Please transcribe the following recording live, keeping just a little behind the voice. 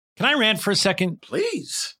Can I rant for a second?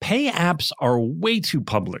 Please. Pay apps are way too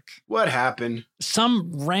public. What happened?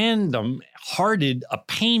 Some random hearted a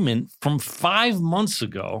payment from 5 months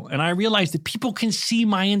ago, and I realized that people can see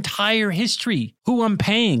my entire history, who I'm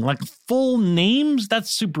paying, like full names.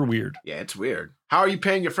 That's super weird. Yeah, it's weird. How are you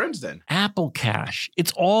paying your friends then? Apple Cash.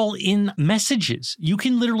 It's all in messages. You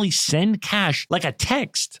can literally send cash like a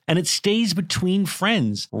text, and it stays between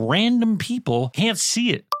friends. Random people can't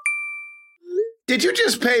see it. Did you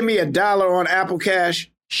just pay me $1 on Apple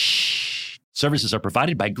Cash? Shh. Services are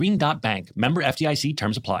provided by Green Dot Bank. Member FDIC.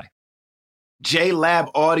 Terms apply.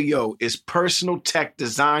 JLab Audio is personal tech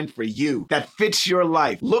designed for you that fits your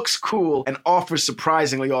life, looks cool, and offers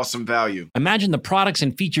surprisingly awesome value. Imagine the products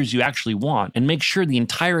and features you actually want and make sure the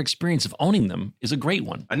entire experience of owning them is a great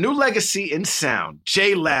one. A new legacy in sound.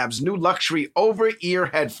 JLab's new luxury over-ear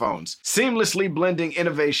headphones, seamlessly blending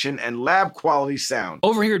innovation and lab-quality sound.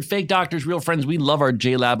 Over here at Fake Doctors, Real Friends, we love our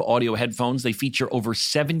JLab audio headphones. They feature over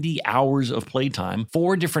 70 hours of playtime,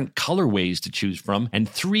 4 different colorways to choose from, and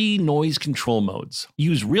 3 noise control modes.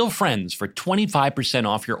 Use Real Friends for 25%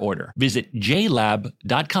 off your order. Visit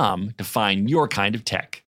jlab.com to find your kind of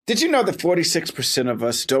tech. Did you know that 46% of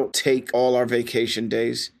us don't take all our vacation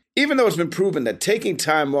days? Even though it's been proven that taking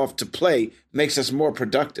time off to play makes us more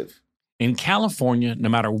productive. In California, no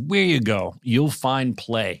matter where you go, you'll find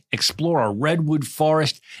play. Explore a redwood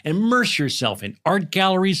forest, immerse yourself in art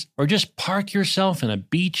galleries, or just park yourself in a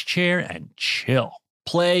beach chair and chill.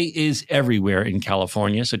 Play is everywhere in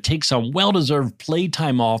California, so take some well-deserved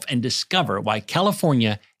playtime off and discover why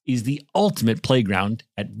California is the ultimate playground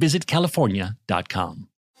at visitcalifornia.com.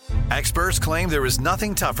 Experts claim there is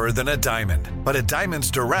nothing tougher than a diamond. But at Diamonds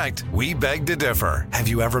Direct, we beg to differ. Have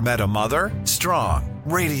you ever met a mother? Strong,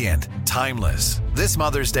 radiant, timeless. This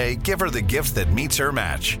Mother's Day, give her the gift that meets her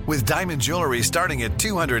match. With diamond jewelry starting at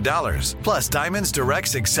 $200. Plus Diamonds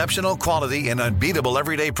Direct's exceptional quality and unbeatable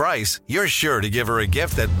everyday price, you're sure to give her a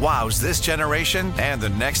gift that wows this generation and the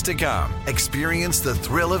next to come. Experience the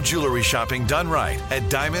thrill of jewelry shopping done right at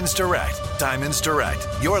Diamonds Direct. Diamonds Direct.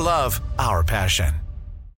 Your love, our passion.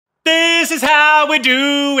 This is how we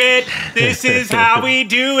do it. This is how we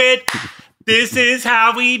do it. This is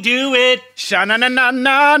how we do it.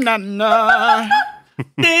 Sha-na-na-na-na-na.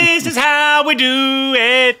 This is how we do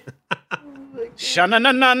it.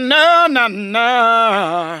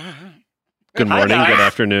 Sha-na-na-na-na-na-na. Good morning, Hi, good guys.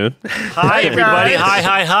 afternoon. Hi, everybody.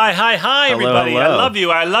 Hi, everybody. hello. I love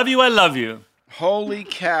you. I love you. I love you. Holy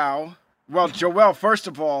cow. Well, Joelle, first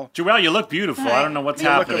of all, Joelle, you look beautiful. I don't know what's You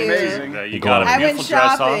look happening. amazing. You got a I beautiful went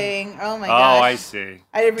dress shopping. Oh my on. gosh. Oh, I see.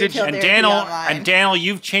 I did retail therapy online. And Daniel,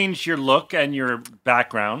 you've changed your look and your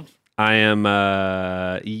background. I am,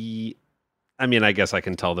 I mean, I guess I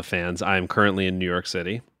can tell the fans. I am currently in New York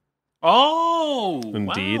City. Oh,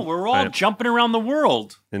 Indeed. Wow, we're all jumping around the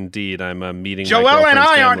world. Indeed, I'm meeting my Joelle girlfriend's and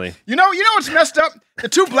I family. aren't. You know what's messed up? The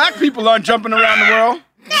 2 black people aren't jumping around the world.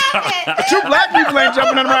 The 2 black people ain't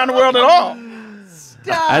jumping around the world at all.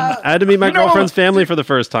 I had to meet my You know- girlfriend's family for the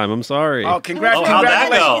first time. I'm sorry. Oh, how'd that go?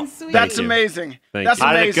 congratulations. That's you. amazing. Thank That's you.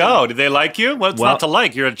 How did it amazing. go? Did they like you? What's Well- not to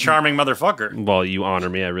like? You're a charming motherfucker. Well, you honor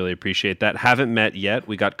me. I really appreciate that. Haven't met yet.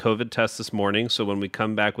 We got COVID tests this morning, so when we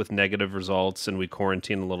come back with negative results and we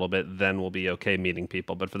quarantine a little bit, then we'll be okay meeting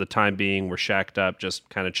people. But for the time being, we're shacked up, just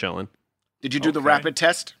kind of chilling. Did you do the Okay. rapid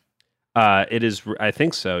test? It is. I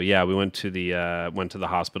think so. Yeah, we went to the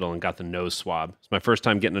hospital and got the nose swab. It's my first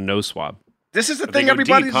time getting a nose swab. This is the They thing go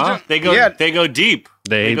everybody's deep, huh? doing. They go. Yeah, They go deep.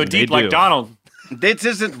 They go deep do. like Donald. this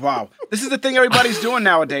isn't. Wow. This is the thing everybody's doing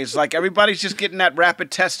nowadays. Like everybody's just getting that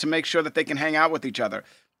rapid test to make sure that they can hang out with each other.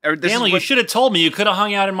 This is Daniel, you what- should have told me. You could have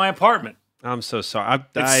hung out in my apartment. I'm so sorry.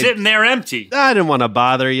 It's sitting there empty. I didn't want to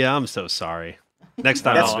bother you. I'm so sorry. Next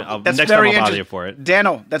time, That's I'll very bother interesting. you for it.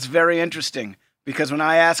 Daniel, that's very interesting because when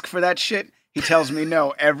I ask for that shit, he tells me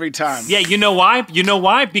no every time. Yeah, you know why? You know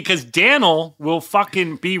why? Because Daniel will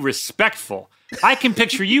fucking be respectful. I can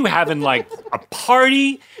picture you having like a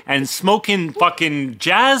party and smoking fucking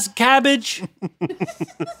jazz cabbage.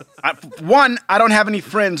 I don't have any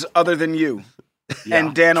friends other than you.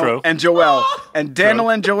 And Daniel true. and Joelle. And Daniel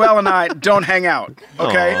and Joelle and I don't hang out.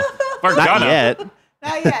 Okay? We're Not gonna. yet.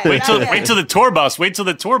 Not yet. Wait till not yet. the tour bus. Wait till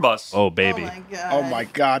the tour bus. Oh, Oh baby. my god. Oh my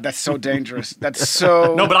God, that's so dangerous. That's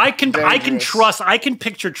so No, but I can dangerous. I can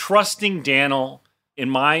picture trusting Daniel in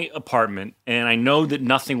my apartment, and I know that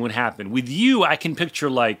nothing would happen. With you, I can picture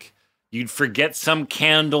like you'd forget some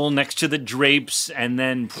candle next to the drapes and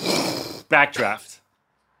then backdraft.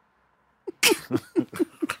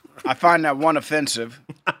 I find that one offensive.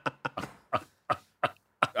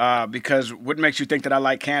 Because what makes you think that I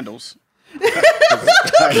like candles?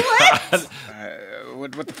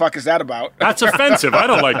 What the fuck is that about? That's offensive. I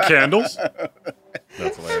don't like candles.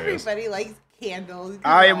 That's hilarious. Everybody likes candles.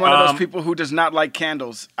 I am one of those people who does not like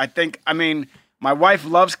candles. My wife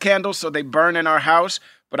loves candles, so they burn in our house.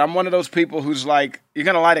 But I'm one of those people who's like, you're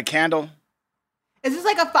going to light a candle? Is this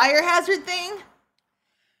like a fire hazard thing?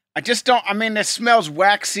 I just don't. I mean, it smells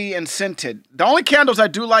waxy and scented. The only candles I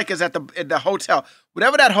do like is at the hotel.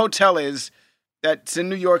 Whatever that hotel is that's in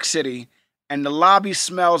New York City, and the lobby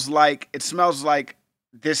smells like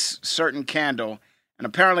this certain candle. And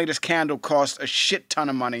apparently this candle costs a shit ton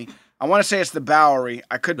of money. I want to say it's the Bowery.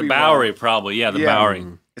 I could be wrong. The Bowery, probably. Yeah, the Bowery.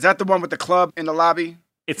 Is that the one with the club in the lobby?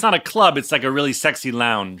 It's not a club. It's like a really sexy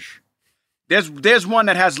lounge. There's one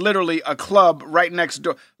that has literally a club right next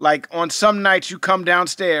door. Like on some nights you come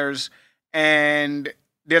downstairs and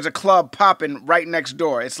there's a club popping right next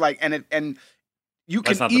door. It's like and you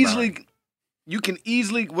can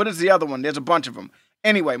easily what is the other one? There's a bunch of them.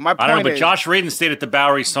 Anyway, my point is, I don't know, but Josh Radin stayed at the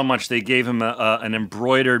Bowery so much they gave him an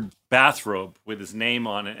embroidered bathrobe with his name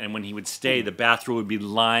on it, and when he would stay, the bathrobe would be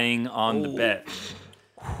lying on the bed.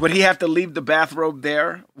 Would he have to leave the bathrobe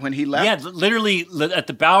there when he left? Yeah, literally at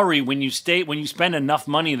the Bowery, when you spend enough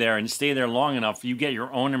money there and stay there long enough, you get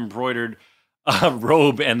your own embroidered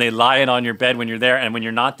robe, and they lie it on your bed when you're there, and when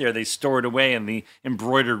you're not there, they store it away in the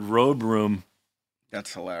embroidered robe room.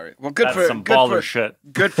 That's hilarious. Well, That's some baller shit.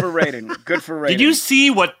 Good for rating. Good for rating. Did you see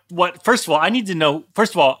what? First of all, I need to know.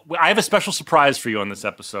 First of all, I have a special surprise for you on this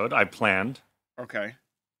episode. I planned. Okay.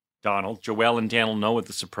 Donald, Joelle, and Dan will know what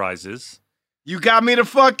the surprise is. You got me the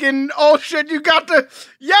fucking. Oh shit! You got the.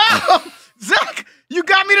 Yeah, Zach. You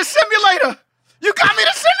got me the simulator. You got me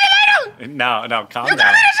the simulator. No, calm down.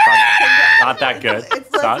 It's not that good. It's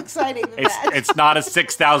less exciting than that. It's not a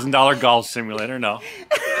 $6,000 golf simulator. No.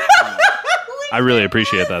 I really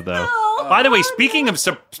appreciate that, though. By the way, speaking of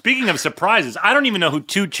surprises, I don't even know who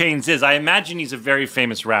 2 Chainz is. I imagine he's a very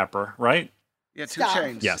famous rapper, right? Yeah, 2 Stop.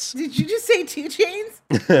 Chainz. Yes. Did you just say 2 Chainz?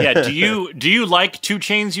 Yeah. Do you like 2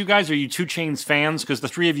 Chainz, you guys? Are you 2 Chainz fans? Because the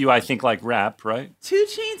 3 of you, I think, like rap, right? 2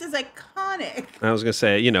 Chainz is iconic. I was going to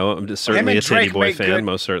say, I'm just certainly a Teddy Boy fan, good.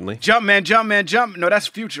 most certainly. Jump. No, that's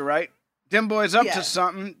Future, right? Them boys up to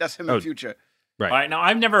something. That's him in Future. Right. All right. Now,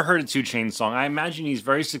 I've never heard a 2 Chainz song. I imagine he's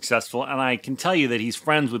very successful, and I can tell you that he's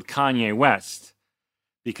friends with Kanye West.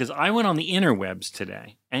 Because I went on the interwebs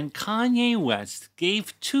today, and Kanye West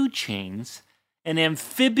gave 2 Chainz an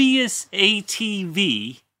amphibious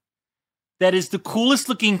ATV that is the coolest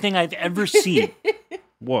looking thing I've ever seen.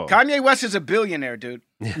 Whoa. Kanye West is a billionaire, dude.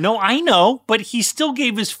 No, I know, but he still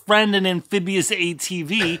gave his friend an amphibious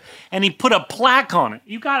ATV, and he put a plaque on it.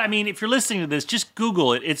 If you're listening to this, just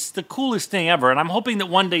Google it. It's the coolest thing ever, and I'm hoping that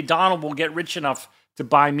one day Donald will get rich enough to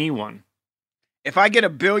buy me one. If I get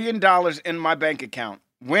 $1 billion in my bank account,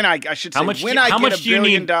 I get $1 billion how much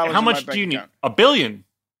do you need? $1 billion?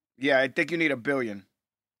 Yeah, I think you need $1 billion.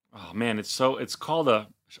 Oh man, it's called a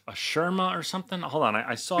Sherma or something. Hold on,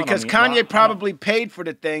 I saw because it Kanye probably paid for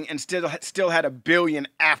the thing and still had $1 billion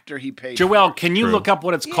after he paid. Joelle, can you look up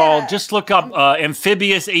what it's called? Just look up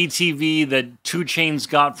amphibious ATV that 2 Chainz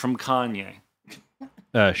got from Kanye.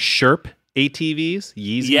 Sherp ATVs,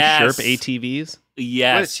 Yeezy Yes. Sherp ATVs.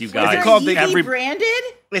 Yes, you guys. Is it called Yeezy branded?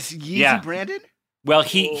 It's Yeezy branded? Well,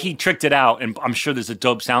 he tricked it out, and I'm sure there's a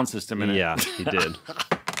dope sound system in it. Yeah, he did.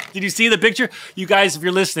 Did you see the picture? You guys, if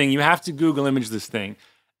you're listening, you have to Google image this thing.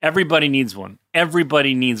 Everybody needs one.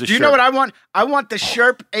 Everybody needs a Sherp. Do you know what I want? I want the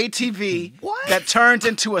Sherp ATV that turns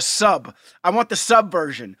into a sub. I want the sub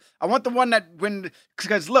version. I want the one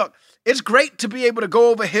because look, it's great to be able to go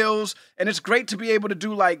over hills, and it's great to be able to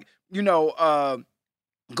do go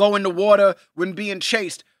in the water when being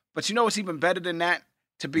chased. But you know what's even better than that?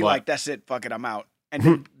 To be like, that's it, fuck it, I'm out. And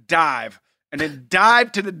then dive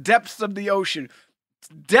to the depths of the ocean.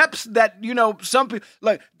 Depths that, some people,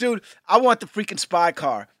 like, dude, I want the freaking spy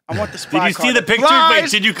car. I want the spy car. Did you see the picture? Flies,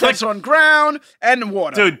 Wait, did you click? That's on ground and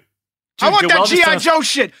water. Dude, I want that G.I. Joe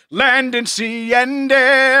shit. Land and sea and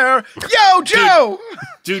air. Yo, Joe!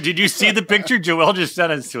 Dude, did you see the picture? Joelle just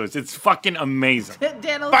sent it to us. It's fucking amazing.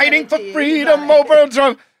 Fighting for freedom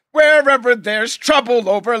over wherever there's trouble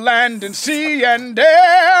over land and sea and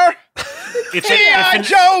air. G.I.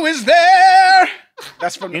 Joe is there.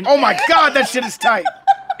 That's from. Oh my God, that shit is tight.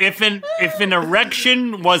 If an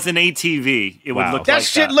erection was an ATV, it would look like that. That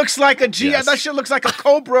shit looks like a G.I. Yes. That shit looks like a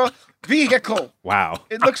Cobra vehicle. Wow.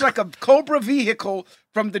 It looks like a Cobra vehicle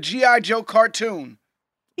from the G.I. Joe cartoon.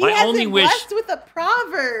 He has it blessed with a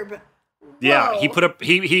proverb. Yeah, Whoa.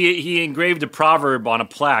 he engraved a proverb on a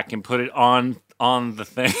plaque and put it on the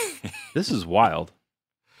thing. This is wild.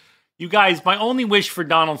 You guys, my only wish for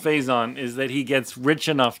Donald Faison is that he gets rich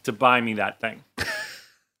enough to buy me that thing.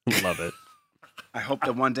 Love it. I hope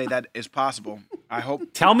that one day that is possible. I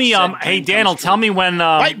hope. Tell me, hey Daniel, tell me when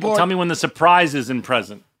the surprise is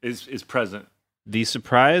present. The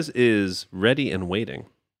surprise is ready and waiting.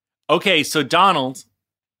 Okay, so Donald,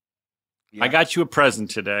 I got you a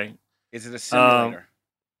present today. Is it a simulator?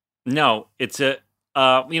 No, it's a.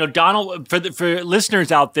 Donald. For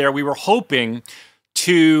listeners out there, we were hoping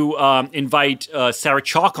to invite Sarah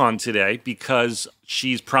Chalk on today because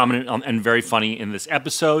she's prominent and very funny in this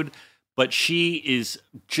episode. But she is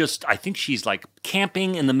I think she's like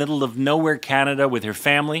camping in the middle of nowhere, Canada, with her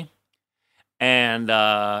family. And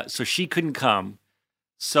so she couldn't come.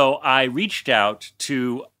 So I reached out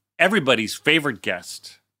to everybody's favorite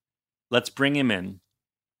guest. Let's bring him in.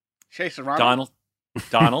 Shea Serrano.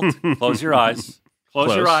 Donald, close your eyes.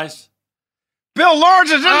 Close your eyes. Bill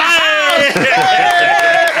Lawrence is in the house!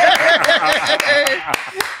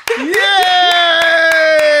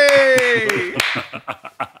 Yay!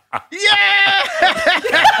 Yeah!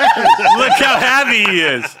 Look how happy he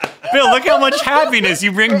is. Bill, look how much happiness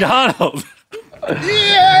you bring Donald.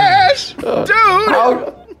 Yes!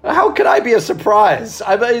 Dude! How could I be a surprise?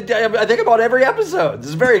 I think about every episode. This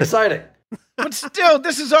is very exciting. But still,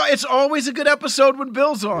 it's always a good episode when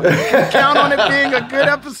Bill's on. You can count on it being a good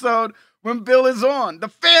episode when Bill is on. The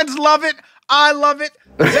fans love it. I love it.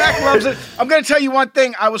 Zach loves it. I'm going to tell you one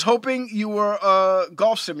thing. I was hoping you were a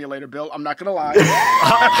golf simulator, Bill. I'm not going to lie.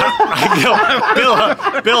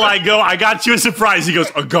 Bill, I got you a surprise. He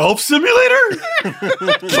goes, a golf simulator?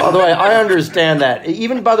 By the way, I understand that.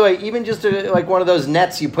 Even just like one of those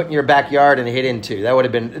nets you put in your backyard and hit into. That would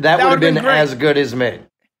have been as good as me.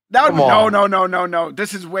 No.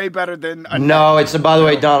 This is way better than a net. By the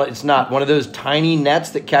way, Donald, it's not one of those tiny nets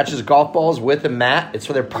that catches golf balls with a mat.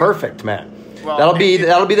 They're perfect, man. Well,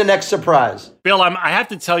 that'll be the next surprise. Bill, I have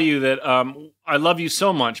to tell you that I love you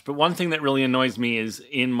so much, but one thing that really annoys me is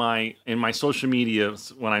in my social media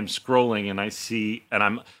when I'm scrolling and I see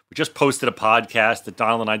we just posted a podcast that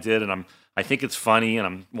Donald and I did, and I think it's funny and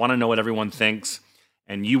I want to know what everyone thinks.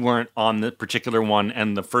 And you weren't on the particular one,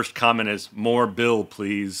 and the first comment is, more Bill,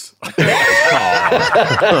 please. Dude,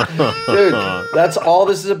 that's all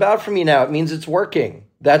this is about for me now. It means it's working.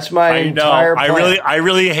 That's my entire plan. I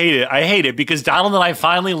really hate it. I hate it because Donald and I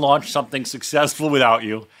finally launched something successful without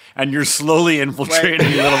you, and you're slowly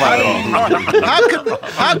infiltrating little by little.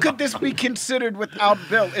 How could this be considered without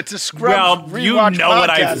Bill? It's a Scrubs rewatch podcast. Well,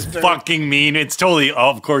 what I dude. fucking mean. It's totally,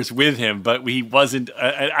 of course, with him, but he wasn't.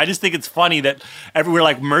 I just think it's funny that we're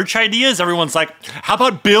like merch ideas. Everyone's like, how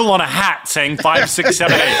about Bill on a hat saying 5, 6,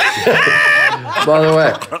 7, 8? By the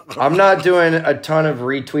way, I'm not doing a ton of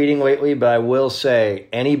retweeting lately, but I will say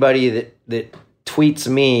anybody that tweets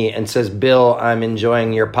me and says, Bill, I'm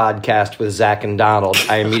enjoying your podcast with Zach and Donald,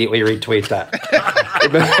 I immediately retweet that.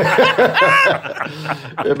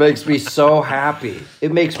 It makes me so happy.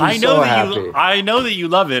 It makes me so happy. I know that you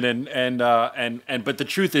love it, and but the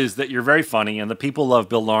truth is that you're very funny, and the people love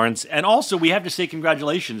Bill Lawrence. And also, we have to say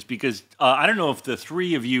congratulations because I don't know if the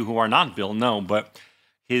three of you who are not Bill know, but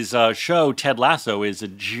his show, Ted Lasso, is a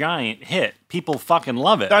giant hit. People fucking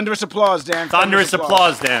love it. Thunderous applause, Dan. Thunderous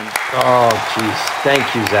applause, Dan. Oh, jeez.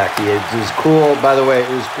 Thank you, Zachy. It was cool. By the way, it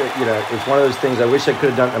was it's one of those things I wish I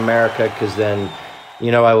could have done in America because then,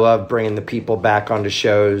 I love bringing the people back onto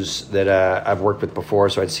shows that I've worked with before,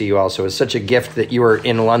 so I'd see you all. So it was such a gift that you were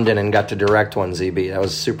in London and got to direct one, ZB. That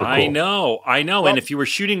was super cool. I know. Well, and if you were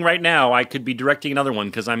shooting right now, I could be directing another one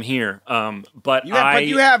because I'm here. But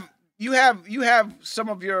you have some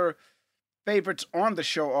of your favorites on the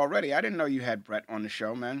show already. I didn't know you had Brett on the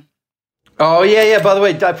show, man. Oh yeah. By the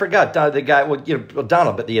way, I forgot the guy. Well,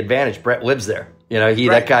 Donald, but the advantage, Brett lives there. Right.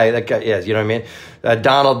 that guy. Yeah, you know what I mean.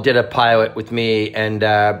 Donald did a pilot with me, and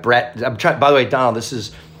Brett. I'm trying. By the way, Donald, this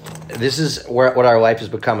is what our life has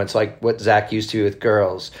become. It's like what Zach used to be with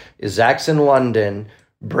girls. Is Zach's in London.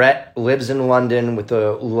 Brett lives in London with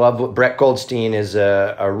the love. Brett Goldstein is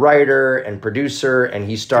a writer and producer, and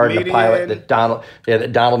he starred in a pilot that Donald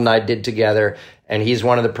and I did together. And he's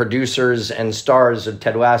one of the producers and stars of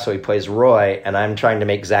Ted Lasso. He plays Roy, and I'm trying to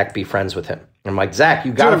make Zach be friends with him. I'm like, Zach,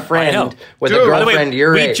 you got a friend with a girlfriend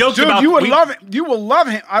your age. Dude, you will love him. You will love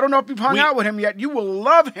him. I don't know if you've hung out with him yet. You will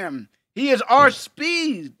love him. He is our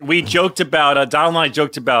speed. We joked about Donald and I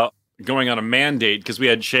joked about going on a mandate because we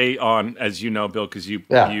had Shay on, as you know, Bill, because you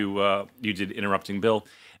did Interrupting Bill,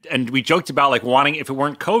 and we joked about like wanting, if it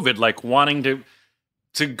weren't COVID, like wanting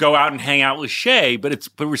to go out and hang out with Shay, but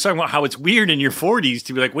we're talking about how it's weird in your 40s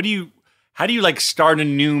to be like, how do you like start a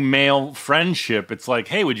new male friendship? It's like,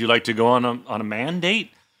 hey, would you like to go on a mandate?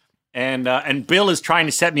 And Bill is trying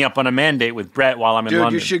to set me up on a mandate with Brett while I'm in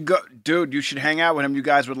London. You should go. Dude, you should hang out with him. You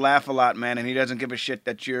guys would laugh a lot, man. And he doesn't give a shit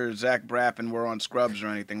that you're Zach Braff and we're on Scrubs or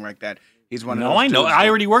anything like that. He's one of those. No, I know. dudes I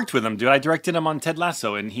already worked with him, dude. I directed him on Ted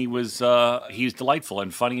Lasso, and he was delightful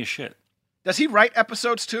and funny as shit. Does he write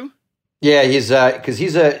episodes too? Yeah, he's because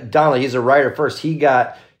he's a writer first.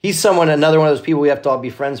 He's another one of those people we have to all be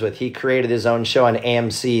friends with. He created his own show on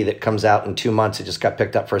AMC that comes out in 2 months. It just got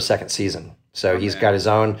picked up for a second season. So he's got his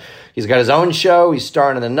own show. He's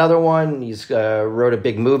starring in another one. He's wrote a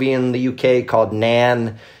big movie in the UK called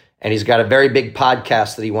Nan, and he's got a very big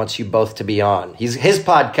podcast that he wants you both to be on. His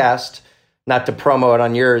podcast, not to promo it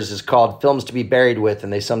on yours, is called Films to be Buried With,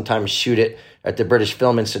 and they sometimes shoot it at the British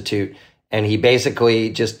Film Institute. And he basically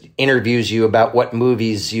just interviews you about what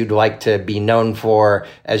movies you'd like to be known for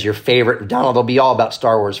as your favorite. Donald, they'll be all about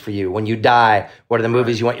Star Wars for you. When you die, what are the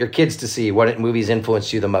movies you want your kids to see? What movies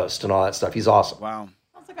influenced you the most and all that stuff. He's awesome. Wow.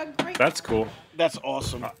 Sounds like a great. That's cool. That's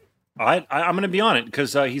awesome. I'm going to be on it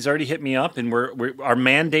because he's already hit me up, and our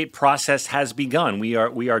mandate process has begun. We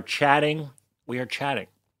are chatting. We are chatting.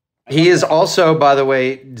 He is also, by the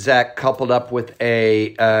way, Zach, coupled up with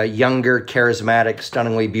a younger, charismatic,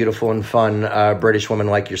 stunningly beautiful and fun British woman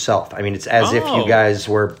like yourself. I mean, it's as if you guys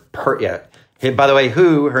were by the way,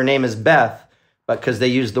 her name is Beth, but because they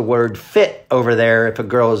use the word fit over there, if a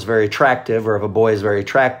girl is very attractive or if a boy is very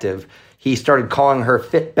attractive, he started calling her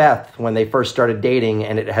Fit Beth when they first started dating,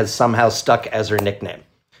 and it has somehow stuck as her nickname.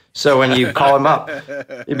 So when you call him up,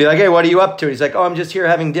 you'd be like, "Hey, what are you up to?" He's like, "Oh, I'm just here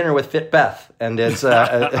having dinner with Fit Beth," and it's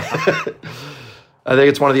I think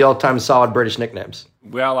it's one of the all-time solid British nicknames.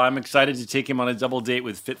 Well, I'm excited to take him on a double date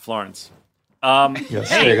with Fit Florence. Yes,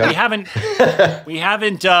 hey, we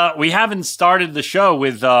haven't started the show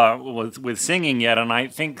with singing yet, and I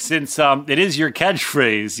think since it is your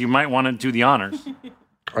catchphrase, you might want to do the honors.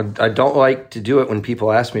 I don't like to do it when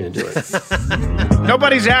people ask me to do it.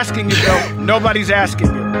 Nobody's asking you, Bill. Nobody's asking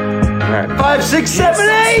you. All right. 5, 6, 7,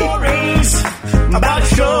 8. Stories about a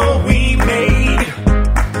show we made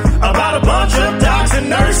about a bunch of docs and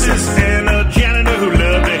nurses and a janitor who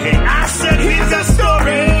loved to hate. I said he's got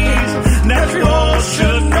stories that you all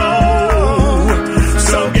should know.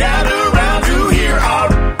 So gather round to hear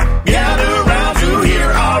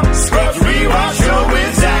our Scrubs Rewatch show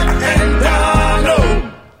with Zach and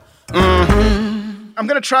Donald. I'm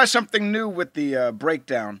going to try something new with the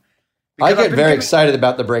breakdown. I get very excited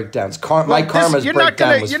about the breakdowns. My Karma's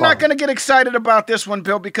breakdown was fun. You're not going to get excited about this one,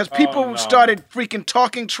 Bill, because people started freaking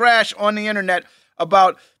talking trash on the internet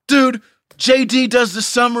about, dude, JD does the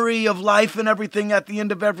summary of life and everything at the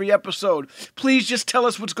end of every episode. Please just tell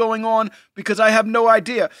us what's going on because I have no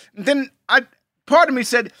idea. And then part of me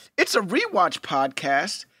said, it's a rewatch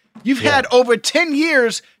podcast. You've had over 10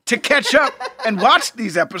 years to catch up and watch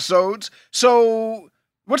these episodes. So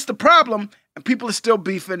what's the problem? And people are still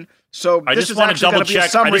beefing. So I this just is want to actually going to be a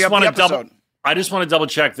summary of the episode. I just want to double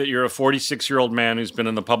check that you're a 46-year-old man who's been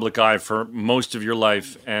in the public eye for most of your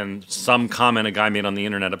life, and some comment a guy made on the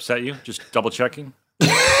internet upset you. Just double checking.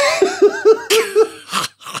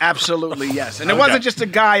 Absolutely, yes. And it wasn't just a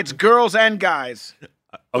guy; it's girls and guys.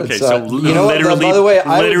 Okay, so literally, by the way,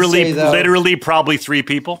 literally, probably 3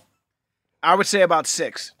 people. I would say about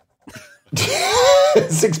 6.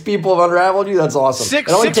 6 people have unraveled you. That's awesome. Six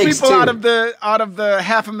people 2. out of the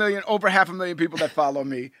over 500,000 people that follow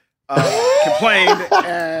me complained,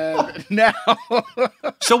 and now.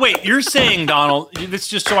 So wait, you're saying, Donald? This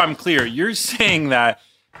just so I'm clear. You're saying that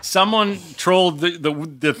someone trolled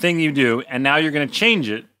the thing you do, and now you're going to change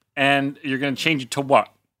it, and you're going to change it to what?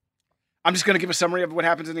 I'm just going to give a summary of what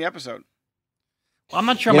happens in the episode. Well, I'm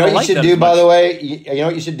not sure. You know what you should do, by the way? You know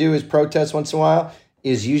what you should do is protest once in a while.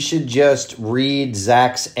 Is you should just read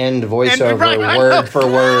Zach's end voiceover word for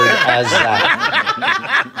word as Zach.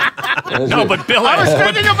 No, but Bill, I was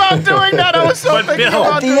thinking about doing that. I was so thinking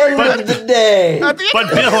about doing that. At the end of the day.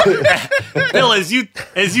 But Bill, as you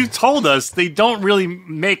told us, they don't really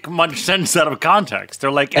make much sense out of context. They're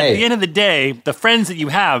like, at the end of the day, the friends that you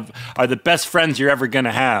have are the best friends you're ever going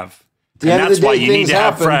to have. And that's why you need to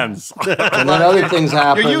have friends. And then other things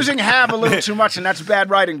happen. You're using have a little too much, and that's bad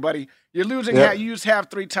writing, buddy. You're losing have. You use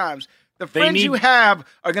have 3 times. The friends you have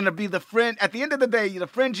are going to be the friend. At the end of the day, the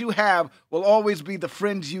friends you have will always be the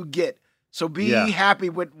friends you get. So be happy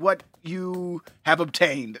with what you have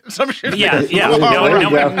obtained. Now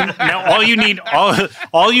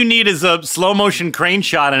all you need is a slow motion crane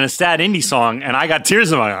shot and a sad indie song, and I got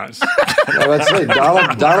tears in my eyes. No, that's it.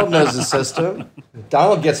 Donald knows the system.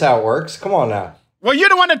 Donald gets how it works. Come on now. Well, you're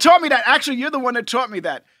the one that taught me that. Actually, you're the one that taught me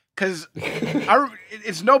that. Because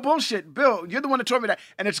it's no bullshit, Bill. You're the one that taught me that,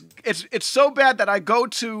 and it's so bad that I go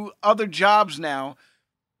to other jobs now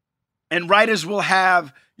And writers will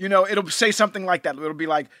have, it'll say something like that. It'll be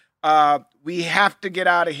like, we have to get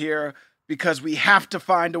out of here because we have to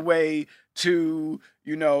find a way to,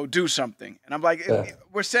 do something. And I'm like,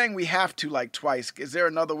 we're saying we have to like twice. Is there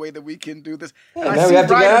another way that we can do this? Yeah, now we have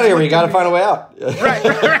to get out of here. We got to find a way out. Right.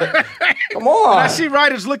 Come on. And I see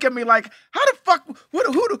writers look at me like, how the fuck,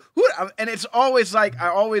 who? And it's always like, I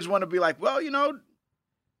always want to be like, well,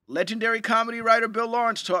 legendary comedy writer Bill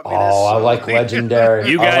Lawrence taught me this. Oh, I like legendary.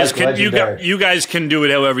 You guys you guys can do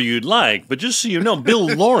it however you'd like, but just so you know, Bill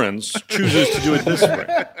Lawrence chooses to do it this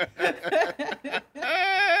way.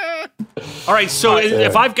 All right, so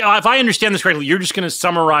if I understand this correctly, you're just going to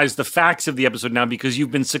summarize the facts of the episode now because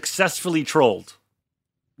you've been successfully trolled.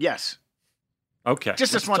 Yes. Okay.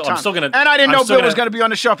 Just this one time. And I didn't know Bill was going to be on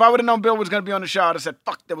the show. If I would have known Bill was going to be on the show, I'd have said,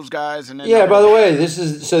 fuck those guys. And then by the way, this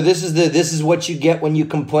is what you get when you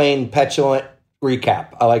complain petulant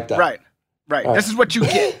recap. I like that. Right. This is what you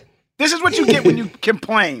get. This is what you get when you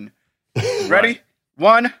complain. Ready?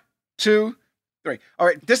 1, 2, 3. All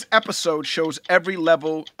right. This episode shows every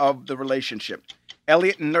level of the relationship.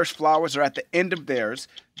 Elliot and Nurse Flowers are at the end of theirs.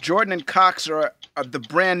 Jordan and Cox are of the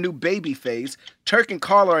brand new baby phase. Turk and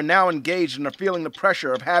Carla are now engaged and are feeling the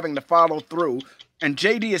pressure of having to follow through. And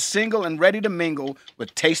JD is single and ready to mingle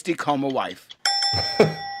with T.C.W. wife.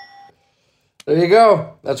 There you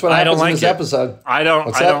go. That's what happens in this episode. I don't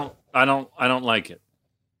like it.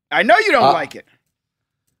 I know you don't like it.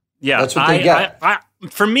 Yeah, that's what they get.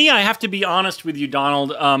 For me, I have to be honest with you,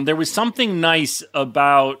 Donald. There was something nice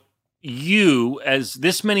about you as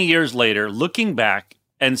this many years later, looking back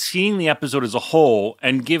and seeing the episode as a whole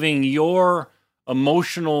and giving your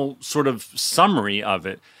emotional sort of summary of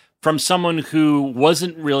it from someone who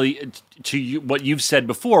wasn't really, to you, what you've said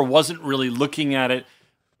before, wasn't really looking at it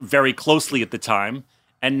very closely at the time.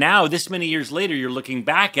 And now, this many years later, you're looking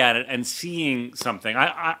back at it and seeing something.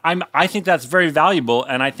 I think that's very valuable.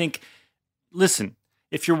 And I think, listen,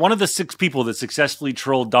 if you're one of the 6 people that successfully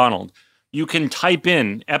trolled Donald, you can type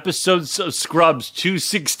in episodes of Scrubs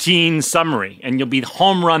 216 summary, and you'll be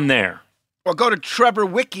home run there. Or go to Trevor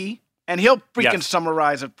Wiki, and he'll freaking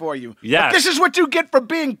summarize it for you. Yes. But this is what you get for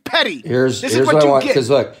being petty. Here's what I want. Because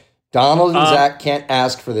look, Donald and Zach can't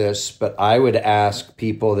ask for this, but I would ask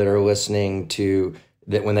people that are listening to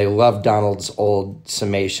that when they love Donald's old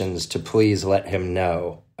summations to please let him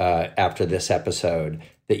know after this episode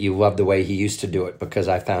that you love the way he used to do it, because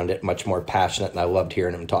I found it much more passionate and I loved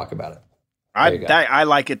hearing him talk about it. I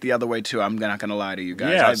like it the other way too. I'm not going to lie to you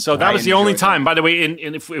guys. Yeah, so that was the only time. By the way, and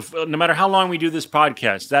if no matter how long we do this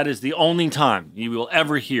podcast, that is the only time you will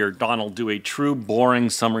ever hear Donald do a true boring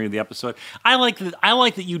summary of the episode. I like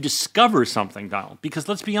that you discover something, Donald, because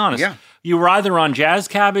let's be honest, you were either on Jazz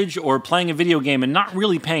Cabbage or playing a video game and not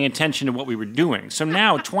really paying attention to what we were doing. So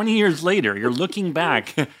now, 20 years later, you're looking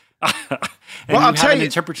back. and I'll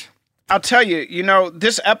tell you,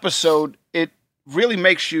 this episode, it really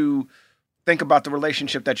makes you think about the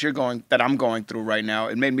relationship that I'm going through right now.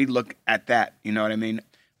 It made me look at that. You know what I mean?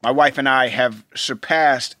 My wife and I have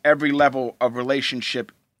surpassed every level of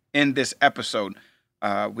relationship in this episode.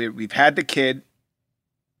 We've had the kid,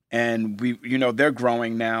 and they're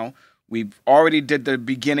growing now. We've already did the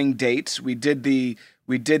beginning dates. We did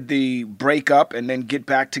the breakup and then get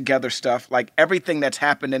back together stuff. Like everything that's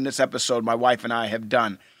happened in this episode, my wife and I have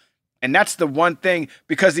done. And that's the one thing,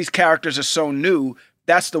 because these characters are so new,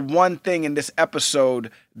 that's the one thing in this episode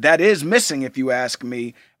that is missing, if you ask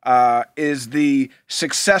me, is the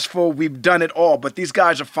successful, we've done it all. But these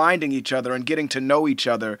guys are finding each other and getting to know each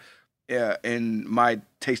other in my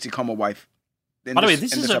T.C.W. wife. By the way,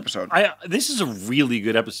 this is a really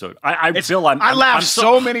good episode. Bill, I laughed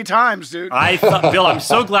so many times, dude. Bill, I'm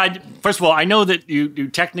so glad. First of all, I know that you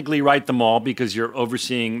technically write them all because you're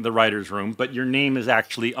overseeing the writer's room, but your name is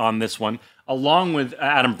actually on this one, along with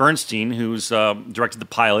Adam Bernstein, who's directed the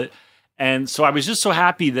pilot. And so I was just so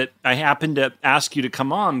happy that I happened to ask you to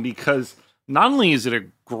come on, because not only is it a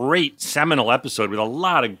great seminal episode with a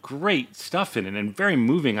lot of great stuff in it and very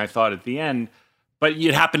moving, I thought, at the end, but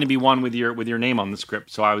it happened to be one with your name on the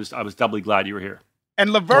script. So I was doubly glad you were here.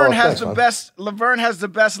 And Laverne has the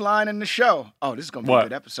best line in the show. Oh, this is gonna be a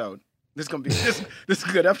good episode. This is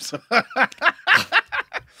a good episode.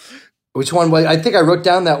 Which one? I think I wrote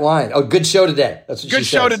down that line. Oh, good show today. That's what good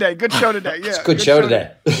she show says. today. Good show today. Yeah. It's good show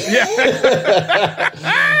today. Yeah.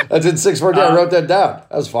 That's in 614. I wrote that down.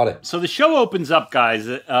 That was funny. So the show opens up, guys,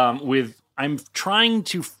 with I'm trying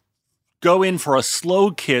to go in for a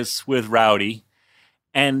slow kiss with Rowdy.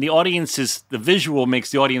 And the visual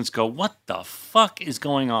makes the audience go, what the fuck is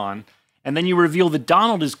going on? And then you reveal that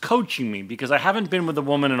Donald is coaching me because I haven't been with a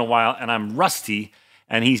woman in a while and I'm rusty.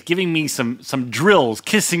 and he's giving me some drills,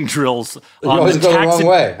 kissing drills. You always go the wrong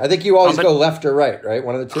way. I think you always go left or right, right?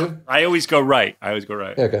 One of the two? I always go right.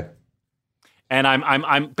 Okay. And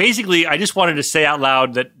I'm basically, I just wanted to say out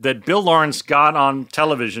loud that Bill Lawrence got on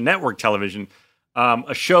television, network television,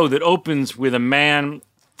 a show that opens with a man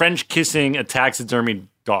French kissing a taxidermy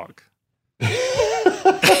dog.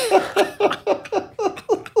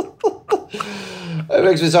 It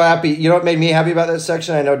makes me so happy. You know what made me happy about that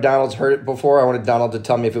section? I know Donald's heard it before. I wanted Donald to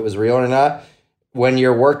tell me if it was real or not. When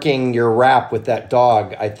you're working your rap with that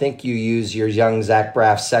dog, I think you use your young Zach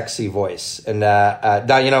Braff sexy voice. And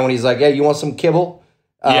you know when he's like, "Hey, you want some kibble?"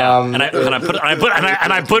 Yeah, and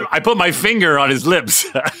I put my finger on his lips.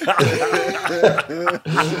 And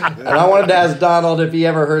I wanted to ask Donald if he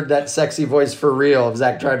ever heard that sexy voice for real. If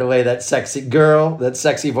Zach tried to lay that sexy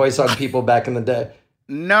voice on people back in the day.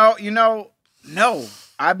 No, no.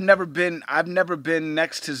 I've never been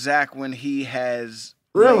next to Zach when he has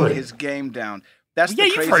laid his game down. That's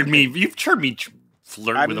the crazy thing. You've heard me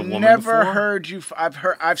flirt with a woman. I've never before. heard you.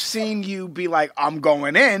 I've seen you be like, "I'm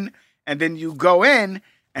going in," and then you go in,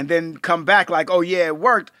 and then come back like, "Oh yeah, it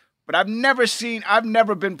worked." But I've never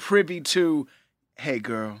been privy to, "Hey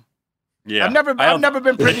girl." Yeah, I've never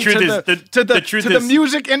been privy to the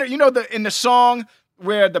music in in the song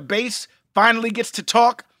where the bass finally gets to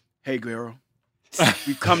talk. "Hey girl,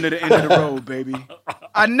 we've come to the end of the road, baby."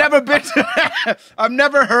 I've never been to that. I've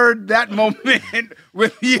never heard that moment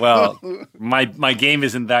with you. Well, my game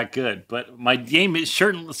isn't that good, but my game is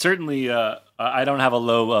certainly. I don't have a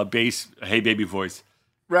low bass "Hey baby" voice,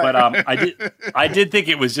 right? But I did think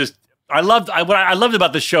it was just. What I loved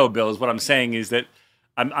about the show, Bill, is what I'm saying is that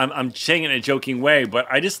I'm saying it in a joking way, but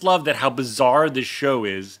I just love that how bizarre this show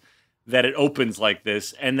is, that it opens like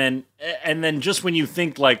this, and then just when you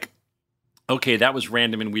think like, okay, that was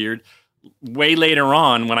random and weird, way later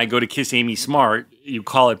on when I go to kiss Amy Smart, you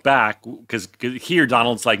call it back, because here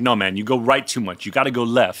Donald's like, "No man, you go right too much, you got to go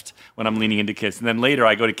left," when I'm leaning in to kiss, and then later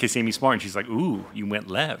I go to kiss Amy Smart and she's like, "Ooh, you went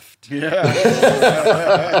left." Yeah.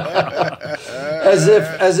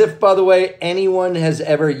 as if by the way anyone has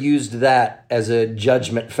ever used that as a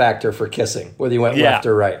judgment factor for kissing, whether you went left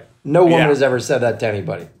or right. No woman has ever said that to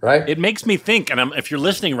anybody, right? It makes me think, and if you're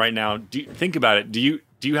listening right now, think about it. Do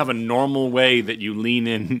you have a normal way that you lean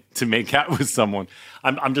in to make out with someone?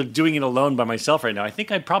 I'm just doing it alone by myself right now. I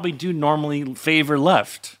think I probably do normally favor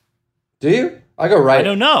left. Do you? I go right. I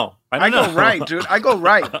don't know. I go right, dude. I go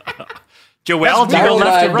right. Joel, do you go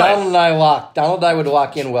left or right? Donald and I lock. Donald and I would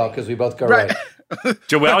lock in well because we both go right.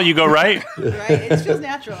 Joel, you go right? Right. It feels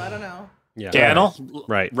natural. I don't know. Yeah. Daniel?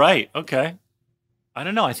 Right. Right. Okay. I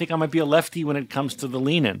don't know. I think I might be a lefty when it comes to the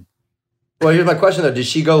lean-in. Well, here's my question, though. Does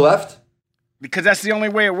she go left? Because that's the only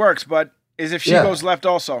way it works, but is if she goes left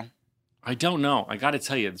also. I don't know. I got to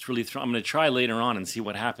tell you, it's really I'm going to try later on and see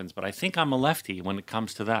what happens, but I think I'm a lefty when it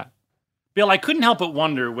comes to that. Bill, I couldn't help but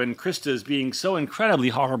wonder when Krista is being so incredibly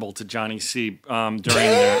horrible to Johnny C.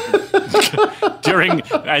 during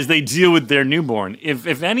as they deal with their newborn,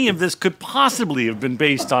 if any of this could possibly have been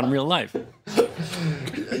based on real life.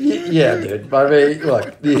 Yeah, dude. I mean,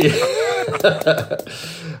 look,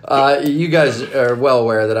 you guys are well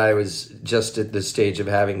aware that I was just at the stage of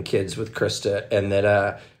having kids with Krista, and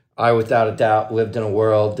that I, without a doubt, lived in a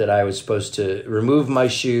world that I was supposed to remove my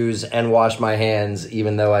shoes and wash my hands,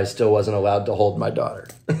 even though I still wasn't allowed to hold my daughter.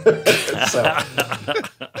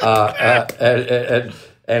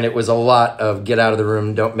 And it was a lot of get out of the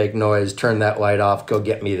room, don't make noise, turn that light off, go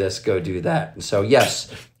get me this, go do that. And so, yes.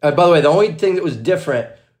 By the way, the only thing that was different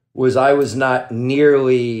was I was not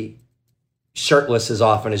nearly shirtless as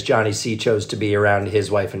often as Johnny C. chose to be around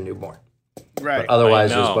his wife and newborn. Right. But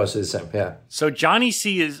otherwise, it was supposed to be the same. Yeah. So Johnny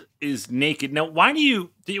C. is naked. Now, why do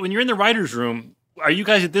you, when you're in the writer's room, are you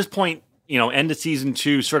guys at this point, end of season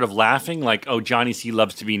 2, sort of laughing like, oh, Johnny C.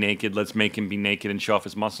 loves to be naked, let's make him be naked and show off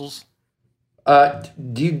his muscles? Do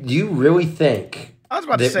you really think I was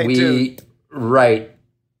about to say, we write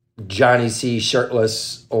Johnny C.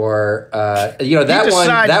 shirtless or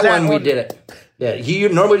that one we did it. Yeah, he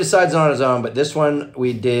normally decides on his own, but this one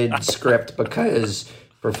we did script because,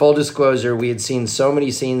 for full disclosure, we had seen so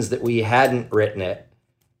many scenes that we hadn't written it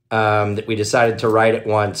that we decided to write it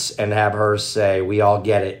once and have her say, "We all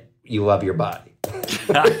get it. You love your body."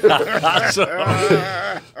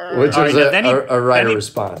 Which was a writer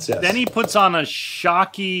response, yes. Then he puts on a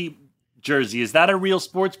Shockey jersey. Is that a real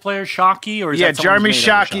sports player, Shockey? Or is that Jeremy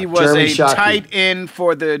Shockey was tight end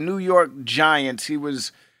for the New York Giants.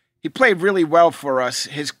 He played really well for us.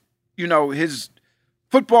 His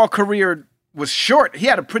football career was short. He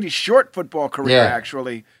had a pretty short football career,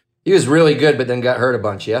 actually. He was really good, but then got hurt a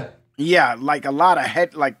bunch, yeah? Yeah, like a lot of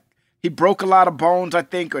He broke a lot of bones, I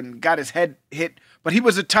think, and got his head hit. But he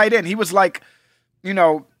was a tight end. He was like,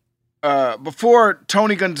 before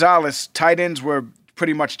Tony Gonzalez, tight ends were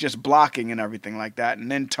pretty much just blocking and everything like that.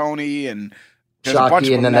 And then Tony and there's a bunch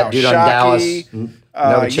of them now. That dude on Dallas.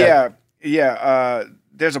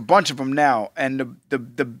 There's a bunch of them now. And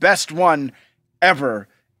the best one ever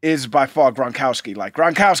is by far Gronkowski. Like,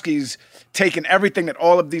 Gronkowski's taken everything that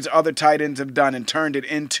all of these other tight ends have done and turned it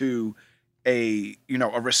into a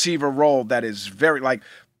receiver role that is very, like,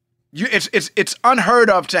 it's unheard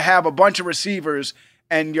of to have a bunch of receivers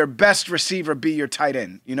and your best receiver be your tight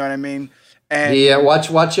end. You know what I mean? And watch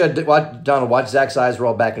Donald. Watch Zach's eyes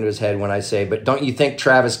roll back into his head when I say, but don't you think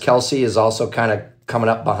Travis Kelce is also kind of coming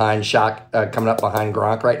up behind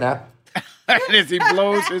Gronk right now? As he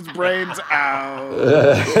blows his brains out.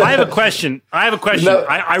 I have a question. No,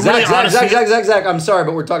 I really Zach. I'm sorry,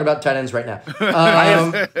 but we're talking about tight ends right now.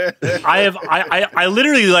 I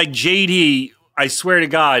literally, like JD, I swear to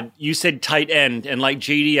God, you said tight end, and like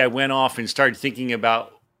JD, I went off and started thinking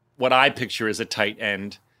about what I picture as a tight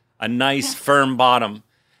end, a nice firm bottom.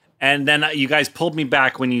 And then you guys pulled me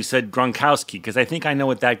back when you said Gronkowski, because I think I know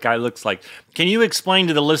what that guy looks like. Can you explain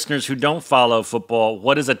to the listeners who don't follow football,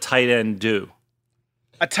 what does a tight end do?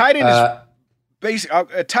 A tight end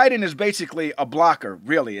is basically a blocker,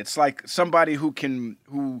 really. It's like somebody who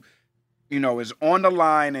is on the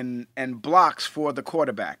line and blocks for the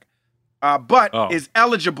quarterback, but is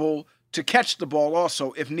eligible to catch the ball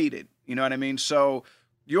also if needed. You know what I mean? So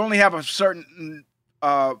you only have a certain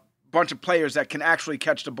bunch of players that can actually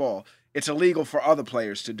catch the ball. It's illegal for other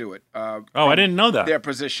players to do it. I didn't know that. Their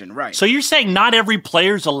position, right. So you're saying not every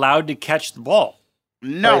player's allowed to catch the ball?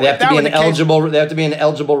 No. Right, they have to be an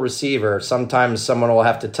eligible receiver. Sometimes someone will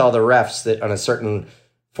have to tell the refs that on a certain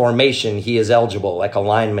formation he is eligible. Like a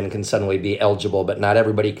lineman can suddenly be eligible, but not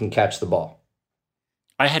everybody can catch the ball.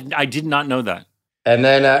 I did not know that. And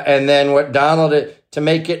then what Donald, to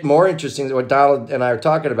make it more interesting, what Donald and I are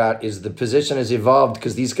talking about is the position has evolved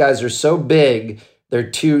because these guys are so big.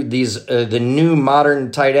 The new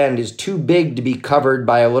modern tight end is too big to be covered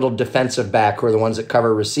by a little defensive back who are the ones that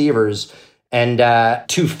cover receivers, and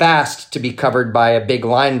too fast to be covered by a big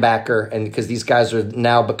linebacker. And because these guys are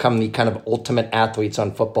now become the kind of ultimate athletes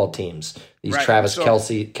on football teams, these Travis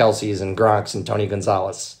Kelce's and Gronks and Tony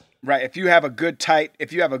Gonzalez. Right. If you have a good tight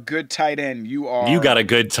end, you got a good tight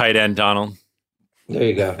end, Donald. There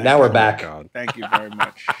you go. Now we're back. Thank you very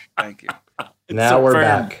much. Thank you. Now we're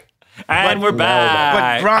back. And we're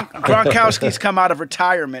back. But Gronkowski's come out of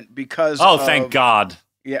retirement because thank God.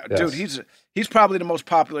 Yeah, yes. Dude, he's probably the most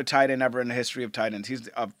popular tight end ever in the history of tight ends. He's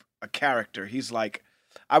a character. He's like,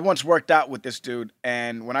 I once worked out with this dude,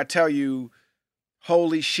 and when I tell you,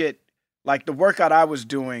 holy shit, like the workout I was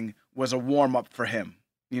doing was a warm-up for him.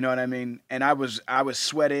 You know what I mean? And I was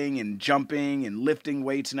sweating and jumping and lifting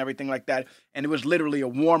weights and everything like that. And it was literally a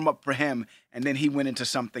warm up for him. And then he went into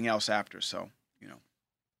something else after. So,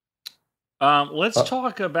 let's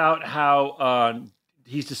talk about how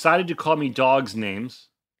he's decided to call me dogs' names.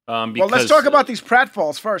 Well, let's talk about these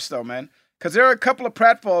pratfalls first, though, man. Because there are a couple of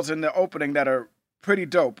pratfalls in the opening that are pretty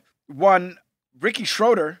dope. One, Rick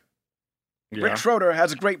Schroeder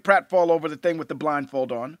has a great pratfall over the thing with the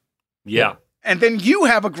blindfold on. Yeah. And then you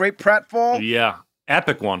have a great pratfall. Yeah.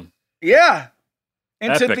 Epic one. Yeah.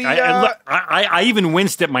 Epic. I even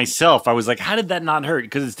winced at myself. I was like, how did that not hurt?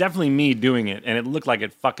 Because it's definitely me doing it, and it looked like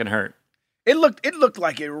it fucking hurt. It looked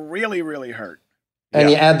like it really, really hurt.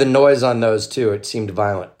 And you add the noise on those, too. It seemed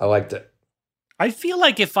violent. I liked it. I feel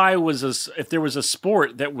like if there was a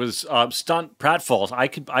sport that was stunt pratfalls,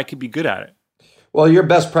 I could be good at it. Well, your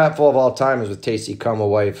best pratfall of all time is with T.C.W.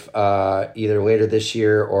 wife, either later this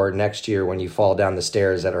year or next year when you fall down the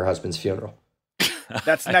stairs at her husband's funeral.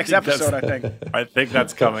 That's next episode, I think. I think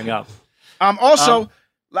that's coming up. Also,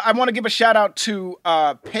 I want to give a shout out to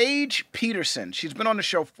Paige Peterson. She's been on the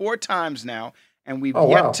show 4 times now, and we've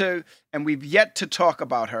yet to talk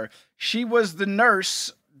about her. She was the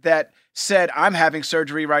nurse that said, "I'm having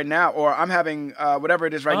surgery right now," or "I'm having whatever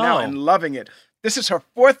it is right now," and loving it. This is her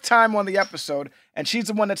 4th time on the episode, and she's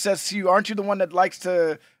the one that says to you, "Aren't you the one that likes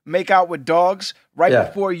to make out with dogs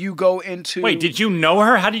before you go into..." Wait, did you know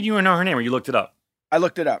her? How did you know her name, or you looked it up? I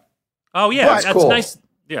looked it up. Oh, yeah, that's cool. Nice.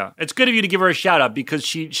 Yeah, it's good of you to give her a shout-out, because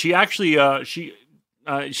she actually,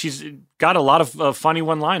 she's got a lot of funny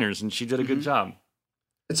one-liners, and she did a good job.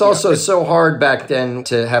 It's also so hard back then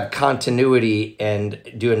to have continuity and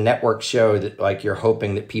do a network show that, like, you're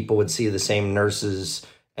hoping that people would see the same nurses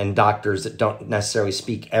and doctors that don't necessarily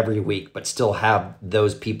speak every week, but still have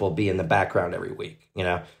those people be in the background every week,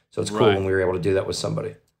 So it's cool when we were able to do that with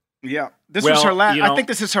somebody. Yeah, this was Well, her last. you know- I think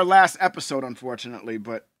this is her last episode, unfortunately.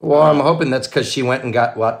 But Well, I'm hoping that's because she went and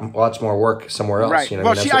got lots more work somewhere else. right. You know,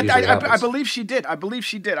 Well, that's she. what usually I happens. believe she did. I believe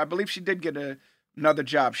she did get another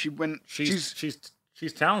job.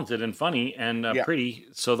 She's talented and funny and Yeah. pretty.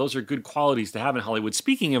 So those are good qualities to have in Hollywood.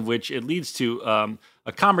 Speaking of which, it leads to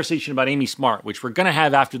a conversation about Amy Smart, which we're going to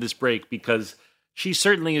have after this break because she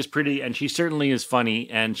certainly is pretty and she certainly is funny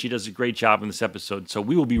and she does a great job in this episode. So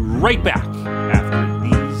we will be right back after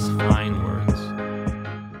these fine words.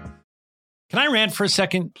 Can I rant for a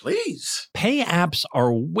second? Please. Pay apps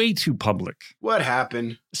are way too public. What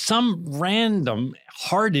happened? Some random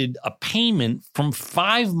hearted a payment from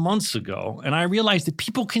 5 months ago, and I realized that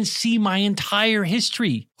people can see my entire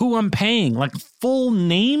history, who I'm paying, like full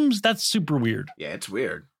names. That's super weird. Yeah, it's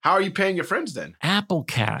weird. How are you paying your friends then? Apple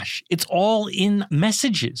Cash. It's all in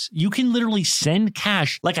messages. You can literally send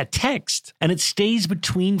cash like a text, and it stays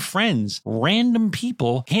between friends. Random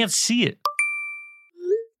people can't see it.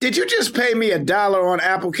 Did you just pay me $1 on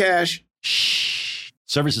Apple Cash? Shh.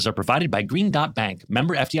 Services are provided by Green Dot Bank.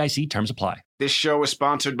 Member FDIC. Terms apply. This show is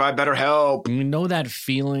sponsored by BetterHelp. You know that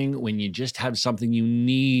feeling when you just have something you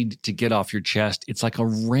need to get off your chest? It's like a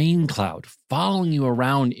rain cloud following you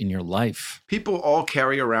around in your life. People all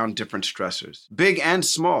carry around different stressors, big and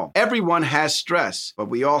small. Everyone has stress, but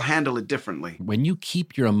we all handle it differently. When you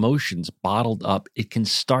keep your emotions bottled up, it can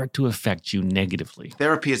start to affect you negatively.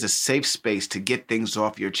 Therapy is a safe space to get things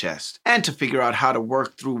off your chest and to figure out how to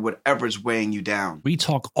work through whatever's weighing you down. We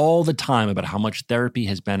talk all the time about how much therapy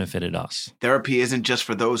has benefited us. Therapy isn't just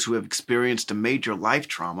for those who have experienced a major life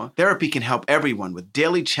trauma. Therapy can help everyone with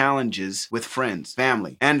daily challenges with friends,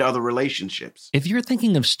 family, and other relationships. If you're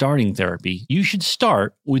thinking of starting therapy, you should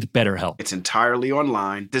start with BetterHelp. It's entirely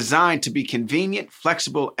online, designed to be convenient,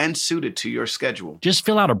 flexible, and suited to your schedule. Just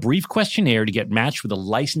fill out a brief questionnaire to get matched with a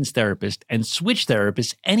licensed therapist and switch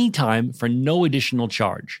therapists anytime for no additional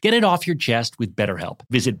charge. Get it off your chest with BetterHelp.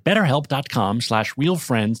 Visit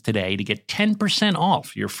BetterHelp.com/realfriends today to get 10%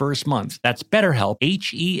 off your first month. That's BetterHelp,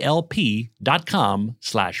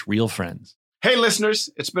 HELP.com/realfriends. Hey listeners,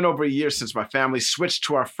 it's been over a year since my family switched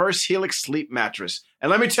to our first Helix sleep mattress. And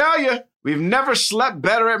let me tell you, we've never slept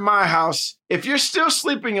better at my house. If you're still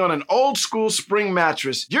sleeping on an old school spring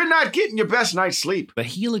mattress, you're not getting your best night's sleep. The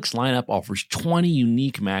Helix lineup offers 20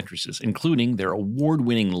 unique mattresses, including their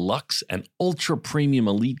award-winning Luxe and Ultra Premium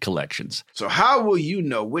Elite collections. So how will you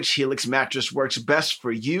know which Helix mattress works best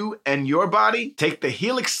for you and your body? Take the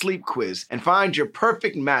Helix Sleep Quiz and find your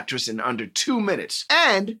perfect mattress in under 2 minutes.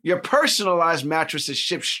 And your personalized mattress is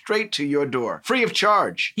shipped straight to your door, free of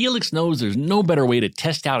charge. Helix knows there's no better way to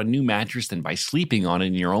test out a new mattress than by sleeping on it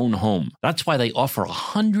in your own home. That's why they offer a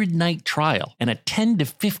 100-night trial and a 10 to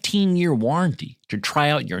 15-year warranty to try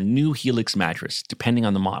out your new Helix mattress, depending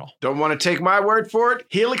on the model. Don't want to take my word for it?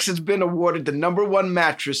 Helix has been awarded the #1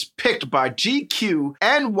 mattress picked by GQ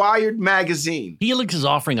and Wired Magazine. Helix is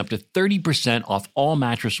offering up to 30% off all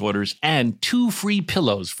mattress orders and 2 free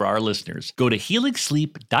pillows for our listeners. Go to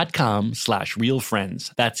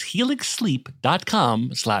helixsleep.com/realfriends. That's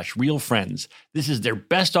helixsleep.com/realfriends. This is their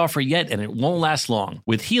best offer yet, and it won't last long.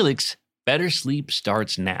 With Helix, better sleep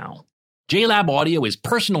starts now. JLab Audio is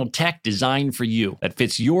personal tech designed for you that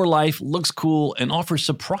fits your life, looks cool, and offers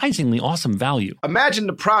surprisingly awesome value. Imagine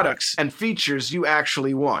the products and features you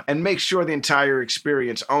actually want, and make sure the entire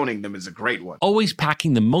experience owning them is a great one. Always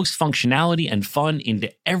packing the most functionality and fun into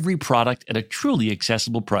every product at a truly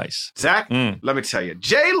accessible price. Zach, let me tell you,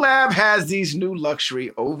 JLab has these new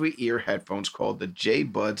luxury over-ear headphones called the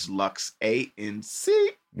J-Buds Luxe ANC.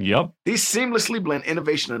 Yep. These seamlessly blend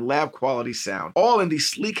innovation and lab quality sound, all in these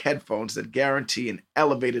sleek headphones that guarantee an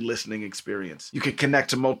elevated listening experience. You can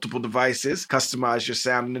connect to multiple devices, customize your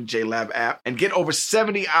sound in the JLab app, and get over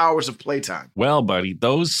 70 hours of playtime. Well, buddy,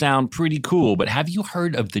 those sound pretty cool, but have you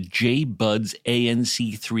heard of the J-Buds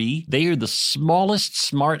ANC3? They are the smallest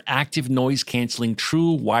smart active noise canceling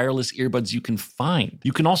true wireless earbuds you can find.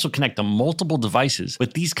 You can also connect to multiple devices,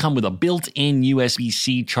 but these come with a built-in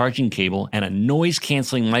USB-C charging cable and a noise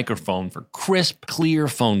canceling microphone for crisp, clear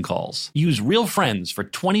phone calls. Use Real Friends for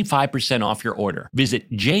 25% off your order.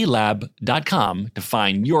 Visit jlab.com to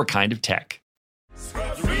find your kind of tech.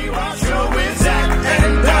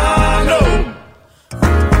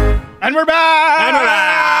 And we're back.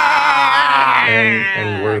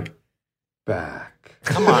 And we're back.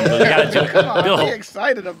 Come on, Bill. You got to do it. Come on, Bill, be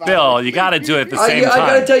excited about Bill, it. you got to do it at the same time. I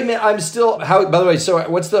gotta tell you, man, I'm still. How? By the way, so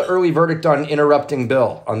what's the early verdict on interrupting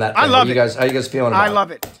Bill on that? Thing? I love it. How you guys feeling about I love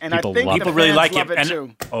it, and People I think love the it. People really fans like love it, and too.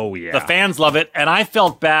 Oh yeah. The fans love it, and I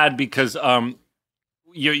felt bad because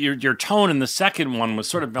your tone in the second one was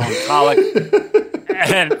sort of melancholic,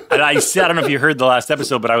 And I said, I don't know if you heard the last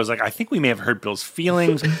episode, but I was like, I think we may have hurt Bill's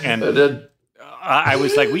feelings. And I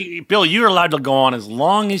was like, Bill, you're allowed to go on as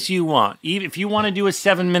long as you want. Even if you want to do a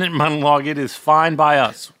 7-minute monologue, it is fine by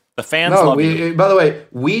us. The fans love you. By the way,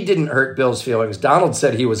 we didn't hurt Bill's feelings. Donald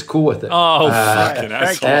said he was cool with it. Oh, fucking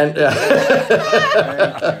asshole. And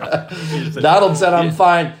Donald said, I'm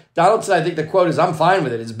fine. Donald said, I think the quote is, I'm fine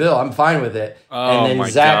with it. It's Bill, I'm fine with it. Oh, and then my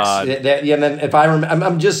Zach's, God. And then if I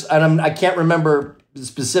remember, I can't remember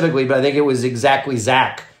specifically, but I think it was exactly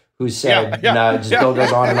Zach who said, Bill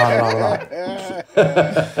goes on and on and on and on.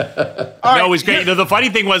 No, it was great. The funny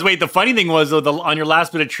thing was, though, on your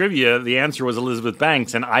last bit of trivia, the answer was Elizabeth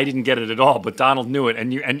Banks, and I didn't get it at all, but Donald knew it.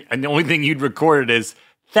 And the only thing you'd recorded is,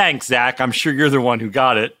 thanks, Zach. I'm sure you're the one who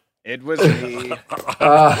got it. It was me.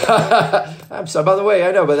 I'm sorry. By the way,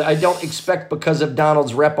 I know, but I don't expect because of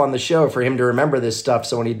Donald's rep on the show for him to remember this stuff.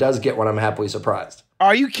 So when he does get one, I'm happily surprised.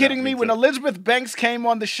 Are you kidding me? When Elizabeth Banks came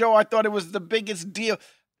on the show, I thought it was the biggest deal.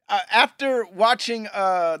 After watching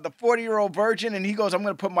the 40-Year-Old Virgin, and he goes, I'm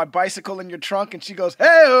going to put my bicycle in your trunk, and she goes,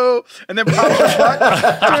 hey-oh, and then pops her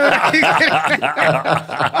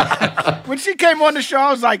butt. When she came on the show,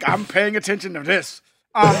 I was like, I'm paying attention to this.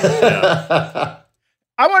 I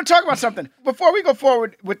want to talk about something. Before we go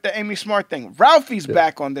forward with the Amy Smart thing, Ralphie's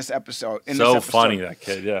back on this episode. So funny, that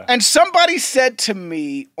kid, yeah. And somebody said to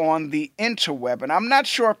me on the interweb, and I'm not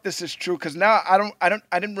sure if this is true, because now I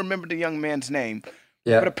didn't remember the young man's name.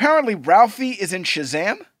 Yeah. But apparently Ralphie is in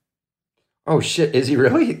Shazam. Oh, shit. Is he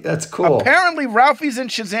really? That's cool. Apparently Ralphie's in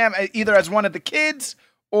Shazam either as one of the kids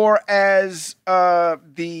or as one of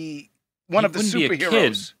the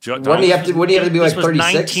superheroes. Wouldn't he have to be like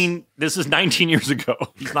 36? This is 19 years ago.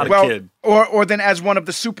 He's not a kid. Or then as one of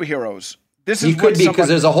the superheroes. He could be because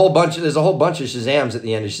there's a whole bunch of Shazams at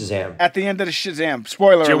the end of Shazam. At the end of the Shazam.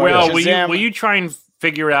 Spoiler alert. Shazam. Will you try and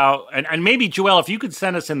figure out, and maybe Joelle, if you could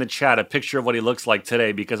send us in the chat a picture of what he looks like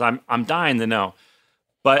today, because I'm dying to know.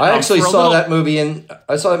 But I actually saw that movie in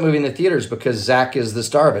the theaters because Zach is the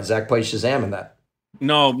star of it. Zach plays Shazam in that.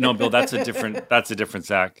 No, Bill, that's a different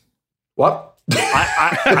Zach. What?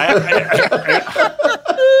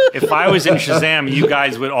 If I was in Shazam, you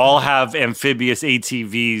guys would all have amphibious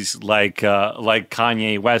ATVs like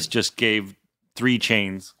Kanye West just gave 3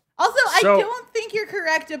 chains. Also, I don't think you're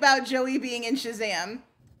correct about Joey being in Shazam.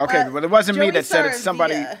 Okay, well, it wasn't me that said it.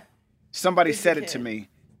 Stars Somebody said it to me.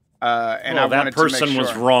 And I that wanted person to make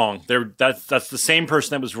was sure. wrong. That's the same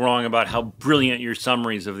person that was wrong about how brilliant your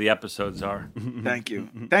summaries of the episodes are. Thank you.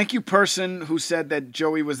 Thank you, person who said that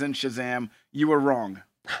Joey was in Shazam. You were wrong.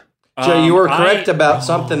 Joe, you were correct about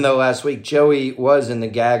something, though, last week. Joey was in the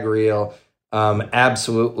gag reel,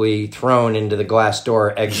 absolutely thrown into the glass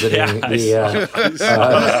door, exiting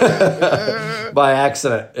by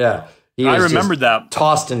accident. Yeah. I remembered that.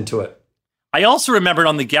 Tossed into it. I also remembered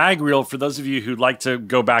on the gag reel, for those of you who'd like to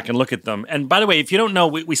go back and look at them. And by the way, if you don't know,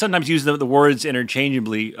 we sometimes use the words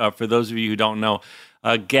interchangeably. For those of you who don't know,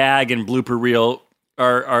 gag and blooper reel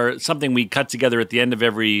are something we cut together at the end of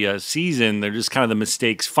every season. They're just kind of the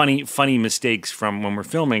mistakes, funny mistakes from when we're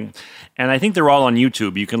filming. And I think they're all on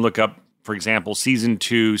YouTube. You can look up, for example, season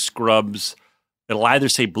 2 Scrubs. It'll either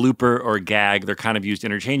say blooper or gag. They're kind of used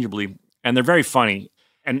interchangeably, and they're very funny.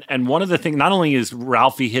 And one of the things, not only is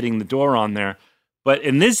Ralphie hitting the door on there, but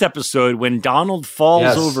in this episode, when Donald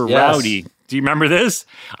falls over Rowdy, do you remember this?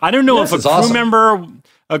 I don't know if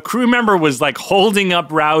a crew member was like holding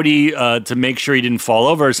up Rowdy to make sure he didn't fall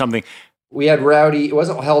over or something. We had Rowdy. It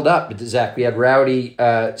wasn't held up, Zach. We had Rowdy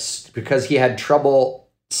because he had trouble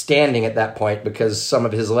standing at that point because some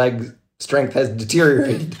of his leg strength has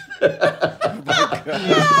deteriorated.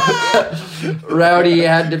 Rowdy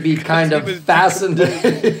had to be kind of fastened.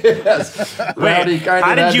 Yes. Rowdy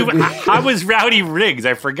how was Rowdy rigged?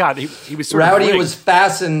 I forgot. He was sort Rowdy of rigged. was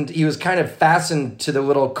fastened. He was kind of fastened to the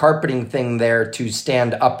little carpeting thing there to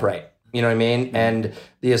stand upright. You know what I mean? And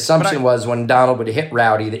the assumption was when Donald would hit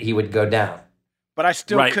Rowdy that he would go down. But I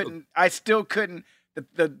still couldn't.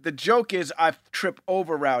 The joke is I trip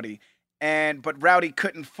over Rowdy, but Rowdy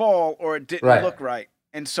couldn't fall or it didn't look right.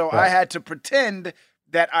 And so I had to pretend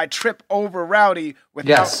that I trip over Rowdy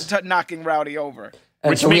without knocking Rowdy over.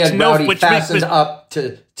 And so we had Rowdy fastened up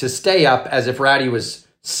to stay up as if Rowdy was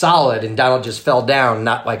solid and Donald just fell down,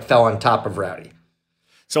 not like fell on top of Rowdy.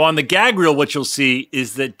 So on the gag reel, what you'll see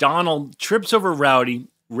is that Donald trips over Rowdy,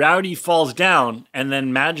 Rowdy falls down, and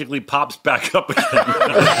then magically pops back up again.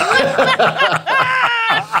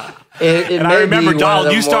 And I remember,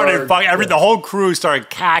 Donald, you started the whole crew started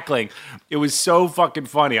cackling. It was so fucking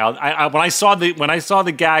funny. When I saw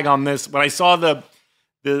the gag on this, when I saw the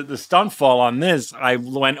the stunt fall on this, I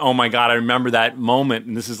went, oh my God, I remember that moment.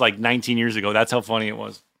 And this is like 19 years ago. That's how funny it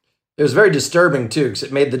was. It was very disturbing too, because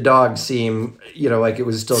it made the dog seem, like it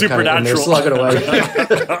was still kind of in there slugging away.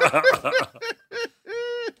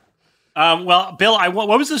 Well, Bill, what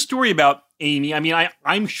was the story about Amy? I mean,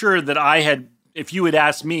 I'm sure that I had, if you had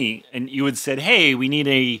asked me and you had said, hey, we need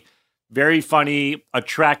a very funny,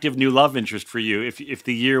 attractive new love interest for you. If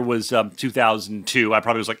the year was 2002, I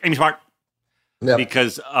probably was like, Amy Smart. Yep.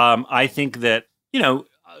 Because I think that,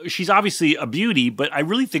 she's obviously a beauty, but I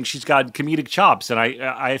really think she's got comedic chops. And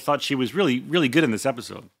I thought she was really, really good in this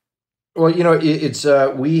episode. Well, it's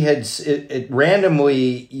it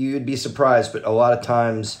randomly, you'd be surprised, but a lot of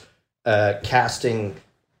times casting,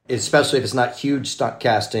 especially if it's not huge stunt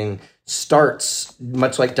casting, starts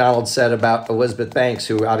much like Donald said about Elizabeth Banks,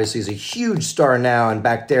 who obviously is a huge star now, and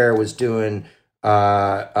back there was doing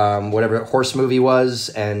whatever horse movie was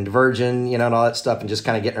and Virgin, and all that stuff, and just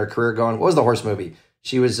kind of getting her career going. What was the horse movie?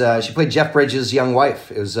 She played Jeff Bridges' young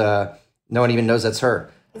wife. It was no one even knows that's her.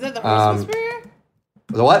 Is that the Horse Whisperer?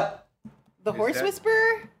 The what? The Horse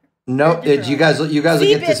Whisperer? No, you guys will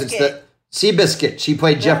get this. It's the Seabiscuit. She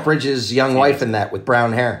played Jeff Bridges' young wife in that with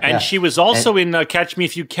brown hair. And she was also in Catch Me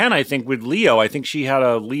If You Can, I think, with Leo. I think she had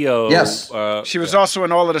a Leo. Yes. She was also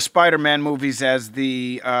in all of the Spider-Man movies as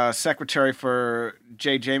the secretary for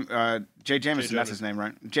Jay Jameson. That's his name,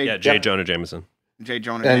 right? J. Jonah Jameson. J.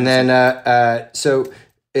 Jonah and Jameson.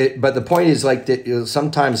 Then, but the point is like that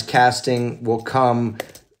sometimes casting will come,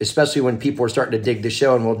 especially when people are starting to dig the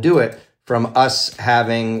show, and we'll do it from us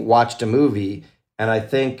having watched a movie. And I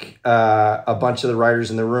think a bunch of the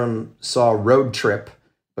writers in the room saw Road Trip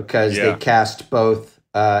because they cast both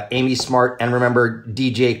Amy Smart and remember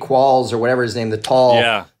DJ Qualls or whatever his name, the tall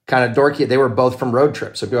kind of dorky. They were both from Road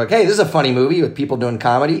Trip. So people were like, hey, this is a funny movie with people doing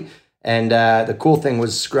comedy. And the cool thing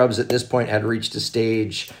was Scrubs at this point had reached a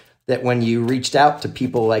stage that when you reached out to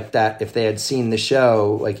people like that, if they had seen the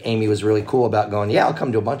show, like Amy was really cool about going, yeah, I'll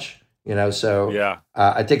come to a bunch. So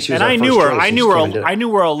I think she was. And I knew her. I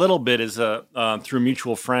knew her a little bit as through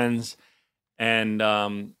mutual friends, and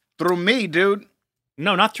through me, dude.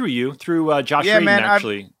 No, not through you. Through Josh Reed,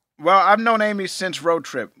 actually. I've known Amy since Road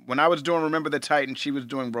Trip. When I was doing Remember the Titan, she was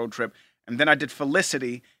doing Road Trip, and then I did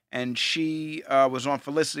Felicity, and she was on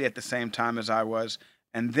Felicity at the same time as I was,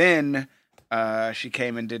 and then she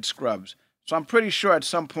came and did Scrubs. So I'm pretty sure at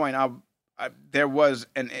some point there was,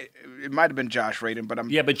 and it might have been Josh Radin, but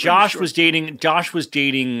but Josh was dating. Josh was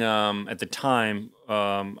dating at the time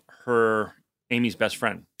Amy's best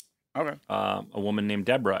friend. Okay. A woman named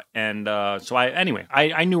Deborah, and so I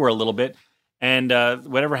knew her a little bit, and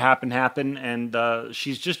whatever happened, and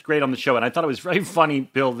she's just great on the show. And I thought it was very funny,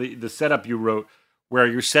 Bill, the setup you wrote, where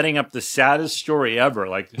you're setting up the saddest story ever.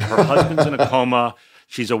 Like her husband's in a coma.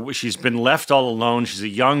 She's been left all alone. She's a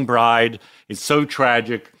young bride. It's so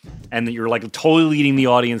tragic, and that you're like totally leading the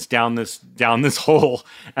audience down this hole,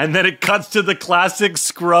 and then it cuts to the classic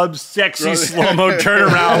Scrubs sexy slow-mo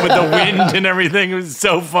turnaround with the wind and everything. It was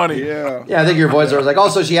so funny. Yeah, I think your voice was like,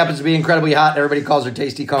 also she happens to be incredibly hot, and everybody calls her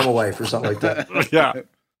Tasty Coma Wife or something like that. Yeah,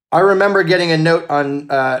 I remember getting a note on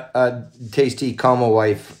Tasty Coma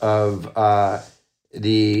Wife of. I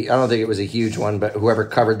don't think it was a huge one, but whoever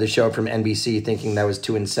covered the show from NBC thinking that was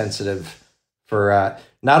too insensitive for,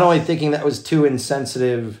 not only thinking that was too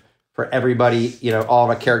insensitive for everybody, all of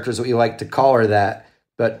our characters that we like to call her that,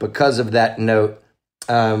 but because of that note,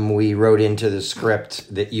 we wrote into the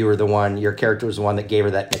script that your character was the one that gave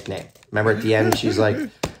her that nickname. Remember at the end, she's like,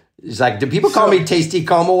 do people call me Tasty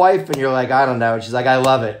Coma Wife? And you're like, I don't know. And she's like, I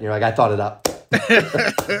love it. And you're like, I thought it up.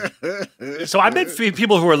 So I bet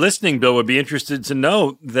people who are listening, Bill, would be interested to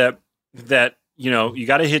know that you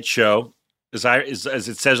got a hit show. As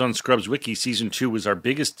it says on Scrubs Wiki, season 2 was our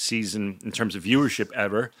biggest season in terms of viewership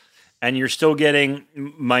ever, and you're still getting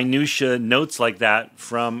minutia notes like that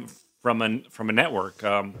from a network.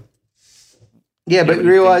 But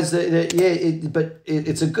realize that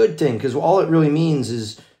it's a good thing, because all it really means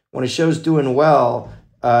is when a show's doing well.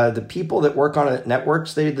 The people that work on it at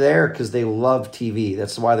networks, they're there because they love TV.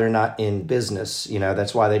 That's why they're not in business.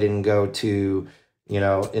 That's why they didn't go to,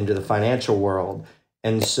 into the financial world.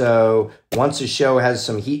 And so once a show has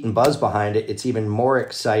some heat and buzz behind it, it's even more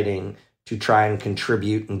exciting to try and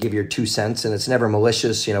contribute and give your 2 cents. And it's never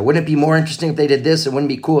malicious. Wouldn't it be more interesting if they did this? It wouldn't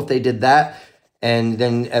be cool if they did that. And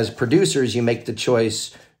then as producers, you make the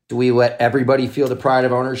choice. Do we let everybody feel the pride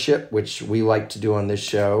of ownership, which we like to do on this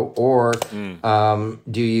show? Or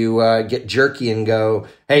do you get jerky and go,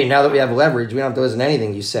 hey, now that we have leverage, we don't have to listen to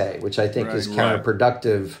anything you say, which I think is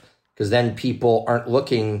counterproductive, because then people aren't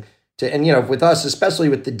looking to, and with us, especially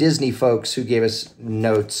with the Disney folks who gave us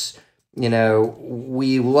notes,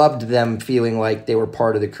 we loved them feeling like they were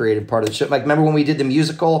part of the creative part of the show. Like, remember when we did the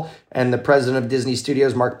musical and the president of Disney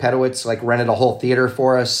Studios, Mark Pedowitz, like rented a whole theater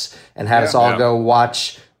for us and had us all go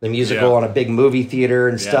watch the musical on a big movie theater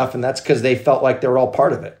and stuff. And that's because they felt like they were all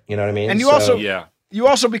part of it. You know what I mean? And you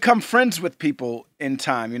also become friends with people in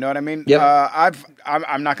time. You know what I mean? Yep.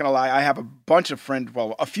 I'm not going to lie. I have a bunch of friends.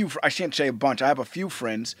 Well, a few. I shouldn't say a bunch. I have a few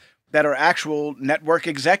friends that are actual network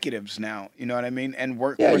executives now. You know what I mean? And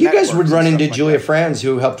work. Yeah, you guys would run into Julia Franz,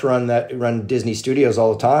 who helped run Disney Studios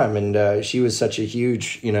all the time, and she was such a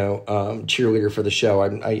huge, cheerleader for the show.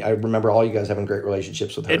 I remember all you guys having great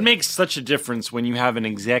relationships with her. It makes such a difference when you have an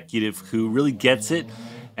executive who really gets it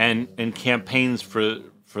and campaigns for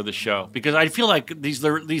the show, because I feel like these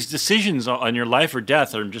decisions on your life or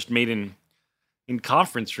death are just made in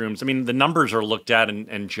conference rooms. I mean, the numbers are looked at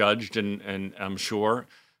and judged, and I'm sure.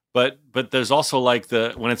 But there's also like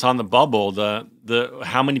when it's on the bubble, the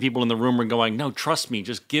how many people in the room are going, no, trust me,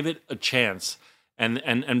 just give it a chance, and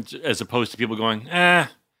as opposed to people going, and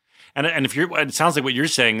if it sounds like what you're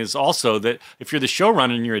saying is also that if you're the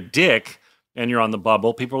showrunner and you're a dick and you're on the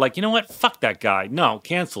bubble, people are like, you know what, fuck that guy, no,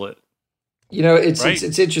 cancel it.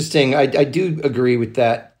 It's interesting. I do agree with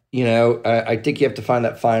that. I think you have to find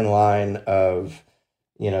that fine line of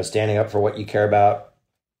standing up for what you care about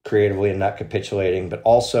creatively and not capitulating, but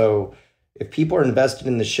also if people are invested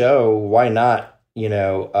in the show, why not,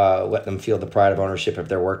 let them feel the pride of ownership if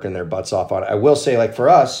they're working their butts off on it. I will say, like for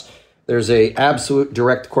us, there's a absolute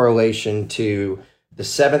direct correlation to the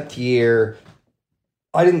 7th year.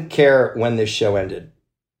 I didn't care when this show ended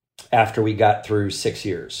after we got through 6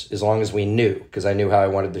 years, as long as we knew, because I knew how I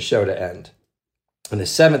wanted the show to end. In the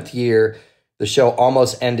 7th year, the show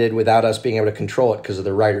almost ended without us being able to control it because of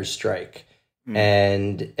the writer's strike.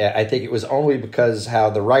 And I think it was only because how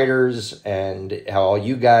the writers and how all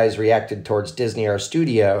you guys reacted towards Disney, our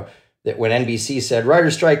studio, that when NBC said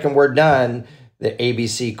writer's strike and we're done, that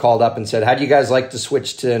ABC called up and said, how do you guys like to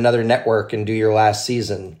switch to another network and do your last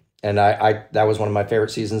season? And I that was one of my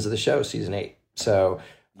favorite seasons of the show, season 8. So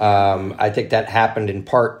I think that happened in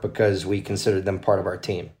part because we considered them part of our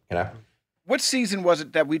team. What season was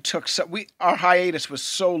it that we took? Our hiatus was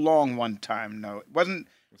so long one time. No, it wasn't.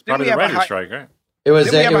 It's probably the writer's strike, right? It was.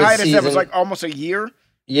 Did we have a hiatus season, that was like almost a year?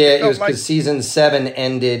 Yeah, it was because season 7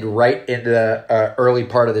 ended right in the early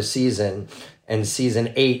part of the season, and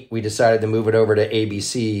season 8 we decided to move it over to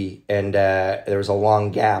ABC, and there was a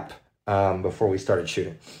long gap before we started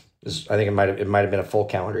shooting. I think it might have been a full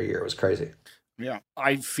calendar year. It was crazy. Yeah,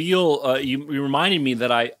 I feel you reminded me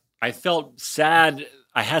that I felt sad.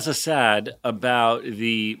 I has a sad about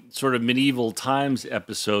the sort of medieval times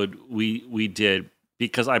episode we did,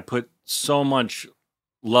 because I put so much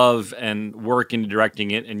love and work into directing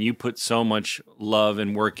it, and you put so much love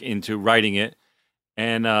and work into writing it.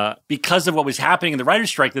 And because of what was happening in the writer's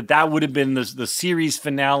strike, that would have been the series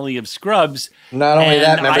finale of Scrubs. Not only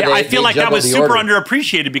that, remember I feel like that was super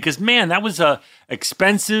underappreciated, because, man, that was a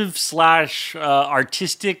expensive /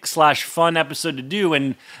 artistic / fun episode to do,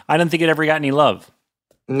 and I don't think it ever got any love.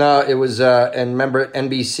 No, it was, and remember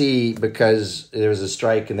NBC, because there was a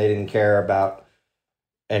strike and they didn't care about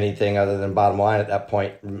anything other than bottom line at that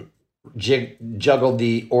point, juggled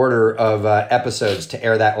the order of episodes to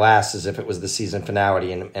air that last as if it was the season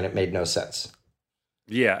finale, and it made no sense.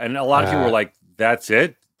 Yeah, and a lot of people were like, that's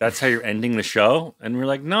it? That's how you're ending the show? And we're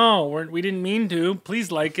like, no, we didn't mean to.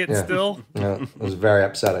 Please like it still. Yeah, it was very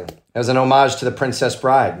upsetting. It was an homage to The Princess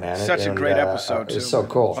Bride, man. Such a great episode, too. It was so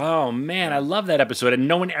cool. Oh, man, I love that episode. And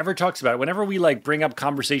no one ever talks about it. Whenever we bring up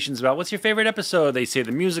conversations about what's your favorite episode, they say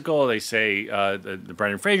the musical, they say the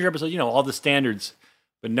Brendan Fraser episode, all the standards.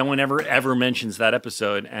 But no one ever mentions that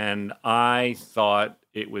episode. And I thought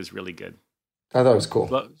it was really good. I thought it was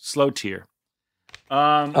cool. Slow tear.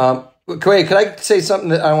 Wait, could I say something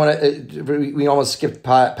that I want to? We almost skipped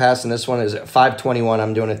past, and this one is at 5:21.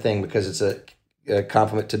 I'm doing a thing because it's a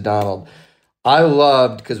compliment to Donald. I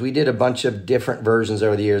loved, because we did a bunch of different versions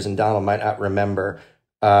over the years, and Donald might not remember,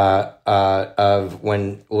 of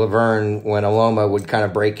when Aloma would kind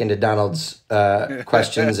of break into Donald's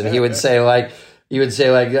questions, and he would say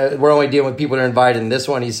we're only dealing with people that are invited. In this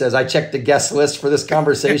one, he says, I checked the guest list for this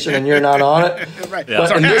conversation and you're not on it. Right. Yeah.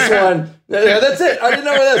 But in this one, that's it. I didn't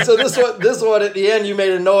know that. So this one at the end, you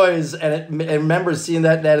made a noise, and I remember seeing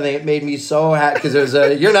that and it made me so happy, because it was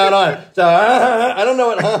you're not on it. So I don't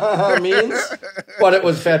know what means, but it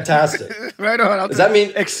was fantastic. Right on. Does that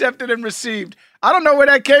mean accepted and received? I don't know where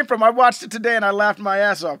that came from. I watched it today and I laughed my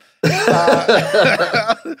ass off.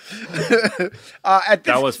 That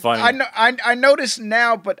was funny. I notice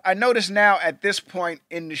now at this point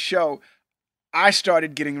in the show, I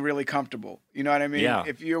started getting really comfortable. You know what I mean? Yeah.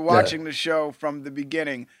 If you're watching the show from the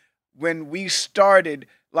beginning, when we started,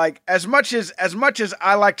 like as much as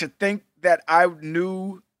I like to think that I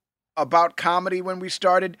knew about comedy when we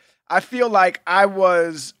started, I feel like I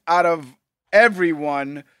was, out of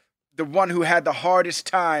everyone, the one who had the hardest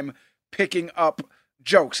time picking up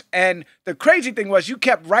jokes. And the crazy thing was, you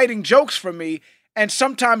kept writing jokes for me, and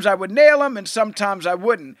sometimes I would nail them and sometimes I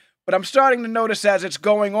wouldn't. But I'm starting to notice as it's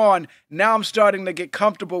going on, now I'm starting to get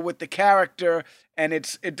comfortable with the character, and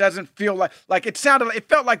it doesn't feel like it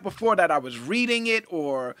felt like before that I was reading it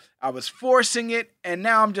or I was forcing it, and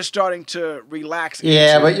now I'm just starting to relax.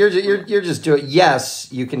 Yeah, but you're just doing. Yes,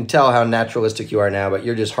 you can tell how naturalistic you are now, but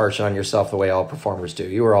you're just harshing on yourself the way all performers do.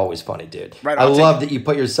 You were always funny, dude. Right, I love that you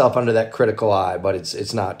put yourself under that critical eye, but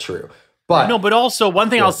it's not true. But no, but also one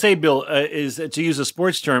thing I'll say, Bill, is to use a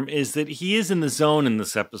sports term, is that he is in the zone in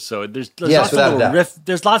this episode. There's lots of little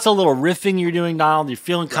there's lots of little riffing you're doing, Donald. You're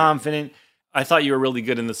feeling confident. I thought you were really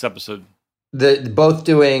good in this episode. Both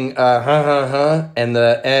doing and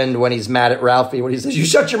the end when he's mad at Ralphie when he says, "You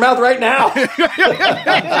shut your mouth right now." This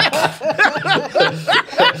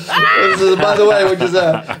is, by the way, which is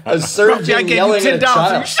a surgeon yelling at a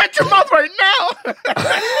child. You shut your mouth right now.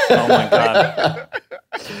 Oh my god.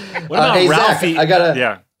 What about Ralphie? Zach, I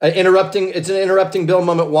gotta interrupting. It's an interrupting Bill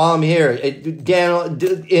moment while I'm here. Dan, I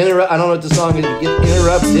don't know what the song is.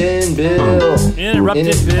 Interrupting Bill.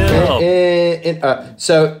 Interrupting Bill.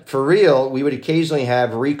 So for real, we would occasionally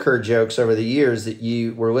have recur jokes over the years that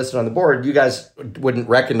you were listed on the board. You guys wouldn't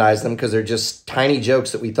recognize them because they're just tiny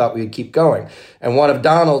jokes that we thought we would keep going. And one of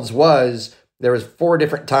Donald's was, there was 4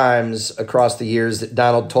 different times across the years that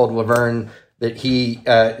Donald told Laverne that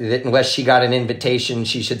that unless she got an invitation,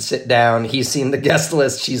 she should sit down. He's seen the guest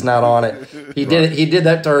list. She's not on it. He did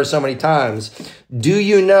that to her so many times. Do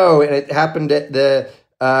you know, and it happened at the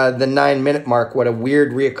 9-minute mark, what a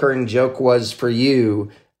weird reoccurring joke was for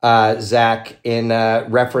you, Zach, in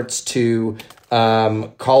reference to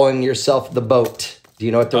calling yourself the boat? Do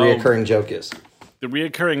you know what the reoccurring joke is? The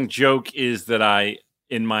reoccurring joke is that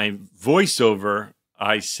in my voiceover,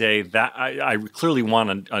 I say that I clearly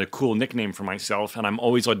want a cool nickname for myself, and I'm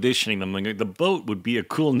always auditioning them. Like, the boat would be a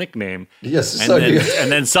cool nickname. Yes,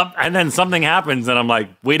 and then something happens, and I'm like,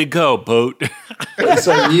 "Way to go, boat!"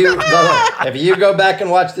 So if you go back and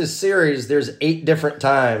watch this series, there's 8 different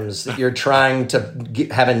times that you're trying to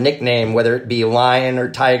have a nickname, whether it be lion or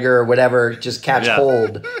tiger or whatever, just catch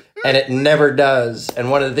hold. And it never does.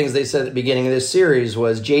 And one of the things they said at the beginning of this series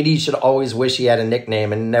was JD should always wish he had a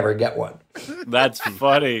nickname and never get one. That's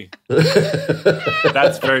funny.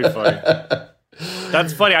 That's very funny.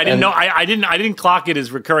 That's funny. I didn't know. I didn't clock it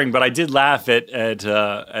as recurring, but I did laugh at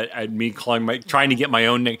me trying to get my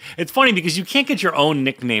own nickname. It's funny because you can't get your own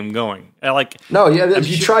nickname going.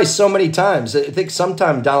 You try so many times. I think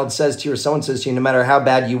sometime Donald says to you, or someone says to you, no matter how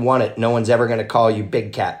bad you want it, no one's ever going to call you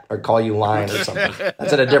Big Cat or call you Lion or something.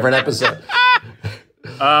 That's in a different episode.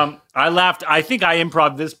 I laughed. I think I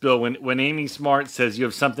improv this, Bill, when Amy Smart says you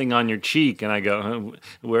have something on your cheek, and I go,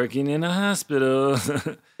 working in a hospital.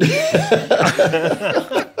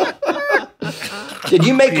 Did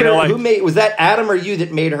you make her? Was that Adam or you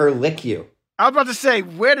that made her lick you? I was about to say,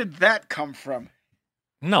 where did that come from?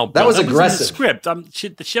 No, that was aggressive. Was in the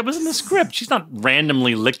script. She was in the script. She's not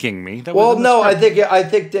randomly licking me. I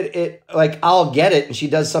think that it, like, I'll get it, and she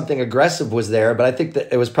does something aggressive was there, but I think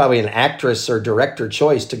that it was probably an actress or director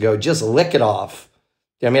choice to go just lick it off.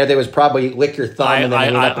 I mean, I think it was probably lick your thumb and then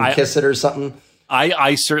hang up and kiss it or something.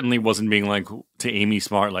 I certainly wasn't being like to Amy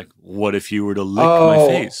Smart, like, what if you were to lick my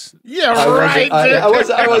face? Yeah, right.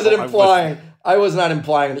 I wasn't implying. I was not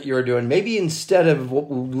implying that you were doing. Maybe instead of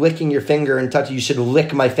licking your finger and touch, you should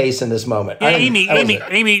lick my face in this moment. Yeah,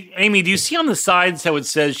 Amy, do you see on the sides how it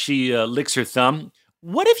says she licks her thumb?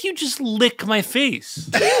 What if you just lick my face?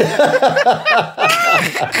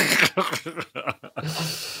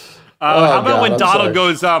 How about when Donald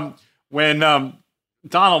goes?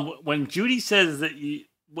 When Judy says that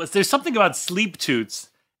there's something about sleep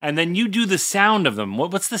toots, and then you do the sound of them.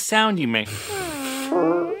 What's the sound you make?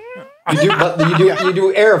 You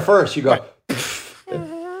do air first. You go. I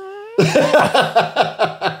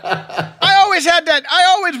always had that. I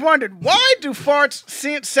always wondered, why do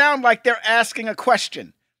farts sound like they're asking a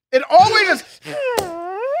question? It always is.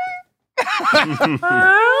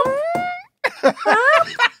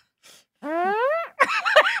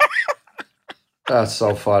 That's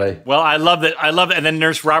so funny. Well, I love that. And then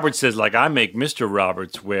Nurse Roberts says, like, I make Mr.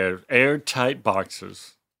 Roberts wear airtight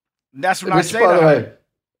boxers. That's what I say. By the way.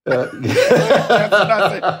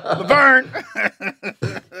 Laverne.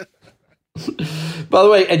 By the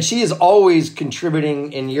way, and she is always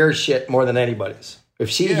contributing in your shit more than anybody's. If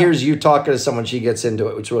she hears you talking to someone, she gets into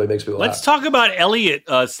it, which really makes me laugh. Let's talk about Elliot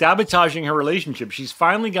sabotaging her relationship. She's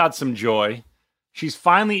finally got some joy. In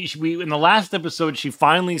the last episode, she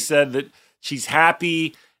finally said that she's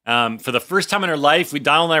happy. For the first time in her life,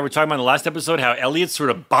 Donald and I were talking about in the last episode how Elliot's sort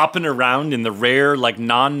of bopping around in the rare, like,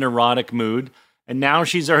 non-neurotic mood. And now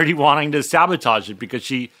she's already wanting to sabotage it because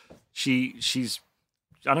she's,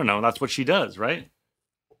 I don't know, that's what she does, right?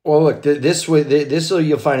 Well, look, this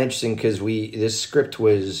you'll find interesting because this script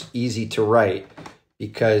was easy to write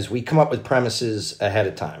because we come up with premises ahead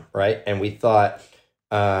of time, right? And we thought,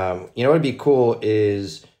 what would be cool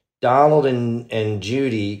is Donald and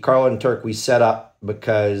Judy, Carla and Turk, we set up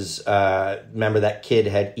because remember that kid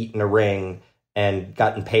had eaten a ring and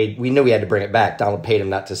gotten paid. We knew we had to bring it back. Donald paid him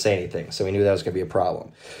not to say anything, so we knew that was going to be a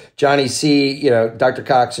problem. Johnny C, Dr.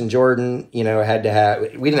 Cox and Jordan, had to have.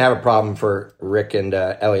 We didn't have a problem for Rick and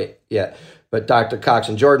Elliot yet, but Dr. Cox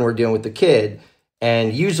and Jordan were dealing with the kid.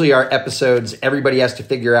 And usually our episodes, everybody has to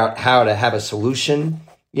figure out how to have a solution,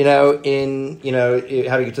 how to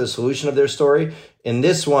get to the solution of their story. In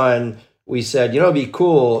this one, we said, what'd be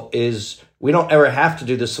cool is we don't ever have to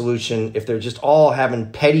do the solution if they're just all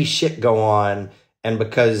having petty shit go on. And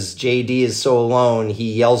because JD is so alone,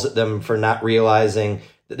 he yells at them for not realizing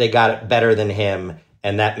that they got it better than him.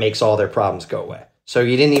 And that makes all their problems go away. So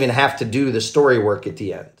you didn't even have to do the story work at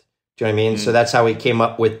the end. Do you know what I mean? So that's how we came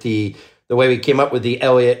up with the way we came up with the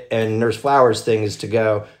Elliot and Nurse Flowers thing is to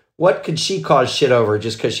go, what could she cause shit over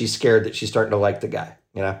just because she's scared that she's starting to like the guy,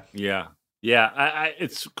 Yeah. Yeah.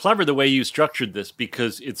 It's clever the way you structured this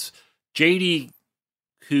because it's JD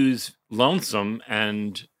who's lonesome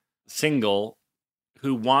and single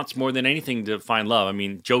who wants more than anything to find love. I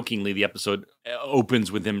mean, jokingly, the episode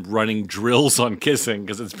opens with him running drills on kissing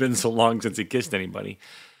because it's been so long since he kissed anybody.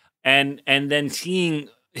 And then seeing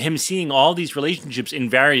all these relationships in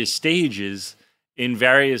various stages, in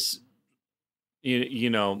various,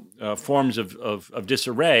 forms of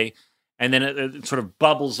disarray. And then it sort of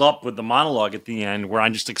bubbles up with the monologue at the end where I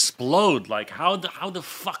just explode. Like, how the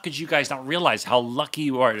fuck could you guys not realize how lucky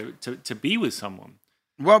you are to be with someone?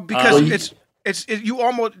 Well, because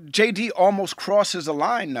JD almost crosses a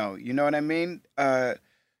line, though. You know what I mean?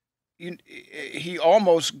 He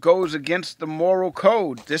almost goes against the moral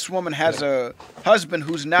code. This woman has a husband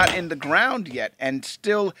who's not in the ground yet, and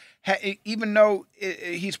still, even though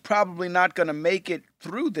he's probably not going to make it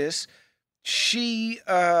through this, she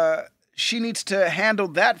needs to handle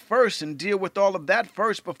that first and deal with all of that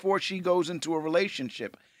first before she goes into a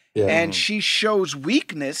relationship. Yeah. And she shows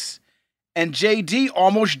weakness, and JD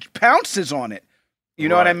almost pounces on it. You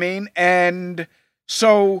know what I mean? And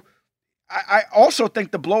so I also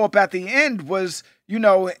think the blow up at the end was,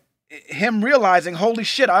 him realizing, holy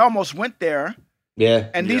shit, I almost went there. Yeah.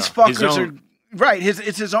 And these fuckers are right.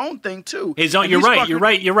 It's his own thing too. You're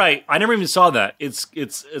right. I never even saw that. It's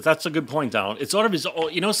that's a good point, Donald. It's sort of his.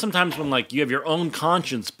 Sometimes when like you have your own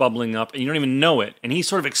conscience bubbling up and you don't even know it, and he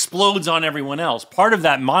sort of explodes on everyone else. Part of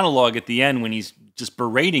that monologue at the end when he's just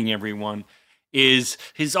berating everyone is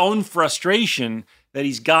his own frustration that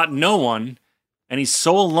he's got no one and he's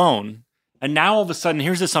so alone. And now all of a sudden,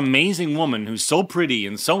 here's this amazing woman who's so pretty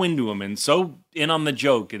and so into him and so in on the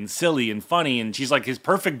joke and silly and funny, and she's like his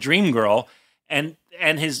perfect dream girl. And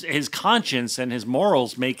his conscience and his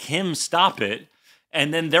morals make him stop it.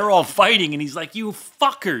 And then they're all fighting, and he's like, "You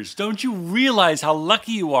fuckers! Don't you realize how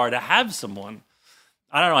lucky you are to have someone?"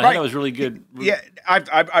 I don't know. I think that was really good. Yeah,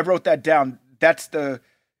 I wrote that down.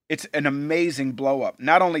 It's an amazing blow up.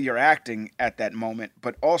 Not only your acting at that moment,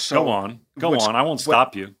 but also go on. I won't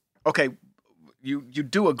stop you. Okay, you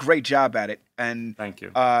do a great job at it, and thank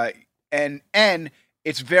you. And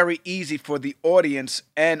it's very easy for the audience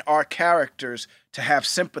and our characters to have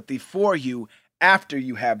sympathy for you after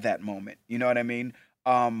you have that moment. You know what I mean?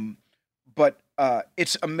 But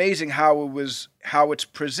it's amazing how it's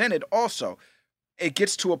presented. Also, it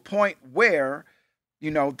gets to a point where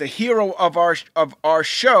the hero of our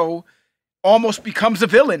show almost becomes a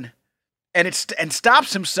villain, and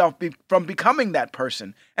stops himself from becoming that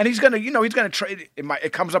person. And he's gonna trade.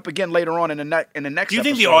 It comes up again later on in the next. Do you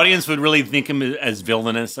think episode. the audience would really think him as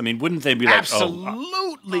villainous? I mean, wouldn't they be like,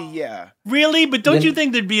 absolutely, yeah, really? But don't you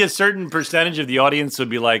think there'd be a certain percentage of the audience would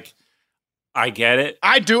be like, I get it.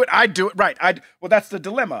 I do it. Right. Well, that's the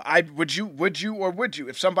dilemma. Would you?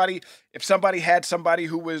 If somebody had somebody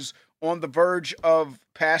who was on the verge of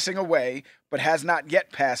passing away, but has not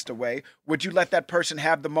yet passed away, would you let that person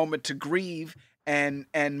have the moment to grieve and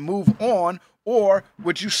move on, or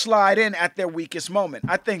would you slide in at their weakest moment?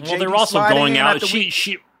 I think. Well, they're also going out.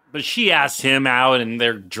 But she asks him out, and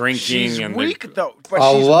they're drinking. She's and weak, though. But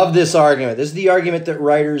I love this argument. This is the argument that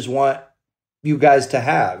writers want you guys to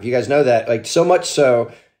have. You guys know that. Like, so much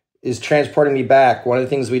so is transporting me back. One of the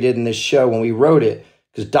things we did in this show when we wrote it,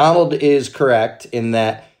 because Donald is correct in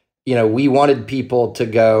that, you know, we wanted people to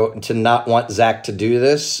go to not want Zach to do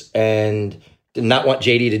this and to not want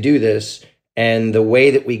JD to do this. And the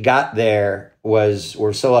way that we got there was,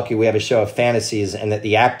 we're so lucky we have a show of fantasies and that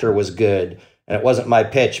the actor was good. And it wasn't my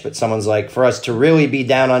pitch, but someone's like, for us to really be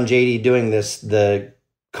down on JD doing this, the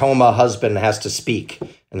coma husband has to speak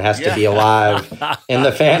and has to be alive in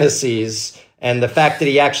the fantasies. And the fact that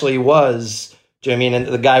he actually was, do you know what I mean?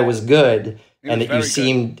 And the guy was good, and that you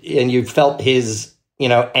seemed, and you felt his, you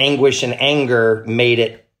know, anguish and anger made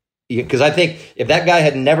it. Because I think if that guy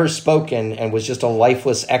had never spoken and was just a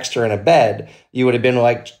lifeless extra in a bed, you would have been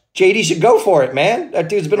like, JD should go for it, man. That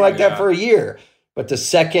dude's been like that for a year. But the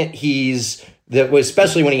second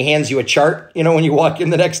especially when he hands you a chart, you know, when you walk in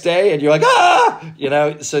the next day and you're like, you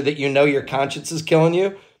know, so that you know your conscience is killing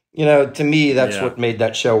you. You know, to me, that's what made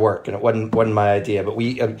that show work, and it wasn't my idea. But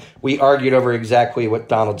we argued over exactly what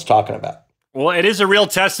Donald's talking about. Well, it is a real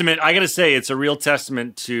testament. I got to say, it's a real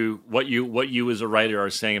testament to what you as a writer are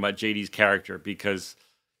saying about JD's character, because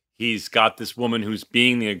he's got this woman who's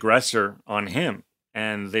being the aggressor on him,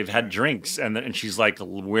 and they've had drinks, and she's like,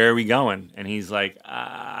 "Where are we going?" And he's like,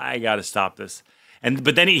 "I got to stop this."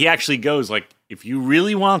 But then he actually goes like, "If you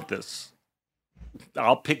really want this,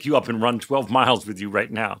 I'll pick you up and run 12 miles with you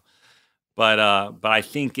right now. But I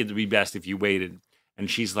think it'd be best if you waited." And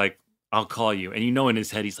she's like, "I'll call you." And you know, in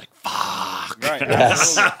his head, he's like, "Fuck." Right.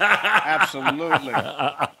 Absolutely.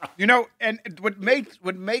 You know, and what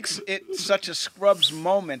makes it such a Scrubs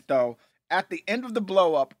moment, though, at the end of the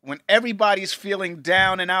blow up, when everybody's feeling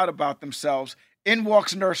down and out about themselves, in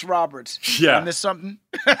walks Nurse Roberts. Yeah. And there's something.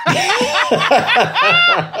 By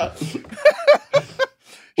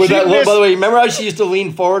the way, remember how she used to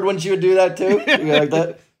lean forward when she would do that too? You like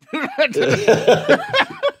that?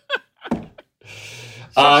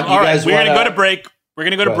 All right, we're going to go to break. We're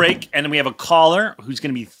going to go to break, and then we have a caller who's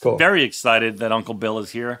going to be very excited that Uncle Bill is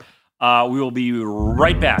here. We will be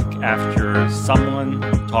right back after someone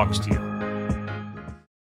talks to you.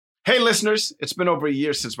 Hey, listeners, it's been over a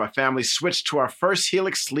year since my family switched to our first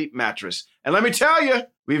Helix sleep mattress. And let me tell you,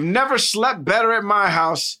 we've never slept better at my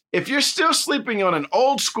house. If you're still sleeping on an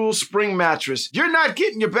old school spring mattress, you're not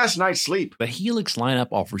getting your best night's sleep. The Helix lineup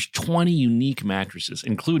offers 20 unique mattresses,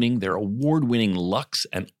 including their award-winning Luxe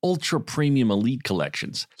and Ultra Premium Elite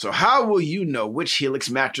collections. So how will you know which Helix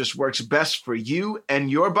mattress works best for you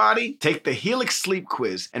and your body? Take the Helix Sleep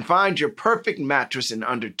Quiz and find your perfect mattress in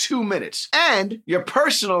under 2 minutes. And your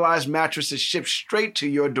personalized mattress is shipped straight to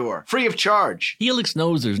your door, free of charge. Helix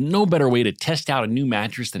knows there's no better way to test out a new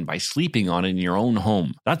mattress than by sleeping on it in your own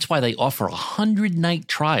home. That's why they offer a 100-night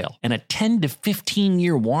trial and a 10 to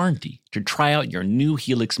 15-year warranty to try out your new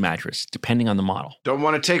Helix mattress, depending on the model. Don't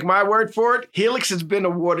want to take my word for it? Helix has been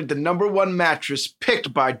awarded the #1 mattress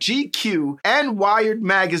picked by GQ and Wired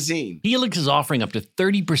Magazine. Helix is offering up to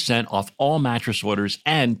 30% off all mattress orders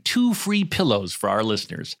and 2 free pillows for our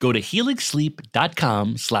listeners. Go to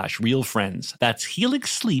helixsleep.com/realfriends. That's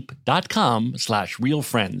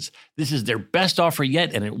helixsleep.com/realfriends. This is their best offer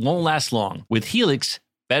yet, and it won't last long. With Helix,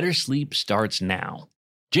 better sleep starts now.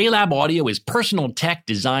 JLab Audio is personal tech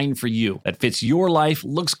designed for you that fits your life,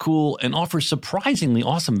 looks cool, and offers surprisingly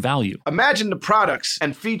awesome value. Imagine the products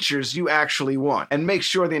and features you actually want, and make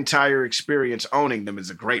sure the entire experience owning them is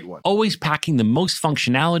a great one. Always packing the most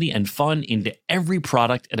functionality and fun into every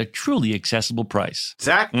product at a truly accessible price.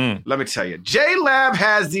 Zach, let me tell you, JLab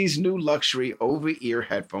has these new luxury over-ear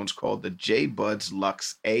headphones called the J-Buds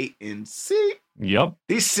Luxe ANC. Yep.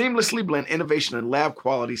 These seamlessly blend innovation and lab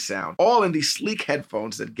quality sound, all in these sleek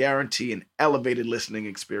headphones that guarantee an elevated listening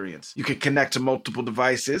experience. You can connect to multiple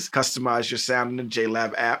devices, customize your sound in the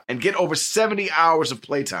JLab app, and get over 70 hours of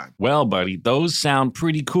playtime. Well, buddy, those sound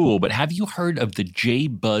pretty cool, but have you heard of the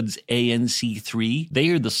J-Buds ANC3? They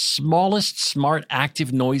are the smallest smart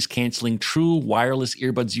active noise canceling true wireless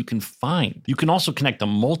earbuds you can find. You can also connect to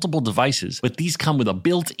multiple devices, but these come with a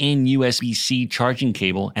built-in USB-C charging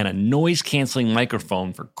cable and a noise canceling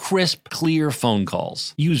microphone for crisp, clear phone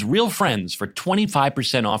calls. Use Real Friends for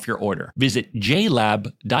 25% off your order. Visit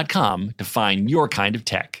jlab.com to find your kind of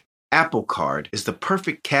tech. Apple Card is the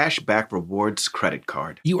perfect cash back rewards credit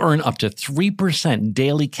card. You earn up to 3%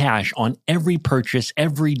 daily cash on every purchase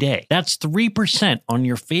every day. That's 3% on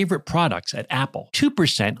your favorite products at Apple,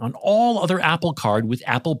 2% on all other Apple Card with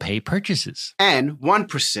Apple Pay purchases, and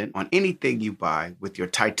 1% on anything you buy with your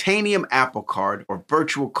titanium Apple Card or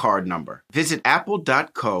virtual card number. Visit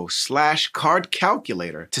apple.co/card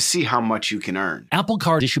calculator to see how much you can earn. Apple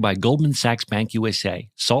Card issued by Goldman Sachs Bank USA,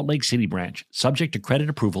 Salt Lake City branch, subject to credit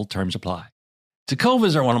approval, terms apply.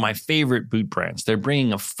 Tecovas are one of my favorite boot brands. They're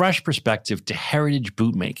bringing a fresh perspective to heritage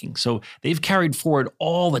boot making. So they've carried forward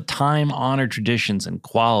all the time-honored traditions and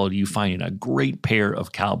quality you find in a great pair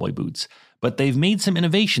of cowboy boots. But they've made some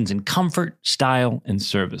innovations in comfort, style, and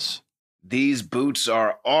service. These boots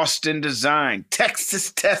are Austin designed,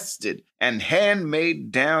 Texas tested, and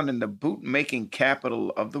handmade down in the boot-making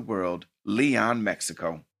capital of the world, Leon,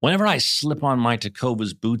 Mexico. Whenever I slip on my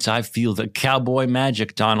Tecovas boots, I feel the cowboy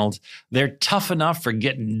magic, Donald. They're tough enough for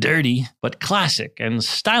getting dirty, but classic and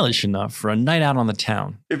stylish enough for a night out on the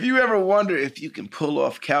town. If you ever wonder if you can pull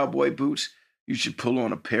off cowboy boots, you should pull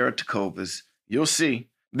on a pair of Tecovas. You'll see.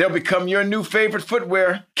 They'll become your new favorite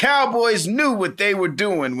footwear. Cowboys knew what they were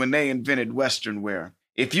doing when they invented Western wear.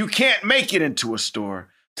 If you can't make it into a store,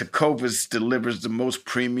 Tecovas delivers the most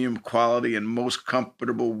premium quality and most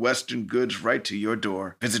comfortable Western goods right to your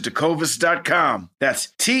door. Visit Tecovas.com.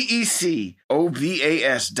 That's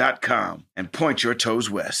TECOVAS.com and point your toes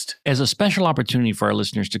west. As a special opportunity for our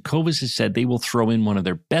listeners, Tecovas has said they will throw in one of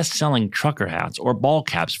their best-selling trucker hats or ball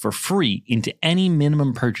caps for free into any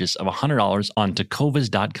minimum purchase of $100 on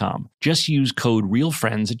Tecovas.com. Just use code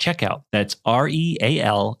REALFRIENDS at checkout. That's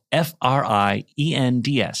REALFRIENDS.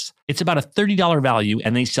 It's about a $30 value,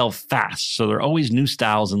 and they sell fast, so there are always new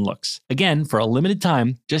styles and looks. Again, for a limited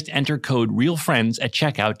time, just enter code REALFRIENDS at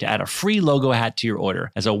checkout to add a free logo hat to your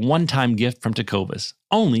order as a one-time gift from Tecovas,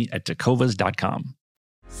 only at Tecovas.com.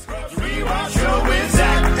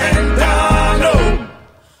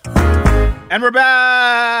 And we're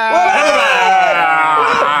back!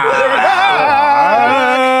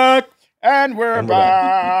 And we're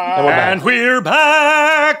back! And we're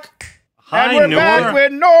back! Hi, And we're Noor. back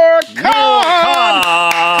with Norcon!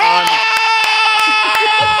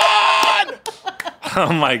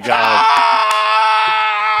 Oh my God.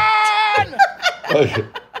 I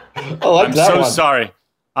like I'm that so one. sorry.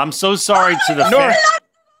 I'm so sorry to the Nor, fans.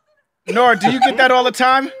 Nor, do you get that all the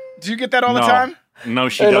time? Do you get that all the time? No,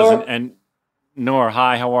 she Hey, doesn't. Nor. And Nor,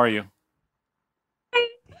 hi, how are you?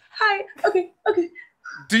 Hi. Okay.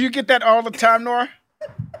 Do you get that all the time, Nor?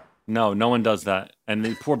 No, no one does that. And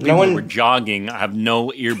the poor No people one- who were jogging have no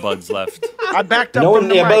earbuds left. I backed up No from one,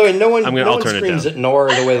 the yeah, mic. by the way, no one, I'm gonna- no I'll one turn it screams down. at Nor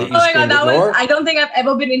the way that you Oh my screamed god, at that Nor. was. I don't think I've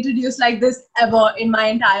ever been introduced like this ever in my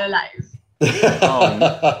entire life.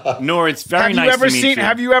 Oh, Nor, it's very Have you nice ever to meet seen? you.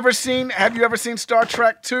 Have you ever seen Star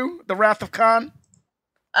Trek II: The Wrath of Khan?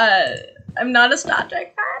 I'm not a Star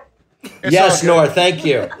Trek fan. It's Yes, all good. Nor, thank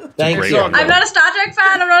you. Thank great you. one. I'm not a Star Trek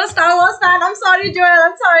fan. I'm not a Star Wars fan. I'm sorry, Joel.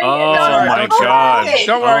 I'm sorry. Oh, No, my don't God. Okay.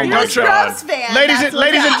 Don't worry, Oh, You're my a don't trip. God. Scrubs fan. Ladies That's and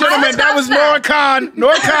what's up. gentlemen, that was Nora Khan.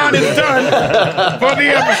 Nora Khan is done for the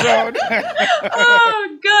episode.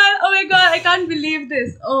 Oh god. Oh my god. I can't believe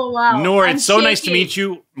this. Oh wow. Nor, I'm it's so nice to shaking. meet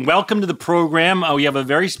you. Welcome to the program. We have a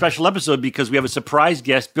very special episode because we have a surprise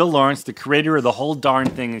guest. Bill Lawrence, the creator of the whole darn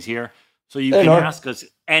thing, is here. So you Hey, can Nor. ask us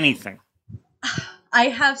anything. I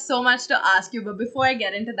have so much to ask you, but before I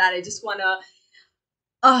get into that, I just wanna.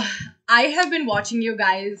 I have been watching you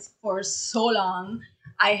guys for so long.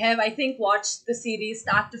 I think, watched the series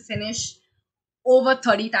start to finish over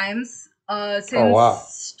 30 times since wow.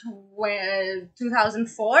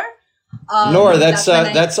 2004. Nor, that's when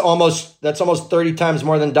I- that's almost 30 times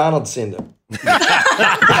more than Donald's seen them.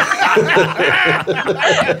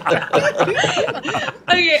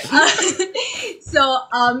 Okay, so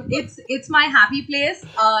it's my happy place.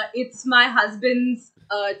 It's my husband's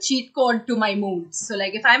cheat code to my mood. So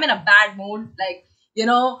like if I'm in a bad mood, like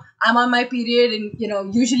I'm on my period,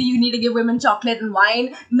 and usually you need to give women chocolate and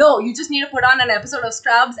wine. No, you just need to put on an episode of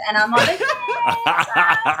Scrubs, and I'm all like,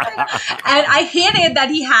 and I hate it that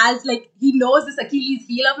he knows this Achilles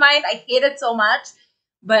heel of mine. I hate it so much,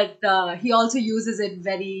 but he also uses it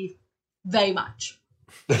very, very much.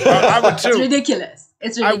 I would It's too. ridiculous.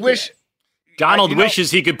 It's I ridiculous. wish. Donald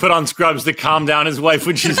wishes he could put on Scrubs to calm down his wife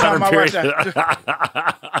when she's on her My wife period.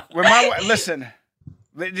 When my wife, listen,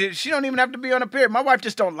 she don't even have to be on a period. My wife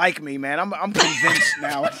just don't like me, man. I'm convinced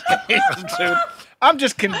now. Dude, I'm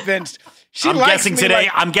just convinced. She I'm likes guessing me today.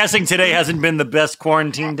 like- I'm guessing today hasn't been the best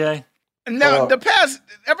quarantine day. No,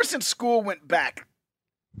 ever since school went back,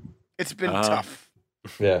 it's been tough.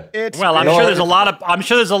 Yeah. I'm sure there's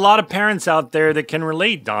a lot of parents out there that can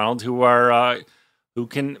relate, Donald, who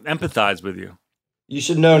can empathize with you. You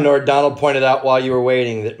should know, Nora, Donald pointed out while you were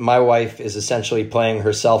waiting that my wife is essentially playing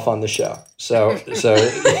herself on the show. So for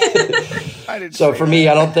me,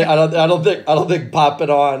 I don't think popping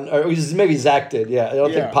on, or maybe Zach did. Yeah, I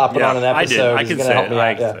don't think popping on an episode is going to help me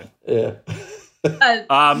out. Yeah.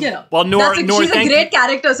 Well, she's a great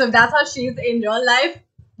character. So if that's how she is in real life,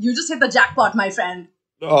 you just hit the jackpot, my friend.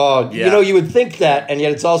 Oh, you would think that, and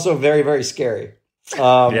yet it's also very, very scary.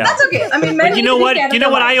 That's okay. I mean, but you know what?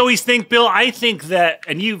 I always think, Bill. I think that,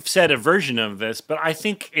 and you've said a version of this, but I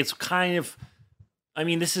think it's kind of. I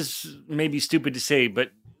mean, this is maybe stupid to say,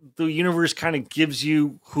 but the universe kind of gives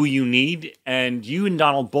you who you need, and you and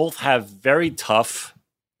Donald both have very tough.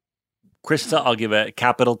 Krista, I'll give a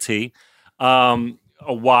capital T.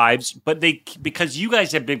 Wives, but because you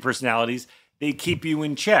guys have big personalities, they keep you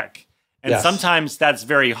in check, and sometimes that's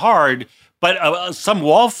very hard. But some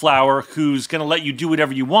wallflower who's going to let you do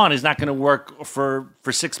whatever you want is not going to work for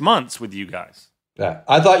 6 months with you guys. Yeah,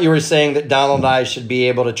 I thought you were saying that Donald and I should be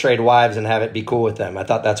able to trade wives and have it be cool with them. I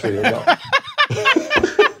thought that's where you were going.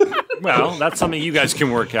 Well, that's something you guys can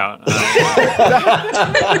work out.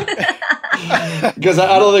 Because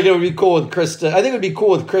I don't think it would be cool with Krista. I think it would be cool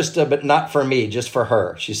with Krista, but not for me, just for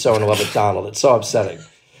her. She's so in love with Donald. It's so upsetting.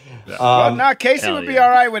 Casey would be all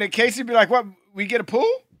right with it. Casey would be like, what, we get a pool?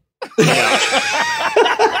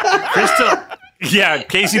 Krista,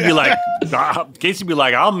 Casey'd be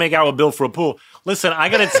like, I'll make out with Bill for a pool. Listen, I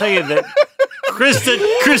got to tell you that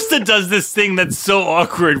Krista does this thing that's so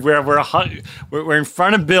awkward where we're in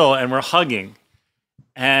front of Bill and we're hugging.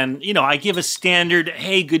 And, I give a standard,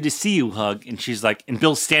 hey, good to see you hug. And she's like, and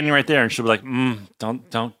Bill's standing right there and she'll be like, don't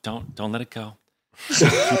let it go. Keep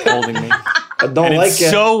holding me. I don't like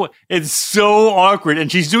it. It's so awkward.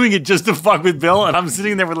 And she's doing it just to fuck with Bill. And I'm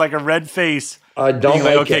sitting there with like a red face. I don't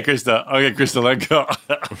like it. Okay, Krista, let go.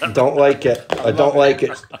 I don't like it.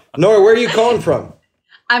 Nora, where are you calling from?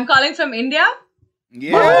 I'm calling from India.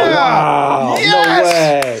 Yeah. Wow. Yes. No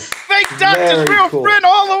way. Fake Doctor's real friend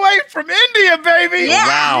all the way from India, baby. Yeah.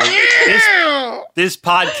 Wow. Yeah. This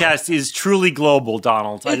podcast is truly global,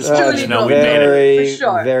 Donald. I It's just want you to know we made it. For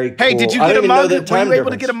sure. Very cool. Hey, did you get a mug? Were you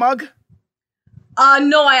able to get a mug?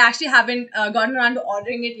 No, I actually haven't gotten around to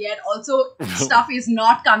ordering it yet. Also, stuff is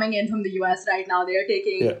not coming in from the US right now. They are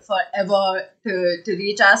taking forever to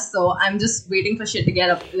reach us. So I'm just waiting for shit to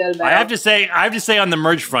get a little better. I have to say on the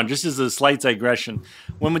merch front, just as a slight digression,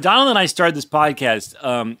 when Donald and I started this podcast,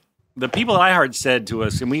 the people at iHeart said to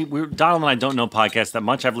us, and we Donald and I don't know podcasts that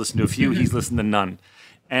much. I've listened to a few. He's listened to none.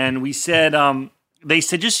 And we said, they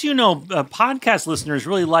said, just podcast listeners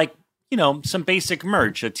really like, some basic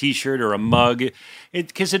merch, a T-shirt or a mug,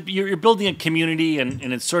 because you're building a community and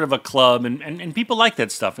it's sort of a club, and people like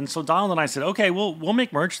that stuff. And so Donald and I said, okay, we'll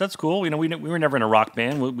make merch. That's cool. We were never in a rock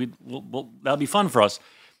band. We'll that'll be fun for us.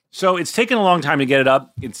 So it's taken a long time to get it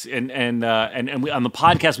up. It's and we, on the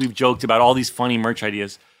podcast we've joked about all these funny merch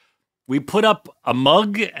ideas. We put up a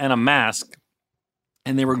mug and a mask,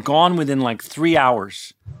 and they were gone within like 3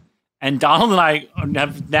 hours. And Donald and I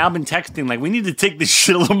have now been texting, like, we need to take this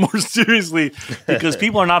shit a little more seriously because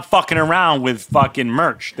people are not fucking around with fucking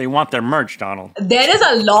merch. They want their merch, Donald. There is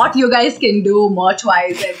a lot you guys can do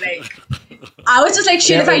merch-wise. And, I was just like,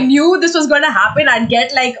 shit, if I knew this was going to happen, I'd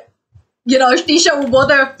get, a t-shirt with both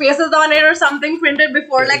their faces on it or something printed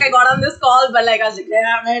before, I got on this call. But, I was like,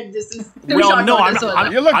 yeah, man, this is too short notice.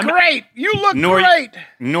 You look great. You look great.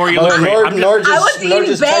 Nor you look great. I was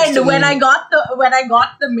in bed when I got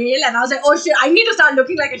the mail, and I was like, oh, shit, I need to start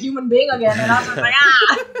looking like a human being again. And I was like,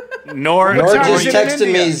 Nor just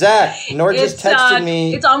texted me, Zach. Nor just texted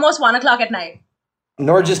me. It's almost 1 o'clock at night.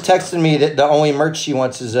 Nor just texted me that the only merch she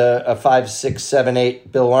wants is a 5, 6, 7,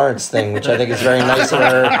 8 Bill Lawrence thing, which I think is very nice of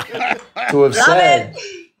her to have said.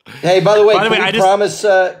 Hey, by the way, can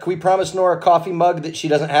we promise Nora a coffee mug that she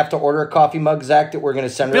doesn't have to order a coffee mug, Zach, that we're going to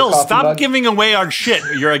send her a coffee mug? Bill, stop giving away our shit.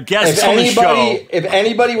 You're a guest on the show. If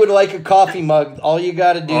anybody would like a coffee mug, all you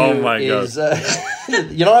got to do is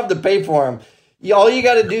you don't have to pay for them. All you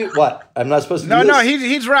got to do, what? I'm not supposed to do this? No,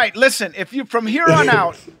 he's right. Listen, if you from here on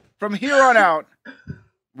out,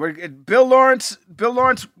 Bill Lawrence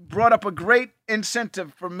brought up a great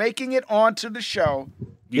incentive for making it onto the show.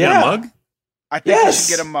 You get a mug? I think you should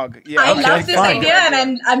get a mug. Yeah. I love this idea,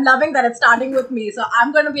 and I'm loving that it's starting with me. So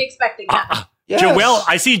I'm going to be expecting that. Yes. Joelle,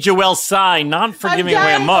 I see Joelle sigh, not for giving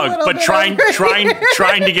away a mug, but trying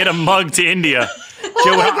to get a mug to India.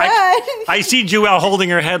 I see Joelle holding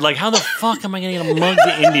her head like, how the fuck am I going to get a mug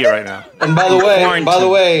to India right now? And by the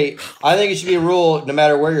way, I think it should be a rule, no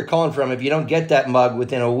matter where you're calling from, if you don't get that mug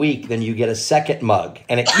within a week, then you get a second mug.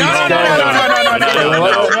 And it keeps going. No.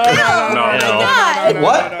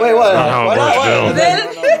 What? Wait, what? Why not? Bill,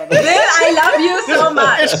 I love you so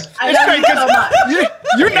much. I love you so much.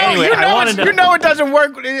 You know it doesn't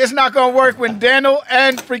work. It's not going to work when Daniel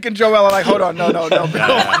and freaking Joel are like, hold on, no, Bill.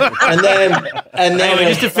 and then Anyway,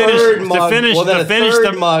 just to finish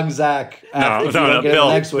the mug, Zach. No, Bill,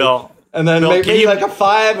 next week. Bill. And then maybe like a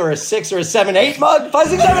 5 or a 6 or a 7, 8 mug? 5,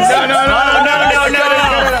 6, 7, 8? No.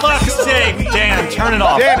 Fuck's sake, Dan, turn it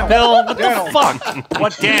off. Bill, what the fuck?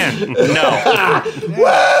 What, Dan? No.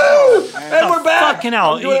 Woo! And we're back. Fucking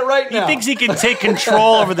hell. I'm doing it right now. He thinks he can take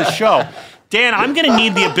control over the show. Dan, I'm going to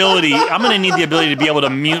need the ability to be able to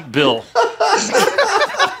mute Bill.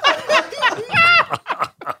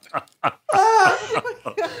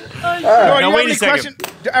 Now, wait a second.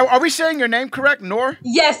 Are we saying your name correct, Noor?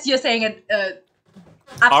 Yes, you're saying it.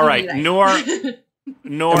 All right, right. Noor. What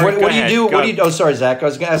do you do? Oh, sorry, Zach. I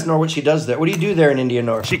was going to ask Noor what she does there. What do you do there in India,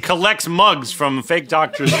 Noor? She collects mugs from fake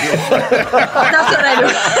doctors. That's what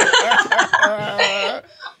I do.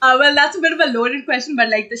 Well, that's a bit of a loaded question, but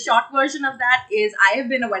like the short version of that is I have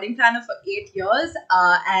been a wedding planner for 8 years,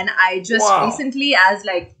 and I just recently, as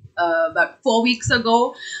like about 4 weeks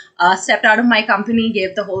ago, stepped out of my company,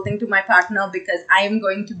 gave the whole thing to my partner because I am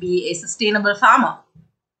going to be a sustainable farmer.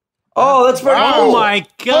 Oh, that's very cool. Oh my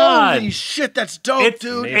God. Holy shit, that's dope,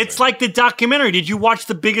 dude. It's like the documentary. Did you watch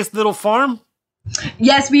The Biggest Little Farm?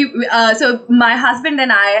 Yes, so my husband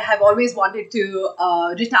and I have always wanted to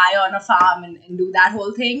retire on a farm and do that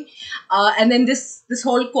whole thing. And then this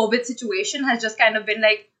whole COVID situation has just kind of been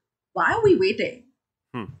like, why are we waiting?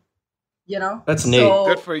 You know? That's neat.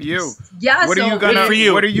 Good for you. Yeah. What are you gonna? Good for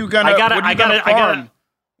you. What are you gonna? I gotta.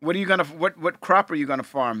 What are you gonna? What crop are you gonna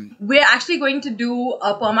farm? We're actually going to do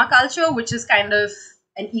a permaculture, which is kind of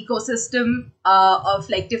an ecosystem of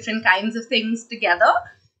like different kinds of things together.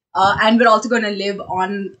 And we're also going to live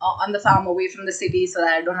on the farm away from the city so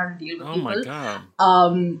that I don't have to deal with people. Oh my God.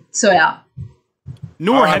 So yeah.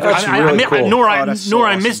 Noor, Noor,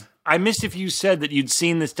 I missed if you said that you'd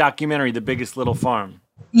seen this documentary, The Biggest Little Farm.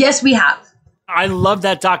 Yes, we have. I love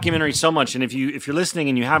that documentary so much, and if you're listening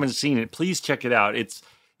and you haven't seen it, please check it out. It's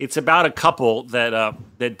about a couple that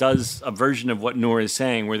does a version of what Noor is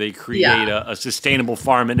saying, where they create a sustainable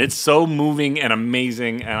farm, and it's so moving and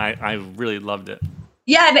amazing, and I really loved it.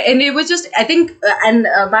 Yeah, and it was just, I think, and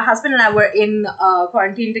my husband and I were in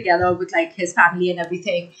quarantine together with like his family and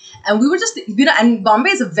everything. And we were just, and Bombay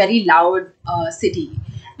is a very loud city.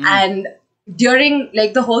 And during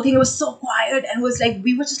like the whole thing, it was so quiet and was like,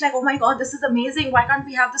 we were just like, oh my God, this is amazing. Why can't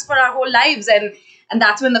we have this for our whole lives? And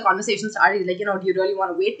that's when the conversation started. Like, do you really want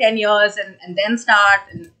to wait 10 years and then start?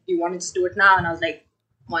 And do you want to just do it now? And I was like,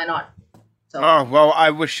 why not? So. Oh, well, I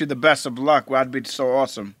wish you the best of luck. Well, that'd be so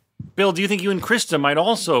awesome. Bill, do you think you and Krista might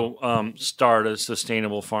also start a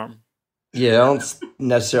sustainable farm? Yeah, I don't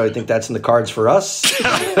necessarily think that's in the cards for us.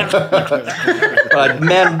 But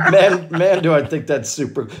man, do I think that's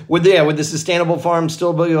super. Would the sustainable farm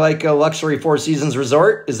still be like a luxury Four Seasons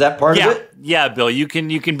resort? Is that part of it? Yeah, Bill, you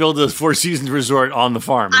can build a Four Seasons resort on the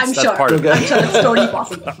farm. I'm sure it's totally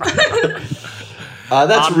possible.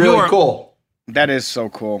 That's really cool. That is so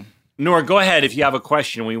cool. Noor, go ahead if you have a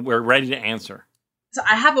question. We're ready to answer. So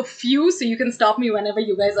I have a few, so you can stop me whenever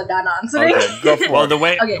you guys are done answering. Okay, go for it. Well, the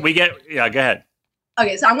way we get, go ahead.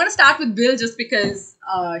 Okay, so I'm going to start with Bill just because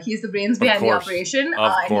he's the brains behind the operation.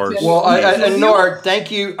 Of course. Well, and Noor, thank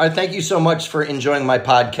you. I thank you so much for enjoying my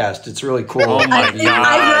podcast. It's really cool. Oh my God.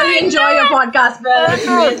 I really enjoy your podcast, Bill. It's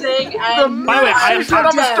amazing. And by the way, I'm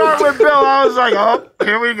going to start with Bill. I was like, oh,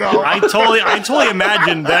 here we go. I totally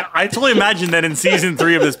imagined that in season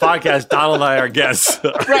 3 of this podcast, Donald and I are guests.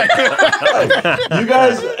 You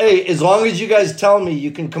guys, hey, as long as you guys tell me,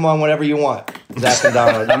 you can come on whenever you want, Zach and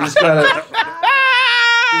Donald. You just gotta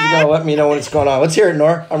let me know what's going on. Let's hear it,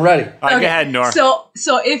 Noor. I'm ready. Go ahead, Noor. So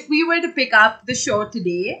if we were to pick up the show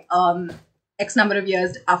today, X number of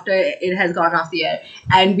years after it has gone off the air,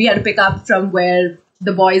 and we had to pick up from where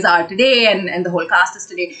the boys are today and the whole cast is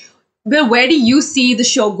today, Bill, where do you see the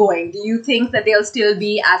show going? Do you think that they'll still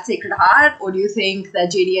be at Sacred Heart, or do you think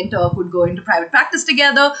that JD and Turk would go into private practice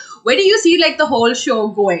together? Where do you see like the whole show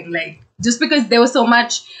going? Like, just because there was so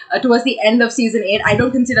much towards the end of season 8, I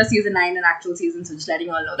don't consider season 9 an actual season, so just letting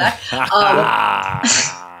you all know that.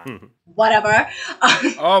 Whatever.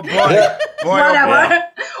 Oh boy.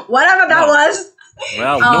 Whatever that was.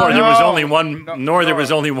 Well, Noor, there was only one. There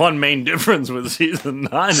was only one main difference with season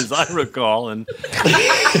 9, as I recall, and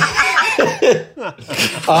There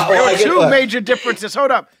were two major differences.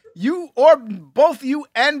 Hold up. Both you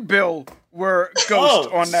and Bill were ghost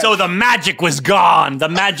on that. So the magic was gone. The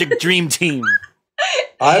magic dream team.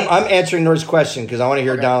 I'm answering Nora's question because I want to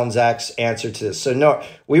hear Donald and Zach's answer to this. So, no,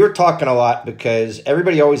 we were talking a lot because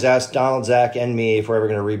everybody always asks Donald, Zach, and me if we're ever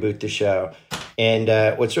going to reboot the show. And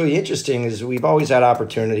what's really interesting is we've always had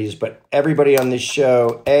opportunities, but everybody on this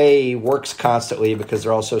show, A, works constantly because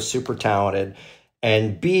they're all so super talented,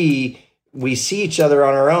 and B, we see each other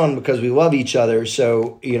on our own because we love each other.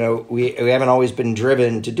 So, we haven't always been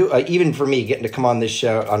driven to do, even for me, getting to come on this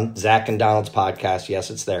show, on Zach and Donald's podcast,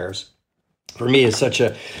 yes, it's theirs. For me, it's such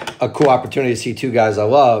a cool opportunity to see two guys I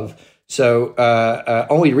love. So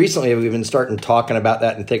only recently have we been starting talking about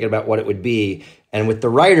that and thinking about what it would be. And with the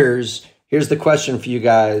writers, here's the question for you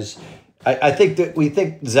guys. I think that we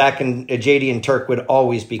think Zach and JD and Turk would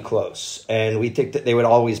always be close. And we think that they would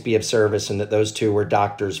always be of service and that those two were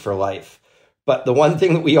doctors for life. But the one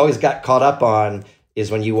thing that we always got caught up on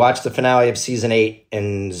is when you watch the finale of season 8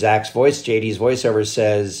 and Zach's voice, JD's voiceover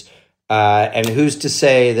says, and who's to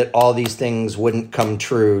say that all these things wouldn't come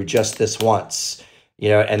true just this once?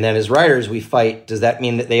 And then as writers, we fight. Does that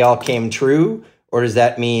mean that they all came true? Or does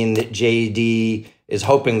that mean that JD is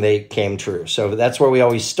hoping they came true? So that's where we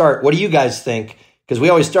always start. What do you guys think? Because we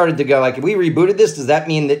always started to go, like, if we rebooted this, does that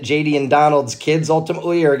mean that JD and Donald's kids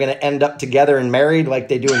ultimately are going to end up together and married like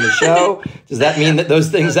they do in the show? Does that mean that those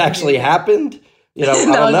things actually happened? I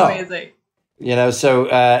don't know. Amazing. So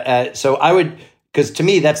I would... Because to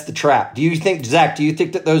me, that's the trap. Do you think, Zach,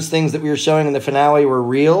 that those things that we were showing in the finale were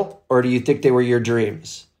real, or do you think they were your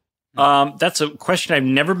dreams? That's a question I've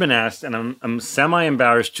never been asked, and I'm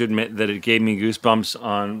semi-embarrassed to admit that it gave me goosebumps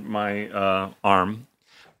on my arm.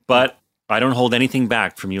 But I don't hold anything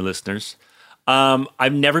back from you listeners.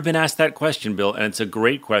 I've never been asked that question, Bill, and it's a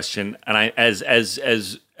great question. And I,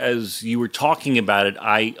 as you were talking about it,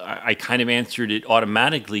 I kind of answered it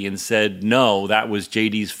automatically and said, no, that was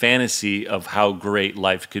JD's fantasy of how great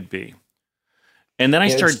life could be. And then I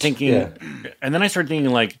started thinking,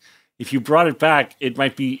 like, if you brought it back, it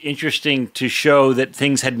might be interesting to show that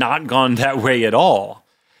things had not gone that way at all.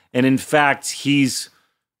 And in fact, they've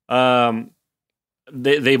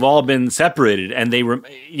all been separated, and they were,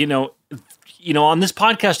 on this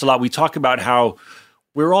podcast a lot, we talk about how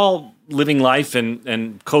we're all living life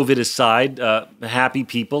and COVID aside, happy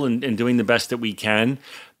people and doing the best that we can.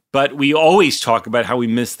 But we always talk about how we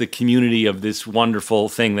miss the community of this wonderful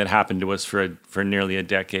thing that happened to us for nearly a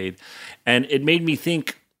decade. And it made me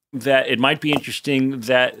think that it might be interesting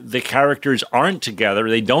that the characters aren't together.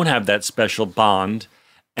 They don't have that special bond.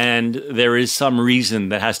 And there is some reason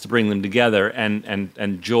that has to bring them together,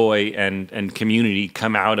 and joy and community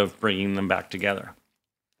come out of bringing them back together.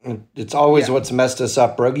 It's always what's messed us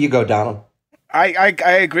up, bro. You go, Donald. I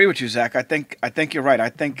agree with you, Zach. I think you're right. I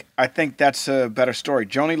think that's a better story.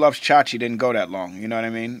 Joni Loves Chachi didn't go that long. You know what I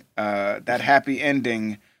mean? That happy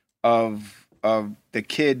ending of the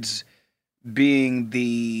kids being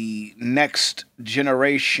the next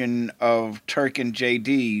generation of Turk and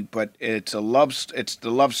JD, but it's the love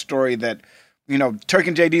story that, Turk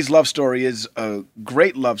and JD's love story is a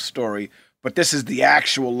great love story, but this is the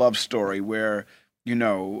actual love story where,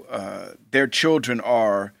 their children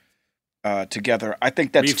are together. I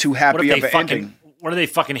think that's too happy of an ending. What do they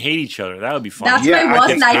fucking hate each other? That would be fun. That's my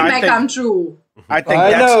worst nightmare come true. I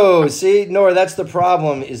know. See, Nora, that's the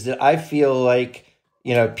problem, is that I feel like,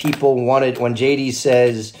 people wanted, when JD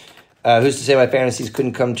says, who's to say my fantasies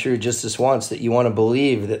couldn't come true just this once, that you want to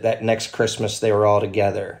believe that next Christmas they were all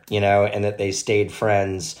together, and that they stayed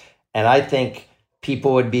friends. And I think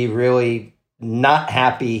people would be really not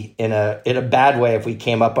happy in a bad way if we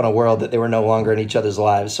came up on a world that they were no longer in each other's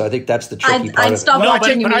lives. So I think that's the tricky part. I'd stop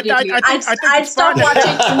watching immediately. I'd stop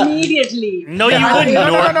watching immediately. No, you wouldn't.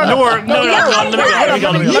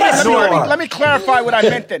 Let me clarify what I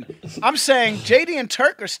meant then. I'm saying JD and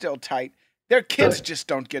Turk are still tight. Their kids just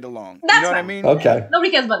don't get along. That's what I mean? Okay.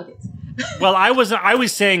 Nobody cares about the kids. Well, I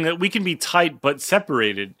was saying that we can be tight but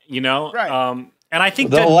separated, Right. And I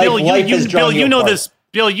think that Bill, you know this.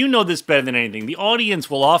 Bill, you know this better than anything. The audience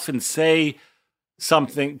will often say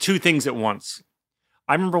two things at once.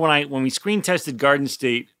 I remember when we screen tested Garden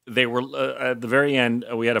State, they were at the very end.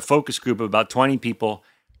 We had a focus group of about 20 people.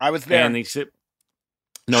 I was there, and they said,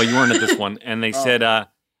 "No, you weren't at this one." And they said,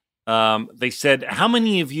 "How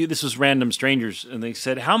many of you?" This was random strangers, and they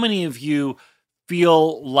said, "How many of you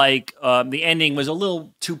feel like the ending was a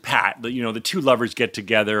little too pat? The two lovers get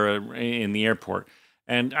together in the airport."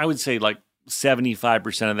 And I would say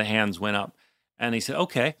 75% of the hands went up, and they said,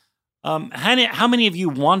 "Okay, how many of you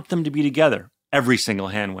want them to be together?" Every single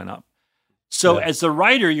hand went up. So as the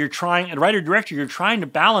writer, you're trying to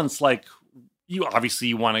balance, like, you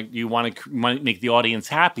obviously want to make the audience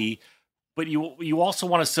happy, but you also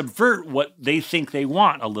want to subvert what they think they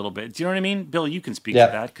want a little bit. Do you know what I mean? Bill, you can speak to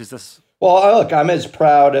that because this. Well, look, I'm as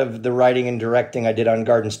proud of the writing and directing I did on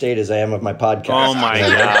Garden State as I am of my podcast. Oh my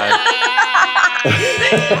God!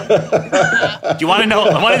 Do you want to know?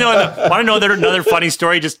 Want to know another funny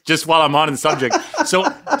story? Just while I'm on the subject. So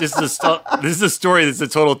this is a story that's a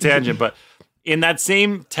total tangent, but. In that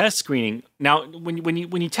same test screening, now when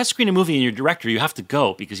you test screen a movie and you're a director, you have to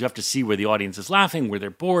go because you have to see where the audience is laughing, where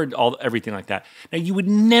they're bored, everything like that. Now you would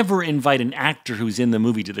never invite an actor who's in the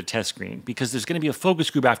movie to the test screening because there's going to be a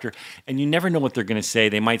focus group after, and you never know what they're going to say.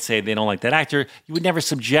 They might say they don't like that actor. You would never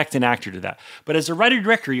subject an actor to that. But as a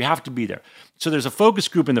writer-director, you have to be there. So there's a focus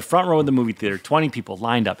group in the front row of the movie theater, 20 people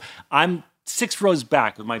lined up. I'm 6 rows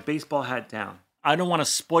back with my baseball hat down. I don't want to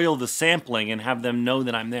spoil the sampling and have them know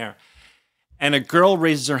that I'm there. And a girl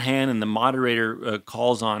raises her hand, and the moderator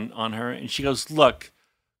calls on her, and she goes, "Look,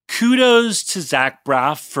 kudos to Zach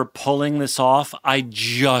Braff for pulling this off. I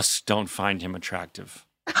just don't find him attractive."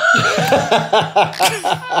 That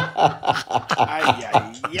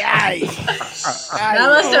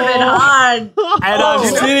must have been hard. And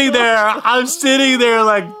I'm sitting there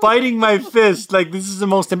like biting my fist, like this is the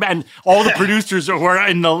most. And all the producers who are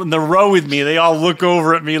in the row with me, they all look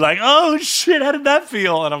over at me like, "Oh shit, how did that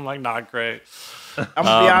feel?" And I'm like, "Not great." I'm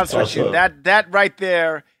gonna be honest with you. That right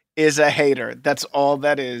there is a hater. That's all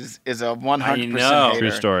that is a 100% hater.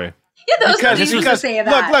 True story. Yeah, those producers to say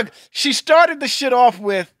that. Look, she started the shit off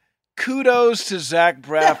with kudos to Zach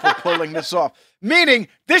Braff for pulling this off. Meaning,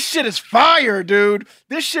 this shit is fire, dude.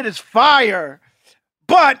 This shit is fire.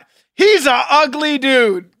 But he's an ugly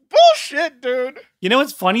dude. Bullshit, dude. You know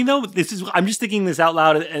what's funny though? I'm just thinking this out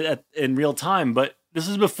loud in real time, but this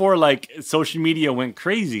is before like social media went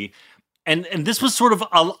crazy. And this was sort of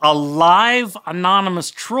a live anonymous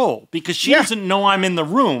troll because she doesn't know I'm in the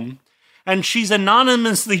room. And she's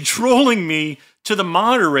anonymously trolling me to the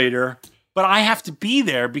moderator, but I have to be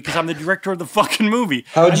there because I'm the director of the fucking movie.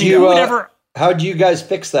 How'd you guys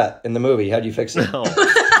fix that in the movie? How'd you fix it? Well,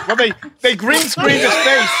 they green screened his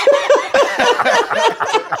face.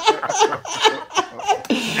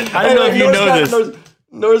 I don't know if you know this.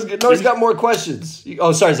 Nora's got more questions.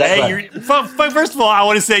 Oh, sorry, Zach. Hey, first of all, I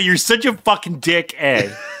want to say you're such a fucking dick,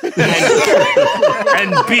 A.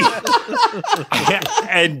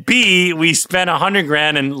 And B, we spent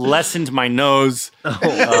 $100,000 and lessened my nose. We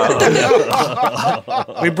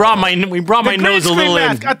brought my nose a little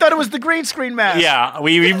mask. in. I thought it was the green screen mask. Yeah,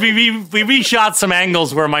 we reshot some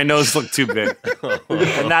angles where my nose looked too big,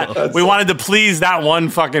 and we wanted to please that one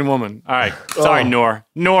fucking woman. All right, sorry, Nor,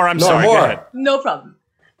 I'm sorry. Go ahead. No problem.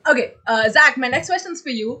 Okay, Zach, my next question's for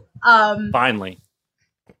you. Finally.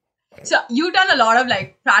 So you've done a lot of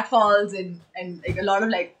like pratfalls and like a lot of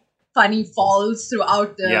like funny falls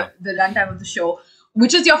throughout the runtime of the show.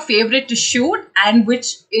 Which is your favorite to shoot, and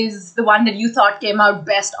which is the one that you thought came out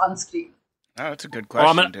best on screen? Oh, that's a good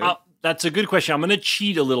question, dude. That's a good question. I'm going to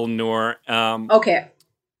cheat a little, Nor. Okay.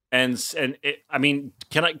 And I mean,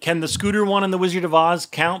 can the scooter one in the Wizard of Oz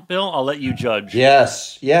count, Bill? I'll let you judge.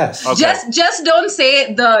 Yes. Okay. Just don't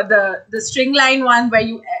say the string line one where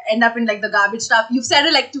you end up in like the garbage stuff. You've said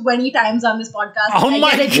it like 20 times on this podcast. Oh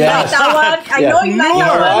my God! That one. I know you like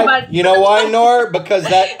that one, but you know why, Nor? Because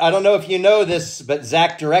I don't know if you know this, but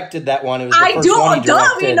Zach directed that one. It was the first one he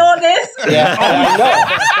directed. We know this. Yeah,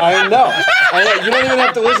 I know. You don't even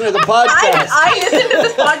have to listen to the podcast. I listen to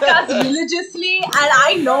this podcast religiously, and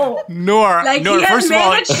I know. Nor, first of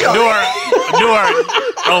all, Nor,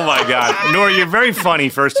 oh my God, Nor, you're very funny,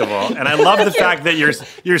 first of all, and I love the fact that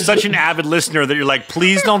you're such an avid listener that you're like,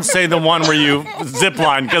 please don't say the one where you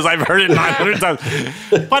zipline because I've heard it 900 times.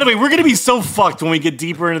 By the way, we're gonna be so fucked when we get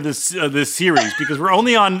deeper into this series because we're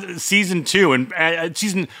only on season 2 and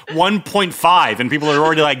season 1.5, and people are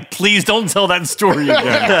already like, please don't tell that story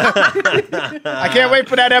again. I can't wait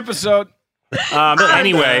for that episode.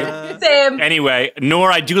 Anyway,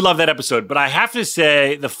 Nor, I do love that episode, but I have to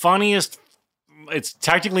say the funniest, it's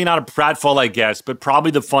technically not a pratfall, I guess, but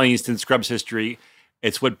probably the funniest in Scrubs history.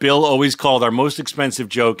 It's what Bill always called our most expensive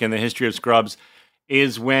joke in the history of Scrubs,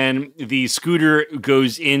 is when the scooter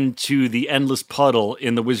goes into the endless puddle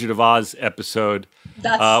in the Wizard of Oz episode,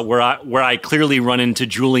 where I clearly run into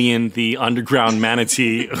Julian, the underground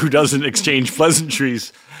manatee, who doesn't exchange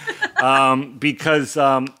pleasantries, because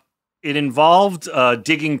it involved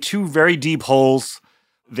digging 2 very deep holes.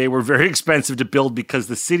 They were very expensive to build because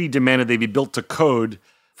the city demanded they be built to code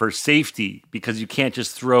for safety because you can't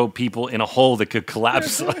just throw people in a hole that could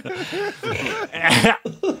collapse.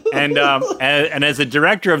 and as a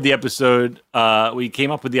director of the episode, we came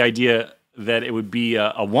up with the idea that it would be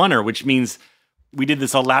a oneer, which means we did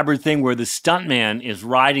this elaborate thing where the stuntman is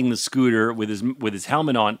riding the scooter with his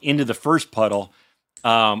helmet on into the first puddle.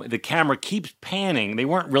 The camera keeps panning. They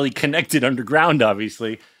weren't really connected underground,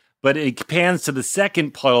 obviously, but it pans to the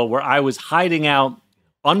second puddle where I was hiding out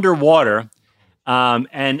underwater, and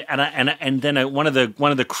then one of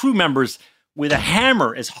the crew members with a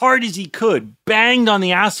hammer as hard as he could banged on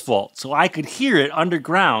the asphalt so I could hear it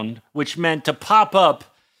underground, which meant to pop up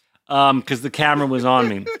because the camera was on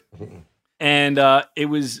me. And it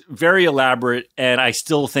was very elaborate, and I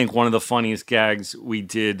still think one of the funniest gags we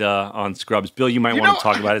did on Scrubs. Bill, you might want to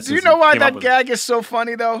talk about it. Do you know why that gag is so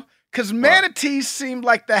funny, though? Because manatees seemed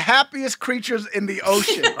like the happiest creatures in the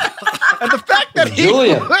ocean. And the fact that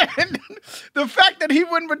he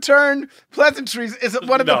wouldn't return pleasantries is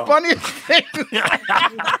one of the funniest things.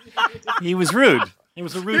 He was rude. He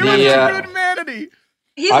was a rude manatee.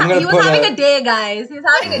 He was having a day, guys. He's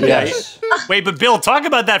having a day. Yes. Wait, but Bill, talk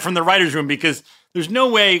about that from the writer's room, because there's no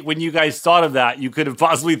way when you guys thought of that, you could have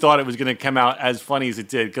possibly thought it was going to come out as funny as it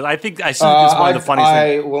did. Because I think it's one of the funniest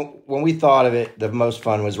things. When we thought of it, the most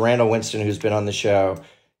fun was Randall Winston, who's been on the show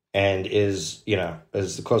and is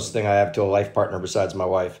the closest thing I have to a life partner besides my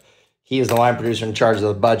wife. He is the line producer in charge of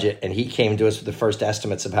the budget, and he came to us with the first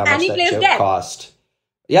estimates of how much that joke cost.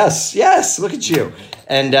 Yes, look at you.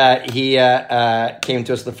 And he came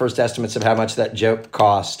to us with the first estimates of how much that joke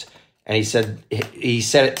cost. And he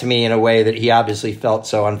said it to me in a way that he obviously felt,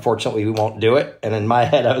 so unfortunately we won't do it. And in my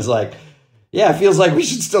head, I was like, yeah, it feels like we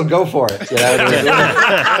should still go for it. You know?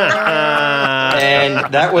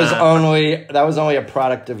 And that was only a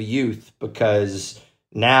product of youth, because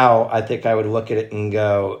now I think I would look at it and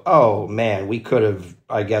go, oh man, we could have,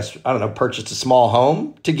 I guess, I don't know, purchased a small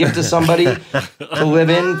home to give to somebody to live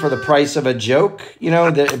in for the price of a joke,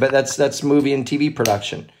 but that's movie and TV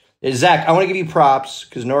production. Zach, I want to give you props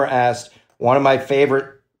because Nora asked, one of my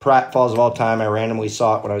favorite pratfalls of all time, I randomly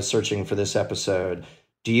saw it when I was searching for this episode.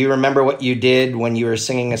 Do you remember what you did when you were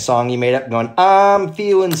singing a song you made up going, I'm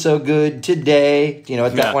feeling so good today? Do you know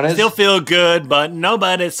what that one is? Still feel good, but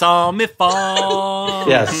nobody saw me fall.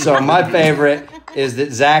 Yes, so my favorite is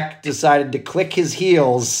that Zach decided to click his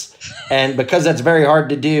heels, and because that's very hard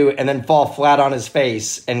to do, and then fall flat on his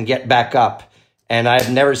face and get back up. And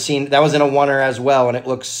I've never seen, that was in a oneer as well, and it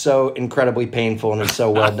looks so incredibly painful and it's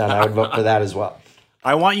so well done. I would vote for that as well.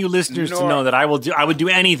 I want you listeners to know that I would do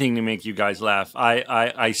anything to make you guys laugh.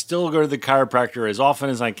 I still go to the chiropractor as often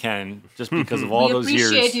as I can, just because of all those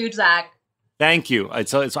years. We appreciate you, Zach. Thank you. I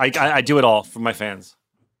do it all for my fans.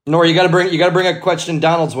 Nora, you got to bring a question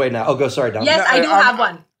Donald's way now. Oh, go. Sorry, Donald. Yes, I do have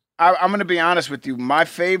one. I'm going to be honest with you. My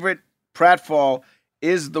favorite pratfall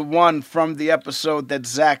is the one from the episode that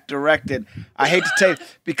Zach directed. I hate to tell you,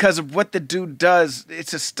 because of what the dude does.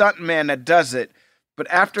 It's a stuntman that does it. But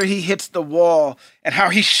after he hits the wall and how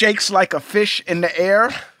he shakes like a fish in the air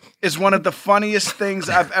is one of the funniest things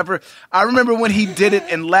I've ever. I remember when he did it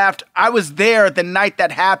and laughed. I was there the night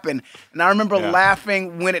that happened, and I remember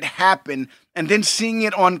laughing when it happened, and then seeing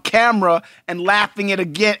it on camera and laughing at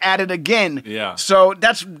it again. Yeah. So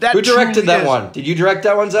that. Who directed that one? Did you direct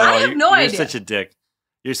that one, Zach? I have no idea. You're such a dick.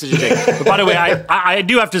 You're such a dick. But by the way, I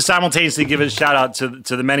do have to simultaneously give a shout out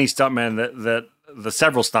to the many stuntmen that the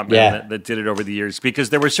several stuntmen that did it over the years,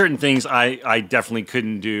 because there were certain things I definitely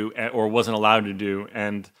couldn't do or wasn't allowed to do,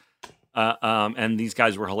 and these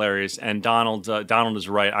guys were hilarious. And Donald is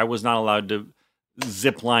right. I was not allowed to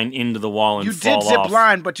zip line into the wall and fall off. You did zip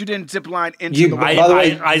line, but you didn't zip line into the wall. By the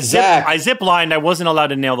way, I zip lined. I wasn't allowed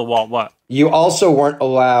to nail the wall. What? You also weren't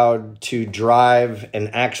allowed to drive an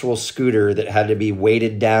actual scooter that had to be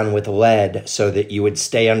weighted down with lead so that you would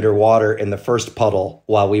stay underwater in the first puddle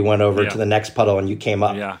while we went over to the next puddle and you came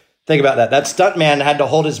up. Yeah. Think about that. That stuntman had to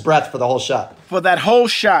hold his breath for the whole shot. For that whole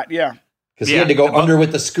shot, yeah. Because he had to go under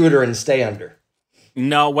with the scooter and stay under.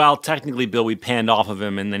 No, well, technically, Bill, we panned off of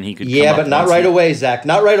him and then he could come but not right away, Zach.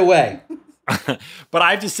 Not right away. But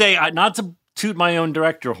I have to say, not to toot my own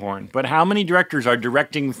director horn, but how many directors are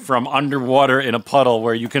directing from underwater in a puddle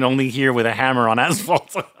where you can only hear with a hammer on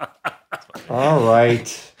asphalt? All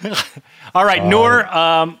right. All right, Noor,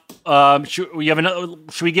 should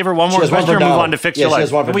we give her one more question or move on to Fix Your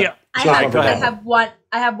Life? I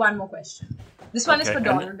have one more question. This one is for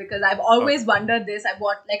Donald, because I've always wondered this. I've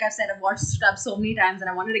watched Scrubs so many times, and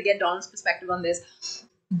I wanted to get Donald's perspective on this.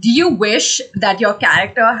 do you wish that your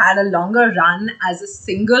character had a longer run as a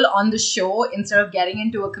single on the show instead of getting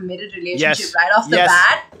into a committed relationship right off the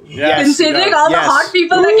bat? Yes. Considering all the hot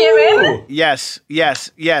people that came in? Yes.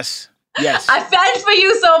 I felt for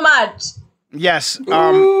you so much. Yes.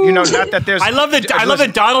 Not that there's. I love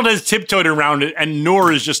that Donald has tiptoed around it, and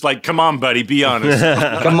Noor is just like, "Come on, buddy, be honest."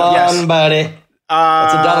 Come on, buddy.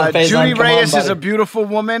 That's a Donald face Judy on, come Reyes on, is a buddy. beautiful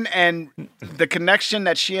woman, and the connection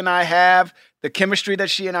that she and I have, the chemistry that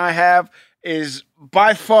she and I have, is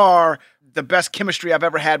by far the best chemistry I've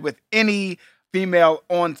ever had with any female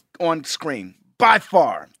on screen. By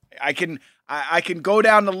far, I can go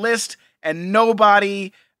down the list, and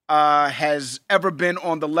nobody has ever been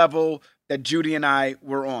on the level that Judy and I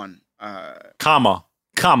were on. Comma.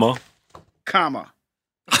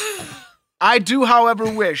 I do,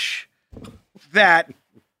 however, wish that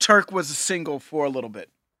Turk was single for a little bit.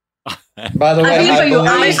 By the way, I feel for you.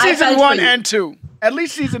 At least I season felt 1 for you. and 2. At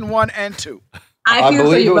least season 1 and 2. I feel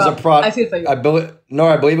for you, bro. I feel for you. I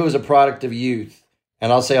believe it was a product of youth.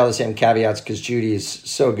 And I'll say all the same caveats because Judy is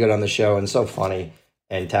so good on the show and so funny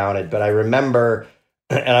and talented. But I remember,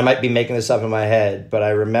 and I might be making this up in my head, but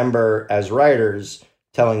I remember as writers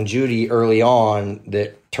telling Judy early on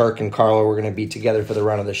that Turk and Carla were going to be together for the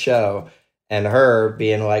run of the show. And her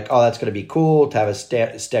being like, oh, that's going to be cool to have a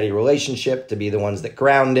steady relationship, to be the ones that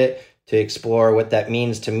ground it, to explore what that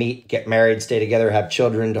means to meet, get married, stay together, have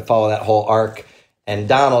children, to follow that whole arc. And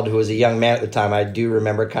Donald, who was a young man at the time, I do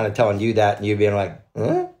remember kind of telling you that and you being like,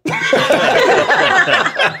 huh?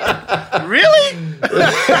 Really?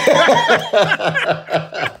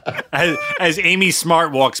 as Amy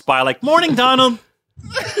Smart walks by, like, "Morning, Donald."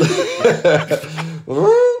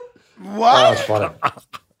 What? Oh, that's funny.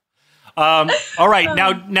 All right,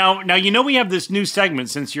 now we have this new segment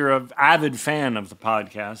since you're an avid fan of the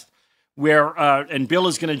podcast, where and Bill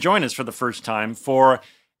is going to join us for the first time for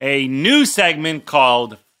a new segment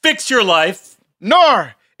called "Fix Your Life."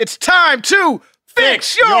 Noor, it's time to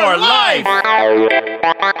fix your life.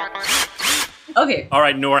 Okay. All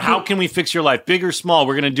right, Noor, how can we fix your life, big or small?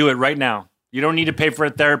 We're going to do it right now. You don't need to pay for a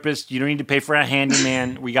therapist. You don't need to pay for a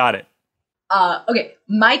handyman. We got it. Okay.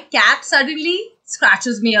 My cat suddenly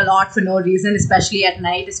scratches me a lot for no reason, especially at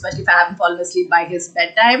night, especially if I haven't fallen asleep by his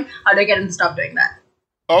bedtime. How do I get him to stop doing that?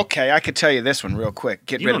 Okay, I could tell you this one real quick.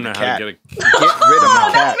 Get rid of the cat. Get rid of the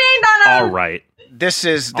cat. That's me, Donald. All right. This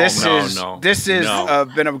has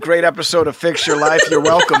been a great episode of Fix Your Life. You're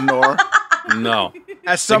welcome, Noor. No.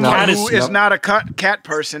 As someone who is not a cat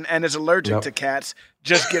person and is allergic to cats,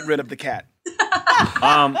 just get rid of the cat.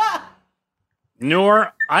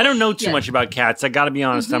 Noor, I don't know too much about cats. I got to be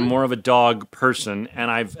honest. I'm more of a dog person,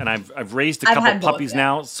 and I've raised a couple puppies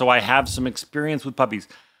now, so I have some experience with puppies.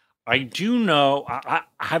 I do know.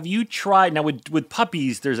 Have you tried now with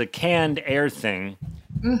puppies? There's a canned air thing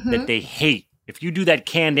that they hate. If you do that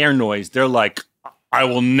canned air noise, they're like, "I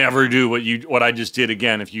will never do what I just did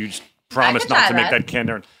again." If you promise not to make that canned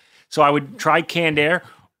air. So I would try canned air.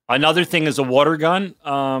 Another thing is a water gun.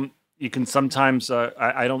 You can sometimes.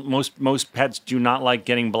 I don't. Most pets do not like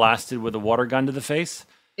getting blasted with a water gun to the face.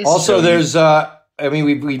 Also, there's. I mean,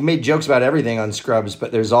 we've made jokes about everything on Scrubs,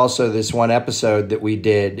 but there's also this one episode that we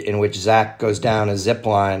did in which Zach goes down a zip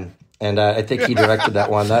line, and I think he directed that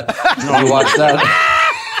one. You watched that?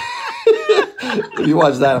 You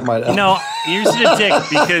watched that? No, you're such a dick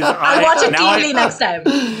because I'll watch it TV next time.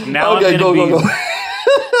 Now okay, go.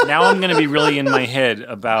 Now I'm going to be really in my head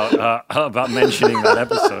about mentioning that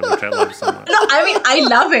episode, which I love so much. No, I mean, I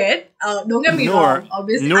love it. Don't get me wrong,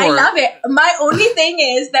 obviously. I love it. My only thing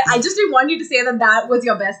is that I just didn't want you to say that was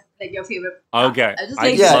your best, like your favorite. Okay.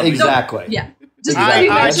 Exactly. Yeah.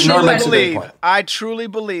 I truly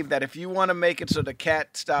believe that if you want to make it so the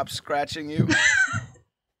cat stops scratching you,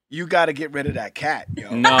 you got to get rid of that cat. Yo.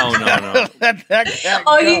 No. Let that cat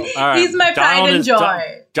go. He's my pride and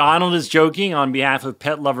joy. Donald is joking on behalf of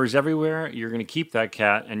pet lovers everywhere. You're going to keep that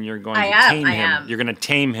cat, and you're going to tame him. You're going to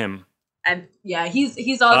tame him. And yeah,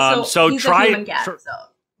 he's also he's a human cat.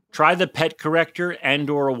 Try the pet corrector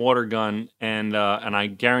and/or a water gun, and I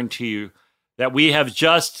guarantee you that we have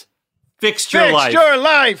just fixed your life. Fixed your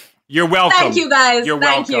life. You're welcome. Thank you, guys. You're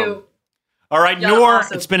welcome. Thank you. All right, Noor,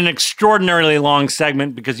 it's been an extraordinarily long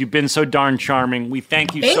segment because you've been so darn charming. We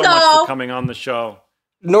thank you so much for coming on the show.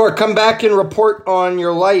 Noor, come back and report on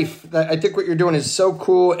your life. I think what you're doing is so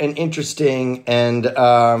cool and interesting, and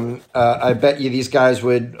I bet you these guys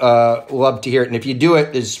would love to hear it. And if you do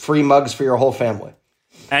it, there's free mugs for your whole family.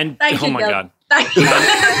 And oh my God. I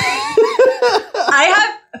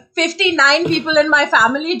have 59 people in my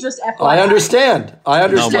family, just FYI. I understand.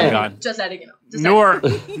 Oh my God. Just letting you know. Nor,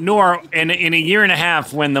 in a year and a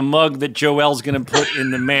half, when the mug that Joelle's going to put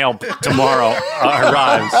in the mail tomorrow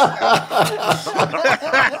arrives.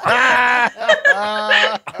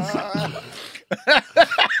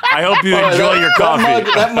 I hope you enjoy your coffee.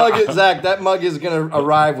 That mug is going to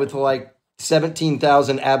arrive with like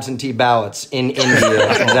 17,000 absentee ballots in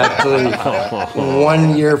India exactly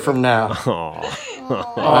 1 year from now.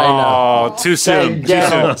 I know. Too soon.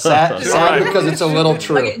 Sad because it's a little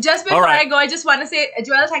true. Okay, just before I go, I just want to say,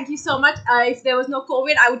 Joel, thank you so much. If there was no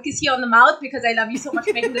COVID, I would kiss you on the mouth because I love you so much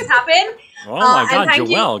for making this happen. Oh my God,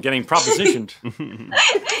 Joelle, getting propositioned.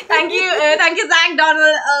 Thank you, Zach,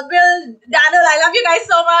 Donald, Bill, Daniel. I love you guys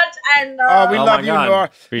so much, and we love you, Nor.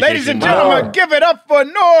 Appreciate Ladies and you, gentlemen, Nor. give it up for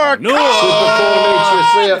Nor. Super cool to meet you.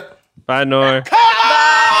 See ya. Bye, Nor. Oh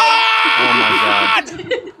my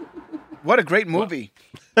God. What a great movie!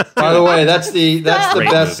 By the way, that's the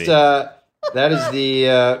Great best. movie. That is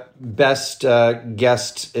the best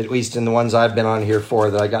guest, at least in the ones I've been on here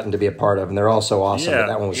for, that I gotten to be a part of, and they're all so awesome. But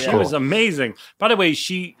that one was She cool. was amazing. By the way,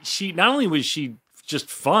 she not only was she just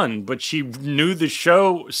fun, but she knew the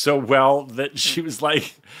show so well that she was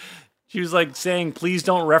like saying, "Please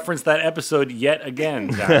don't reference that episode yet again."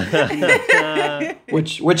 guys."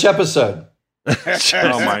 Which episode?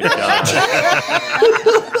 Oh my God.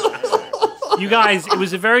 You guys, it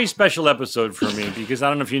was a very special episode for me because I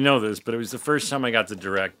don't know if you know this, but it was the first time I got to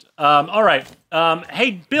direct. All right.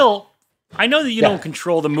 Hey, Bill, I know that you don't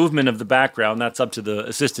control the movement of the background. That's up to the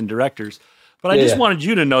assistant directors. But I just wanted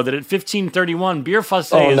you to know that at 1531, Beer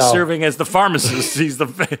Fossé is serving as the pharmacist. He's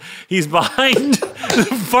behind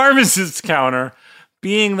the pharmacist's counter,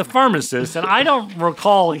 being the pharmacist, and I don't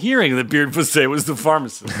recall hearing that Beard Fossé was the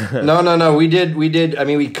pharmacist. No. We did. I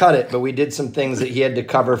mean, we cut it, but we did some things that he had to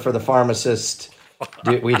cover for the pharmacist.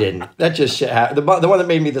 We didn't. That just shit happened. The one that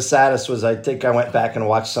made me the saddest was I think I went back and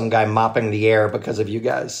watched some guy mopping the air because of you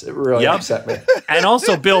guys. It really upset me. And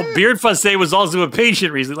also, Bill, Beard Fossé was also a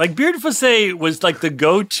patient recently. Like, Beard Fossé was like the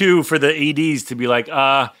go-to for the ADs to be like,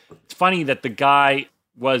 it's funny that the guy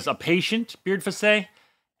was a patient, Beard Fossé.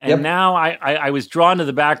 And now I was drawn to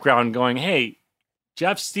the background going, hey,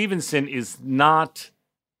 Jeff Stevenson is not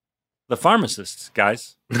the pharmacist,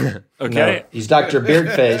 guys. Okay? No, he's Dr.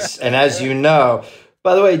 Beardface. And as you know,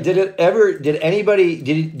 by the way, did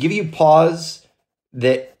it give you pause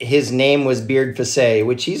that his name was Beard Fossé,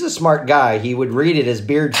 which he's a smart guy. He would read it as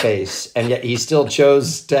Beardface, and yet he still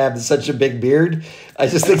chose to have such a big beard. I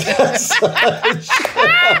just think that's such...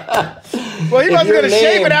 Well, he wasn't going to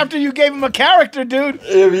shave it after you gave him a character, dude.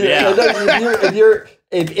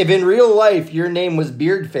 If in real life your name was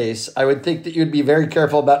Beardface, I would think that you'd be very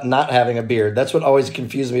careful about not having a beard. That's what always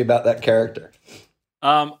confused me about that character.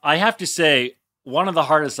 I have to say, one of the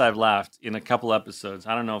hardest I've laughed in a couple episodes,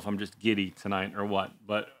 I don't know if I'm just giddy tonight or what,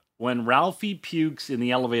 but when Ralphie pukes in the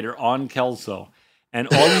elevator on Kelso, and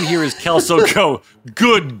all you hear is Kelso go,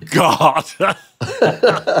 "Good God."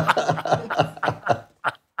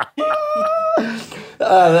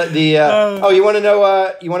 You want to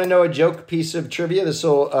know? You want to know a joke piece of trivia? This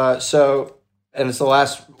will and it's the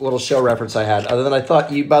last little show reference I had. Other than I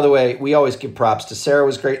thought you. By the way, we always give props to Sarah.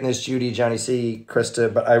 Was great in this, Judy, Johnny C,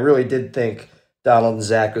 Krista. But I really did think Donald and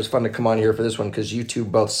Zach, it was fun to come on here for this one because you two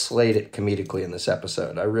both slayed it comedically in this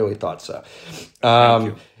episode. I really thought so. Thank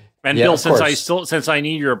you. And Bill, since I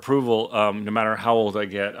need your approval, no matter how old I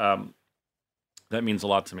get, that means a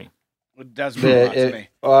lot to me. It does mean a lot to me.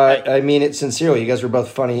 I mean it sincerely. You guys were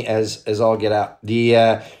both funny as all get out.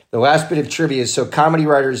 The last bit of trivia is, so comedy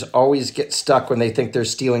writers always get stuck when they think they're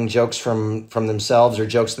stealing jokes from themselves or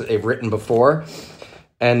jokes that they've written before.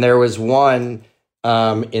 And there was one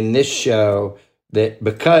in this show that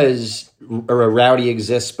because Rowdy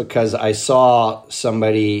exists because I saw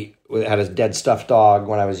somebody that had a dead stuffed dog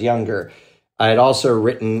when I was younger. I had also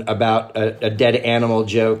written about a dead animal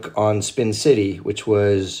joke on Spin City, which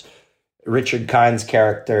was Richard Kine's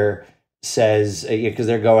character says, because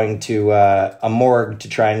they're going to a morgue to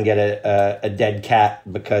try and get a dead cat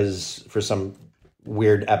because for some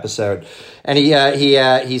weird episode. And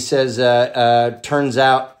he says, turns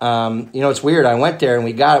out, it's weird. I went there and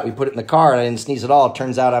we got it. We put it in the car and I didn't sneeze at all. It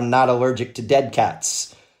turns out I'm not allergic to dead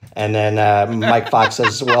cats. And then Mike Fox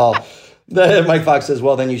says, well,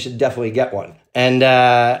 then you should definitely get one. And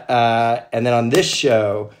then on this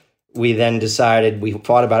show, we then decided, we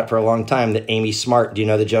thought about it for a long time, that Amy Smart, do you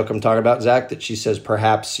know the joke I'm talking about, Zach? That she says,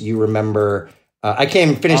 perhaps you remember, I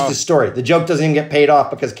can't even finish the story. The joke doesn't even get paid off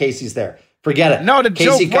because Casey's there. Forget it. No, the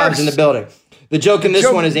Casey joke Cobb's works. in the building. The joke in this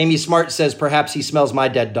one is Amy Smart says, perhaps he smells my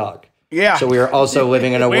dead dog. Yeah. So we are also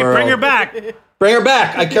living in a world. Bring her back. Bring her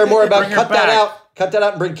back. I care more about, Bring her cut that back. out. Cut that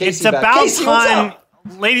out and bring Casey It's back. about Casey, what's time. up?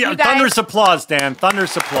 Lady, guys- thunderous applause, Dan.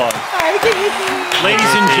 Thunderous applause.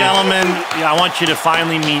 Ladies and gentlemen, I want you to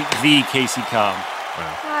finally meet the Casey Cobb.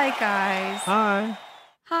 Hi, guys. Hi.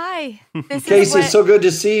 Hi. This Casey, is what, it's so good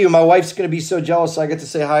to see you. My wife's going to be so jealous I get to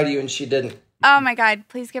say hi to you, and she didn't. Oh, my God.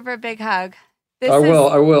 Please give her a big hug. I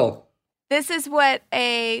will. This is what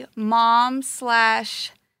a mom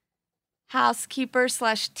 / housekeeper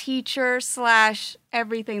 / teacher /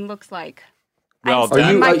 everything looks like. Well I'm done. still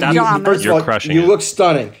in my you, pajamas. first of You're all, crushing you it. look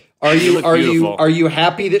stunning. Are You you look are beautiful. are you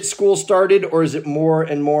happy that school started, or is it more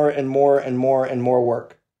and more and more and more and more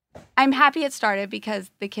work? I'm happy it started because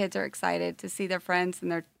the kids are excited to see their friends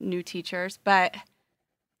and their new teachers. But,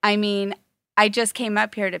 I mean, I just came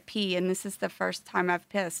up here to pee, and this is the first time I've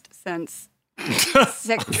pissed since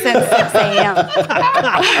 6 a.m.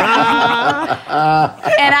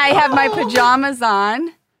 And I have my pajamas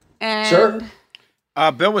on. And Sure.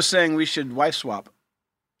 Bill was saying we should wife swap.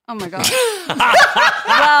 Oh, my God.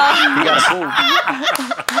 Well, He got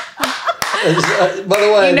a By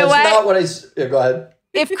the way, You know that's what? not what yeah, go ahead.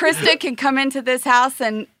 if Krista can come into this house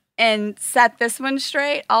and set this one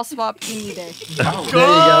straight, I'll swap any day. There you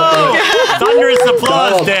go. Thunderous applause,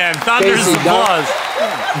 Donald, Dan. Thunderous Casey, applause.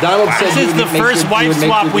 Donald said This you is would the make first you wife would make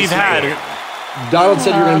swap the we've decision. had. Donald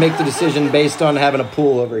said you're going to make the decision based on having a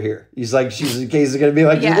pool over here. He's like, Casey's going to be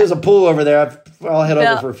like, Yeah. there's a pool over there. I'll head Bill,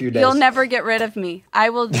 over for a few days. You'll never get rid of me.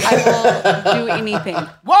 I will do anything.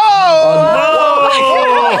 Whoa!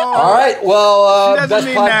 All right. Well, She doesn't best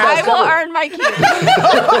mean podcast that. I will ever. earn my keep.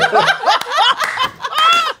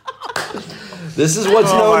 This is what's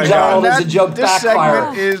Oh known, my Donald, God. as a joke This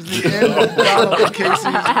backfire. segment is the end of Donald and Casey's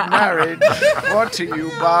marriage, brought to you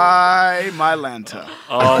by Mylanta.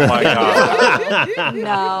 Oh, my God.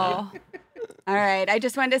 No. All right. I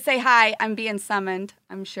just wanted to say hi. I'm being summoned,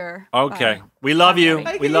 I'm sure. Okay. Bye. We love you.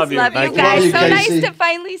 We love you. Love you Thank you. guys. Love you, So Casey. nice to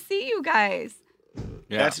finally see you guys.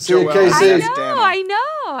 Yeah. That's See you, Joelle. Casey. I Casey. That's Dana. know.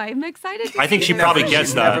 I'm excited. I think she probably gets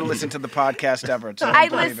She's that. never listened to the podcast ever. So I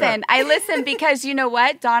don't believe it. listen because you know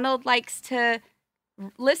what? Donald likes to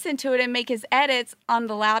listen to it and make his edits on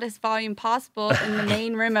the loudest volume possible in the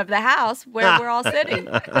main room of the house where we're all sitting.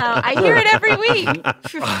 So I hear it every week.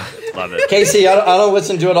 Love it. Casey, I don't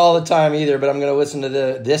listen to it all the time either, but I'm going to listen to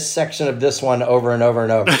this section of this one over and over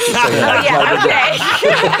and over. So, Oh, yeah, okay.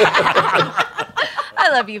 I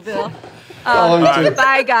love you, Bill. love you too.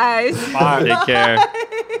 Bye, guys. Take care.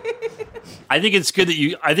 I think it's good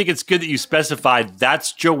that you specified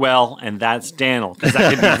that's Joelle and that's Daniel, because that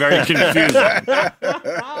could be very confusing.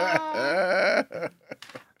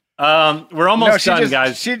 We're almost done,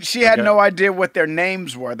 guys. She had no idea what their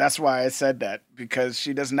names were. That's why I said that, because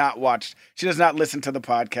she does not listen to the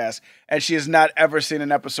podcast, and she has not ever seen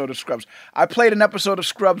an episode of Scrubs. I played an episode of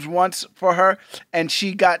Scrubs once for her, and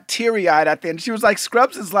she got teary-eyed at the end. She was like,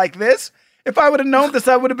 "Scrubs is like this? If I would have known this,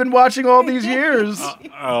 I would have been watching all these years."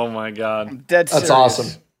 Oh my God. Dead That's serious.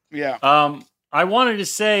 awesome. Yeah. I wanted to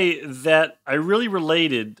say that I really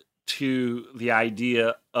related to the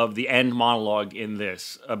idea of the end monologue in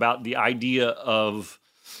this, about the idea of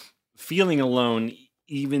feeling alone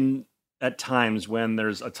even at times when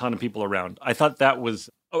there's a ton of people around. I thought that was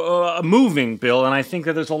moving, Bill, and I think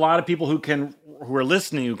that there's a lot of people who are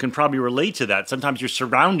listening who can probably relate to that. Sometimes you're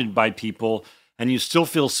surrounded by people and you still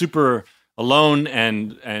feel super alone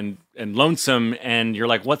and lonesome, and you're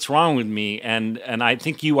like, what's wrong with me? And I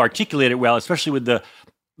think you articulate it well, especially with the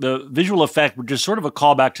visual effect, which is sort of a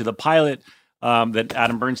callback to the pilot that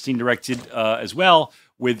Adam Bernstein directed as well,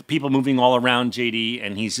 with people moving all around JD,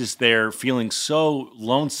 and he's just there feeling so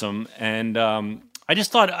lonesome. And I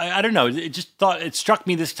just thought, I don't know, it struck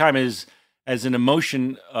me this time as an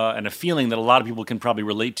emotion and a feeling that a lot of people can probably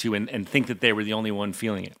relate to and think that they were the only one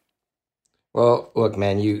feeling it. Well, look,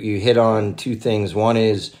 man, you hit on two things. One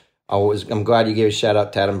is I'm glad you gave a shout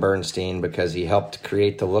out to Adam Bernstein, because he helped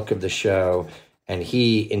create the look of the show, and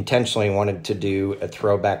he intentionally wanted to do a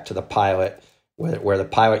throwback to the pilot, where the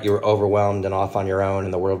pilot you were overwhelmed and off on your own,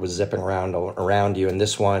 and the world was zipping around you. And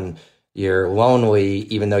this one, you're lonely,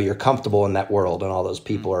 even though you're comfortable in that world, and all those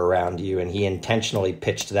people are around you. And he intentionally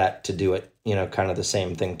pitched that to do it, kind of the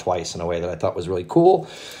same thing twice in a way that I thought was really cool.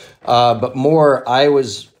 But more, I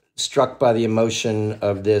was struck by the emotion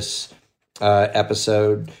of this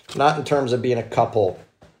episode, not in terms of being a couple,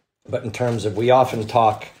 but in terms of, we often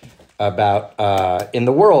talk about in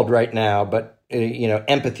the world right now, but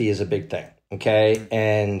empathy is a big thing. Okay.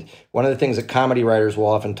 And one of the things that comedy writers will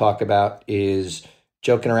often talk about is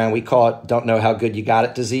joking around. We call it "don't know how good you got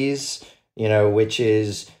it" disease, which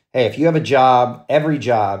is, hey, if you have a job, every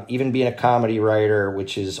job, even being a comedy writer,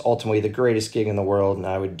 which is ultimately the greatest gig in the world, and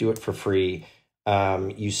I would do it for free,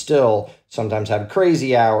 you still sometimes have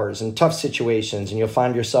crazy hours and tough situations, and you'll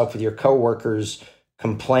find yourself with your coworkers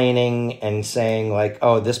complaining and saying like,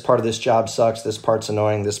 oh, this part of this job sucks, this part's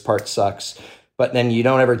annoying, this part sucks. But then you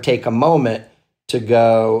don't ever take a moment to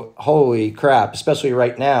go, holy crap, especially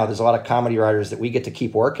right now, there's a lot of comedy writers that we get to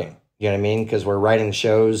keep working. You know what I mean? Because we're writing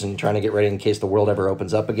shows and trying to get ready in case the world ever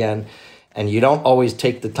opens up again. And you don't always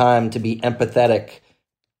take the time to be empathetic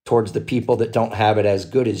towards the people that don't have it as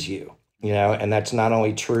good as you, you know? And that's not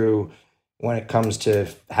only true when it comes to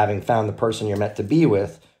having found the person you're meant to be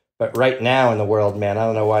with, but right now in the world, man, I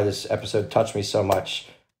don't know why this episode touched me so much.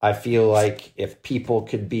 I feel like if people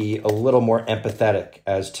could be a little more empathetic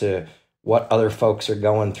as to what other folks are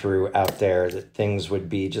going through out there, that things would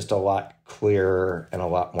be just a lot clearer and a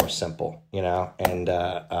lot more simple, you know? And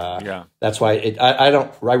that's why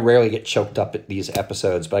I rarely get choked up at these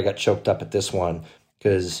episodes, but I got choked up at this one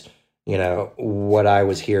because, you know, what I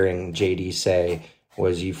was hearing JD say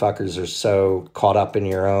was, you fuckers are so caught up in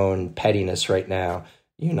your own pettiness right now.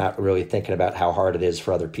 You're not really thinking about how hard it is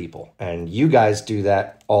for other people. And you guys do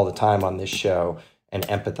that all the time on this show and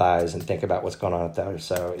empathize and think about what's going on out there.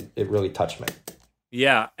 So it really touched me.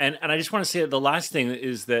 Yeah. And I just want to say that the last thing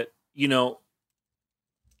is that, you know,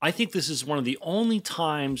 I think this is one of the only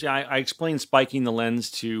times I explained spiking the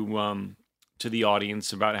lens to the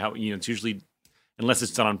audience about how, you know, it's usually, unless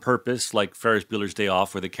it's done on purpose, like Ferris Bueller's Day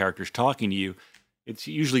Off, where the character's talking to you, it's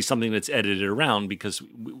usually something that's edited around because,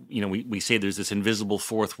 you know, we say there's this invisible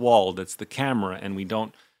fourth wall that's the camera, and we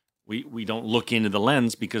don't look into the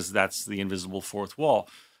lens because that's the invisible fourth wall.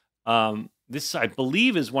 This, I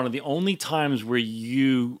believe, is one of the only times where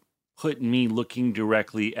you put me looking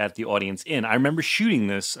directly at the audience in. I remember shooting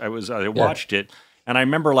this. I watched it, and I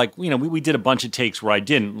remember, like, you know, we did a bunch of takes where I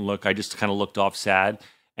didn't look. I just kind of looked off sad.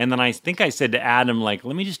 And then I think I said to Adam, like,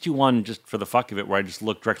 let me just do one just for the fuck of it where I just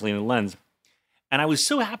look directly in the lens. And I was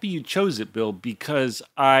so happy you chose it, Bill, because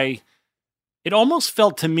it almost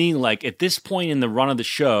felt to me like at this point in the run of the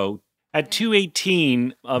show, at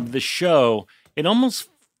 218 of the show, it almost,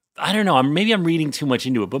 I don't know, maybe I'm reading too much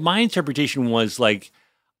into it, but my interpretation was like,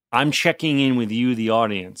 I'm checking in with you, the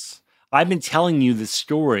audience. I've been telling you this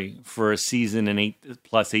story for a season and 8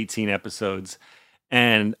 plus 18 episodes,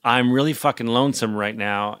 and I'm really fucking lonesome right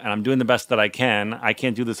now, and I'm doing the best that I can. I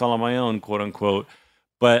can't do this all on my own, quote unquote.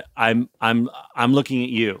 But I'm looking at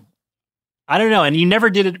you. I don't know, and you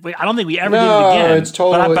never did it. I don't think we ever did it again. It's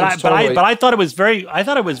totally. But I thought it was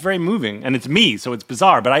very moving, and it's me, so it's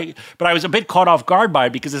bizarre. But I was a bit caught off guard by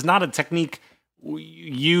it because it's not a technique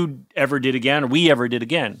you ever did again, or we ever did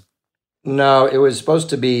again. No, it was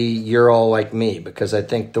supposed to be You're All Like Me, because I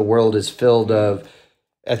think the world is filled of.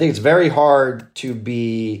 I think it's very hard to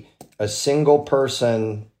be a single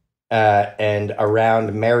person. And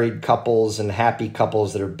around married couples and happy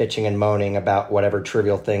couples that are bitching and moaning about whatever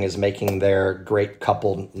trivial thing is making their great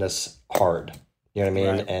coupleness hard. You know what I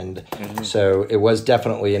mean? Right. And so it was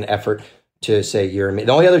definitely an effort to say you're and me.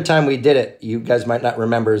 The only other time we did it, you guys might not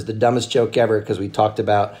remember, is the dumbest joke ever, because we talked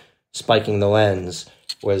about spiking the lens,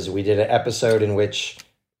 was we did an episode in which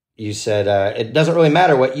you said, it doesn't really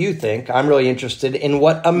matter what you think. I'm really interested in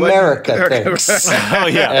what America thinks. Oh,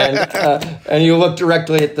 yeah. And you look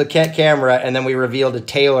directly at the camera, and then we revealed a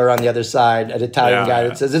tailor on the other side, an Italian guy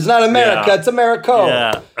that says, it's not America, it's Americo.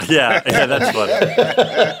 Yeah, that's funny.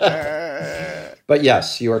 But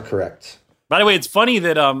yes, you are correct. By the way, it's funny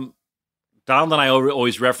that Donald and I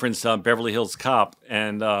always reference Beverly Hills Cop,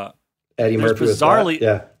 and Eddie Murphy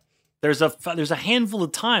bizarrely, There's a handful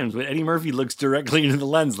of times when Eddie Murphy looks directly into the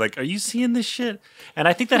lens, like, "Are you seeing this shit?" And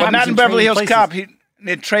I think that happens not in Beverly Hills Places. Cop.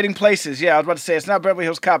 In Trading Places, yeah, I was about to say it's not Beverly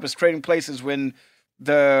Hills Cop. It's Trading Places when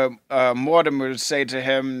the Mortimers say to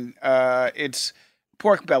him, "It's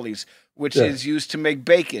pork bellies," which is used to make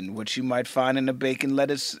bacon, which you might find in a bacon,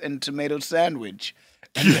 lettuce, and tomato sandwich.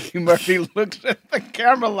 And Eddie Murphy looks at the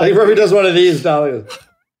camera like Eddie Murphy does one of these, Dolly.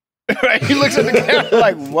 Right? He looks at the camera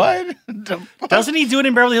like, what? Doesn't he do it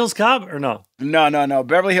in Beverly Hills Cop, or no? No.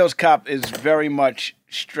 Beverly Hills Cop is very much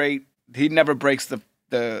straight. He never breaks the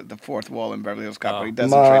fourth wall in Beverly Hills Cop, but he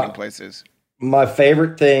does in Trading Places. My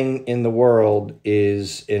favorite thing in the world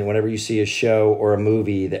is whenever you see a show or a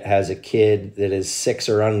movie that has a kid that is 6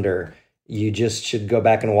 or under, you just should go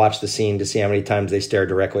back and watch the scene to see how many times they stare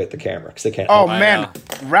directly at the camera, because they can't. Oh, man.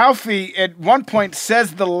 Ralphie at one point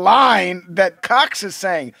says the line that Cox is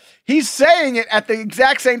saying. He's saying it at the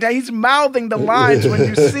exact same time. He's mouthing the lines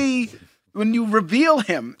when you reveal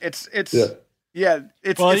him. It's hilarious.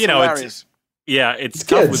 It's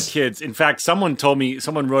tough with kids. In fact, someone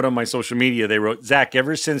wrote on my social media, they wrote, "Zach,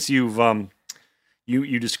 ever since you've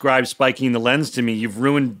you described spiking the lens to me, you've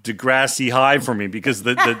ruined Degrassi High for me because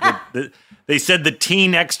they said the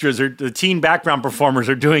teen extras or the teen background performers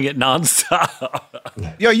are doing it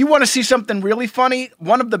nonstop. Yo, you want to see something really funny?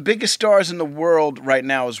 One of the biggest stars in the world right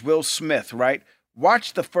now is Will Smith, right?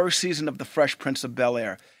 Watch the first season of The Fresh Prince of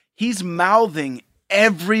Bel-Air. He's mouthing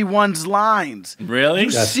everyone's lines. Really?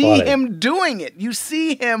 You see him doing it. You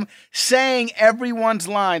see him saying everyone's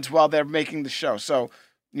lines while they're making the show. So,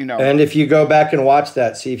 you know. And if you go back and watch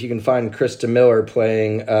that, see if you can find Krista Miller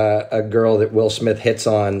playing a girl that Will Smith hits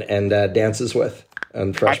on and dances with.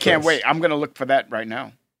 I can't wait. I'm going to look for that right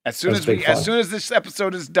now. As soon as this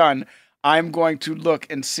episode is done, I'm going to look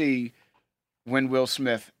and see when Will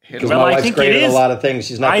Smith hits. Because my wife's great at a lot of things.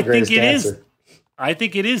 She's not the greatest dancer. I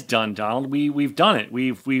think it is done, Donald. We've done it.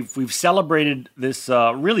 We've celebrated this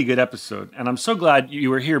really good episode, and I'm so glad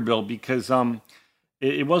you were here, Bill, because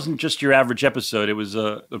it wasn't just your average episode. It was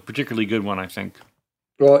a particularly good one, I think.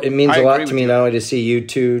 Well, it means a lot to me not only to see you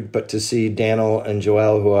two, but to see Daniel and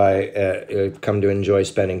Joelle, who I come to enjoy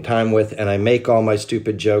spending time with. And I make all my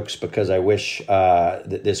stupid jokes because I wish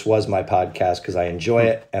that this was my podcast because I enjoy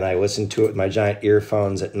it. And I listen to it with my giant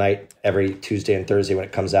earphones at night every Tuesday and Thursday when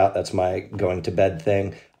it comes out. That's my going to bed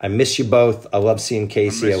thing. I miss you both. I love seeing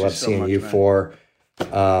Casey. I love seeing you four.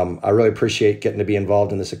 I really appreciate getting to be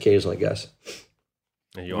involved in this occasionally, guys.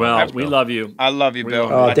 Well, we love you. I love you, Bill.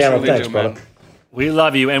 Oh, Daniel, thanks, brother. We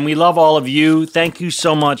love you, and we love all of you. Thank you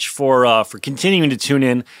so much for continuing to tune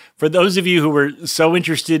in. For those of you who were so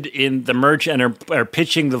interested in the merch and are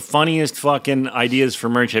pitching the funniest fucking ideas for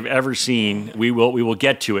merch I've ever seen, we will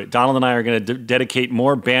get to it. Donald and I are going to dedicate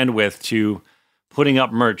more bandwidth to putting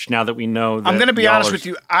up merch now that we know that I'm going to be honest with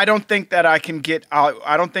you. I don't think that I can get.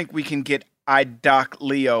 I don't think we can get I Doc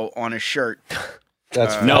Leo on a shirt.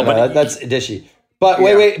 That's that's dishy. But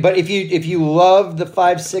wait. But if you love the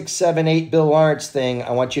 5, 6, 7, 8 Bill Lawrence thing,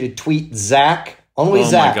 I want you to tweet Zach. Only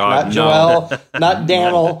Zach, not Joelle, not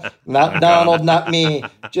Daniel, not Donald, not me.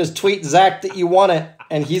 Just tweet Zach that you want it,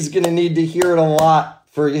 and he's going to need to hear it a lot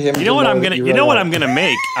for him. You know what I'm gonna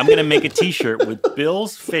make? I'm gonna make a T-shirt with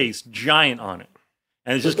Bill's face giant on it,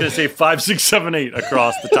 and it's just gonna say 5, 6, 7, 8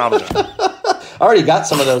 across the top of it. I already got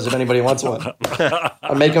some of those. If anybody wants one,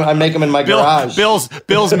 I make them in my garage.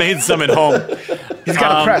 Bill's made some at home. He's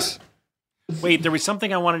got a press. Wait, there was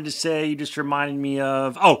something I wanted to say. You just reminded me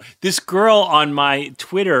of. Oh, this girl on my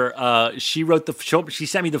Twitter. She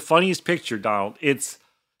sent me the funniest picture, Donald. It's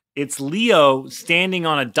Leo standing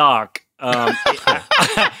on a dock. And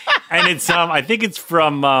it's I think it's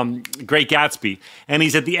from Great Gatsby, and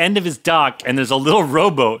he's at the end of his dock, and there's a little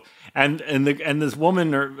rowboat. And this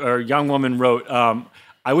woman or young woman wrote,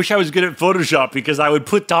 I wish I was good at Photoshop because I would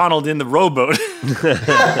put Donald in the rowboat.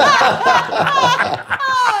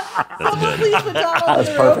 That's good. Please put Donald That's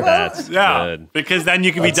perfect. That's good. Because then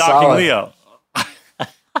you can be docking Leo.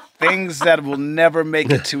 Things that will never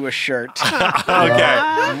make it to a shirt.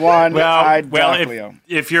 Okay. Leo.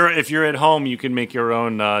 If you're at home, you can make your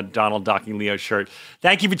own Donald Docking Leo shirt.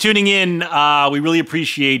 Thank you for tuning in. We really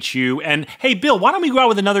appreciate you. And hey, Bill, why don't we go out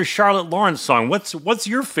with another Charlotte Lawrence song? What's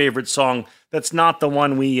your favorite song that's not the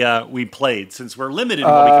one we played? Since we're limited in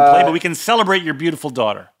what we can play, but we can celebrate your beautiful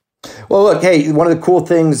daughter. Well, look, hey, one of the cool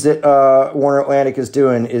things that Warner Atlantic is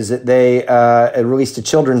doing is that they released a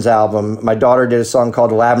children's album. My daughter did a song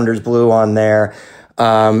called Lavender's Blue on there.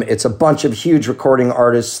 It's a bunch of huge recording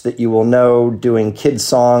artists that you will know doing kids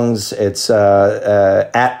songs. It's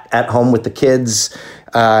at home with the kids.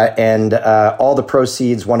 And all the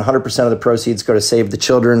proceeds, 100% of the proceeds go to Save the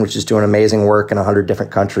Children, which is doing amazing work in 100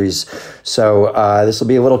 different countries. So this will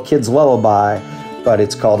be a little kid's lullaby. But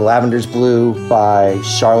it's called Lavender's Blue by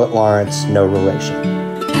Charlotte Lawrence, no relation.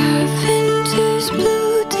 Lavender's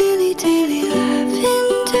blue, dilly dilly,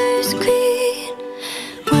 lavender's green.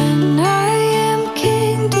 When I am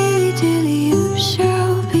king, dilly dilly, you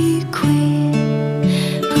shall be queen.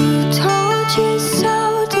 Who told you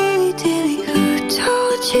so, dilly dilly, who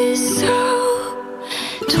told you so?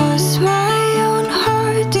 'Twas my own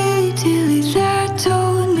heart, dilly dilly, that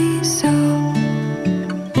told me so.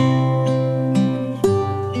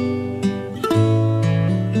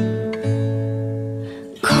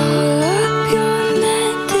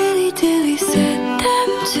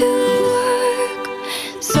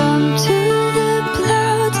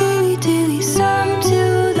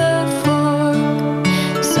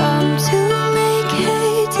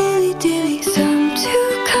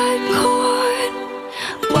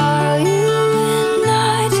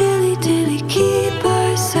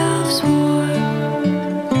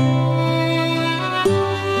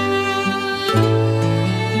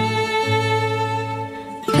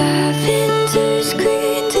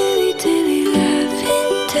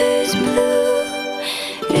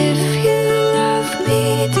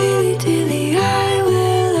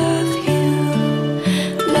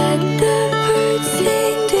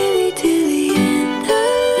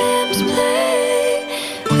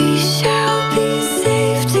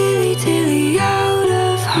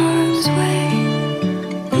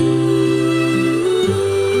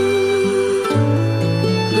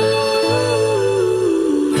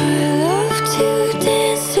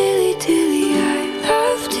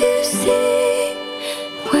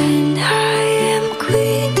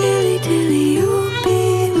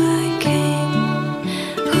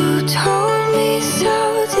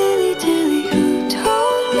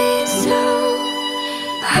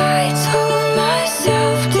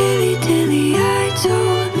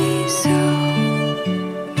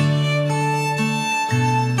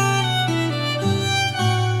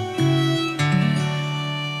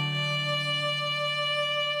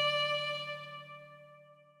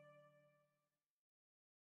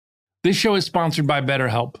 This show is sponsored by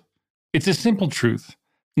BetterHelp. It's a simple truth.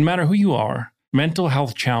 No matter who you are, mental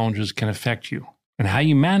health challenges can affect you, and how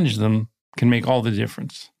you manage them can make all the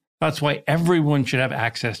difference. That's why everyone should have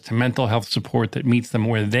access to mental health support that meets them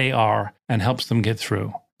where they are and helps them get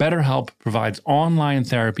through. BetterHelp provides online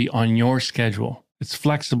therapy on your schedule. It's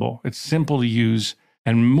flexible, it's simple to use,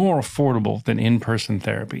 and more affordable than in-person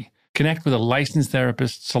therapy. Connect with a licensed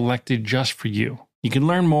therapist selected just for you. You can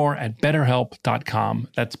learn more at betterhelp.com.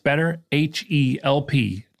 That's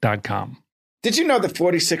betterhelp.com. Did you know that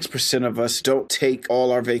 46% of us don't take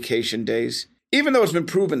all our vacation days? Even though it's been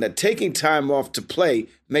proven that taking time off to play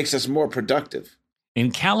makes us more productive.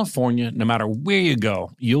 In California, no matter where you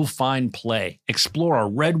go, you'll find play. Explore a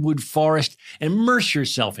redwood forest, immerse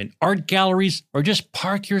yourself in art galleries, or just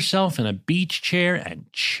park yourself in a beach chair and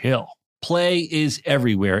chill. Play is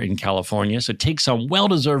everywhere in California, so take some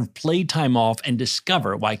well-deserved playtime off and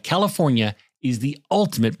discover why California is the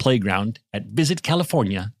ultimate playground at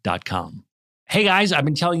visitcalifornia.com. Hey guys, I've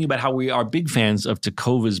been telling you about how we are big fans of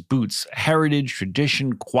Tecovas boots. Heritage,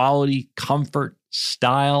 tradition, quality, comfort,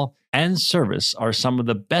 style, and service are some of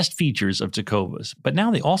the best features of Tecovas. But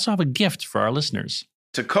now they also have a gift for our listeners.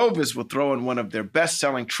 Tecovas will throw in one of their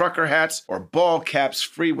best-selling trucker hats or ball caps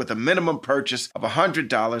free with a minimum purchase of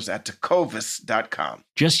 $100 at tecovas.com.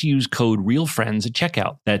 Just use code REALFRIENDS at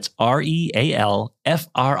checkout. That's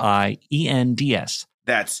REALFRIENDS.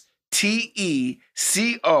 That's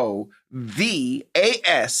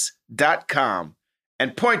TECOVAS.com.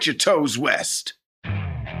 And point your toes west.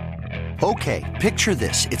 Okay, picture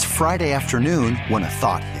this. It's Friday afternoon when a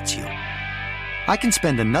thought hits you. I can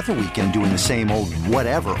spend another weekend doing the same old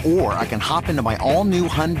whatever, or I can hop into my all-new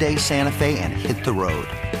Hyundai Santa Fe and hit the road.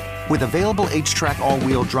 With available H-Track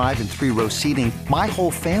all-wheel drive and 3-row seating, my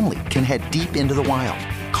whole family can head deep into the wild.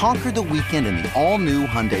 Conquer the weekend in the all-new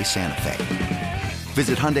Hyundai Santa Fe.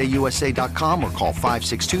 Visit HyundaiUSA.com or call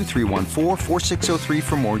 562-314-4603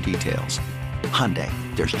 for more details. Hyundai,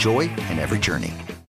 there's joy in every journey.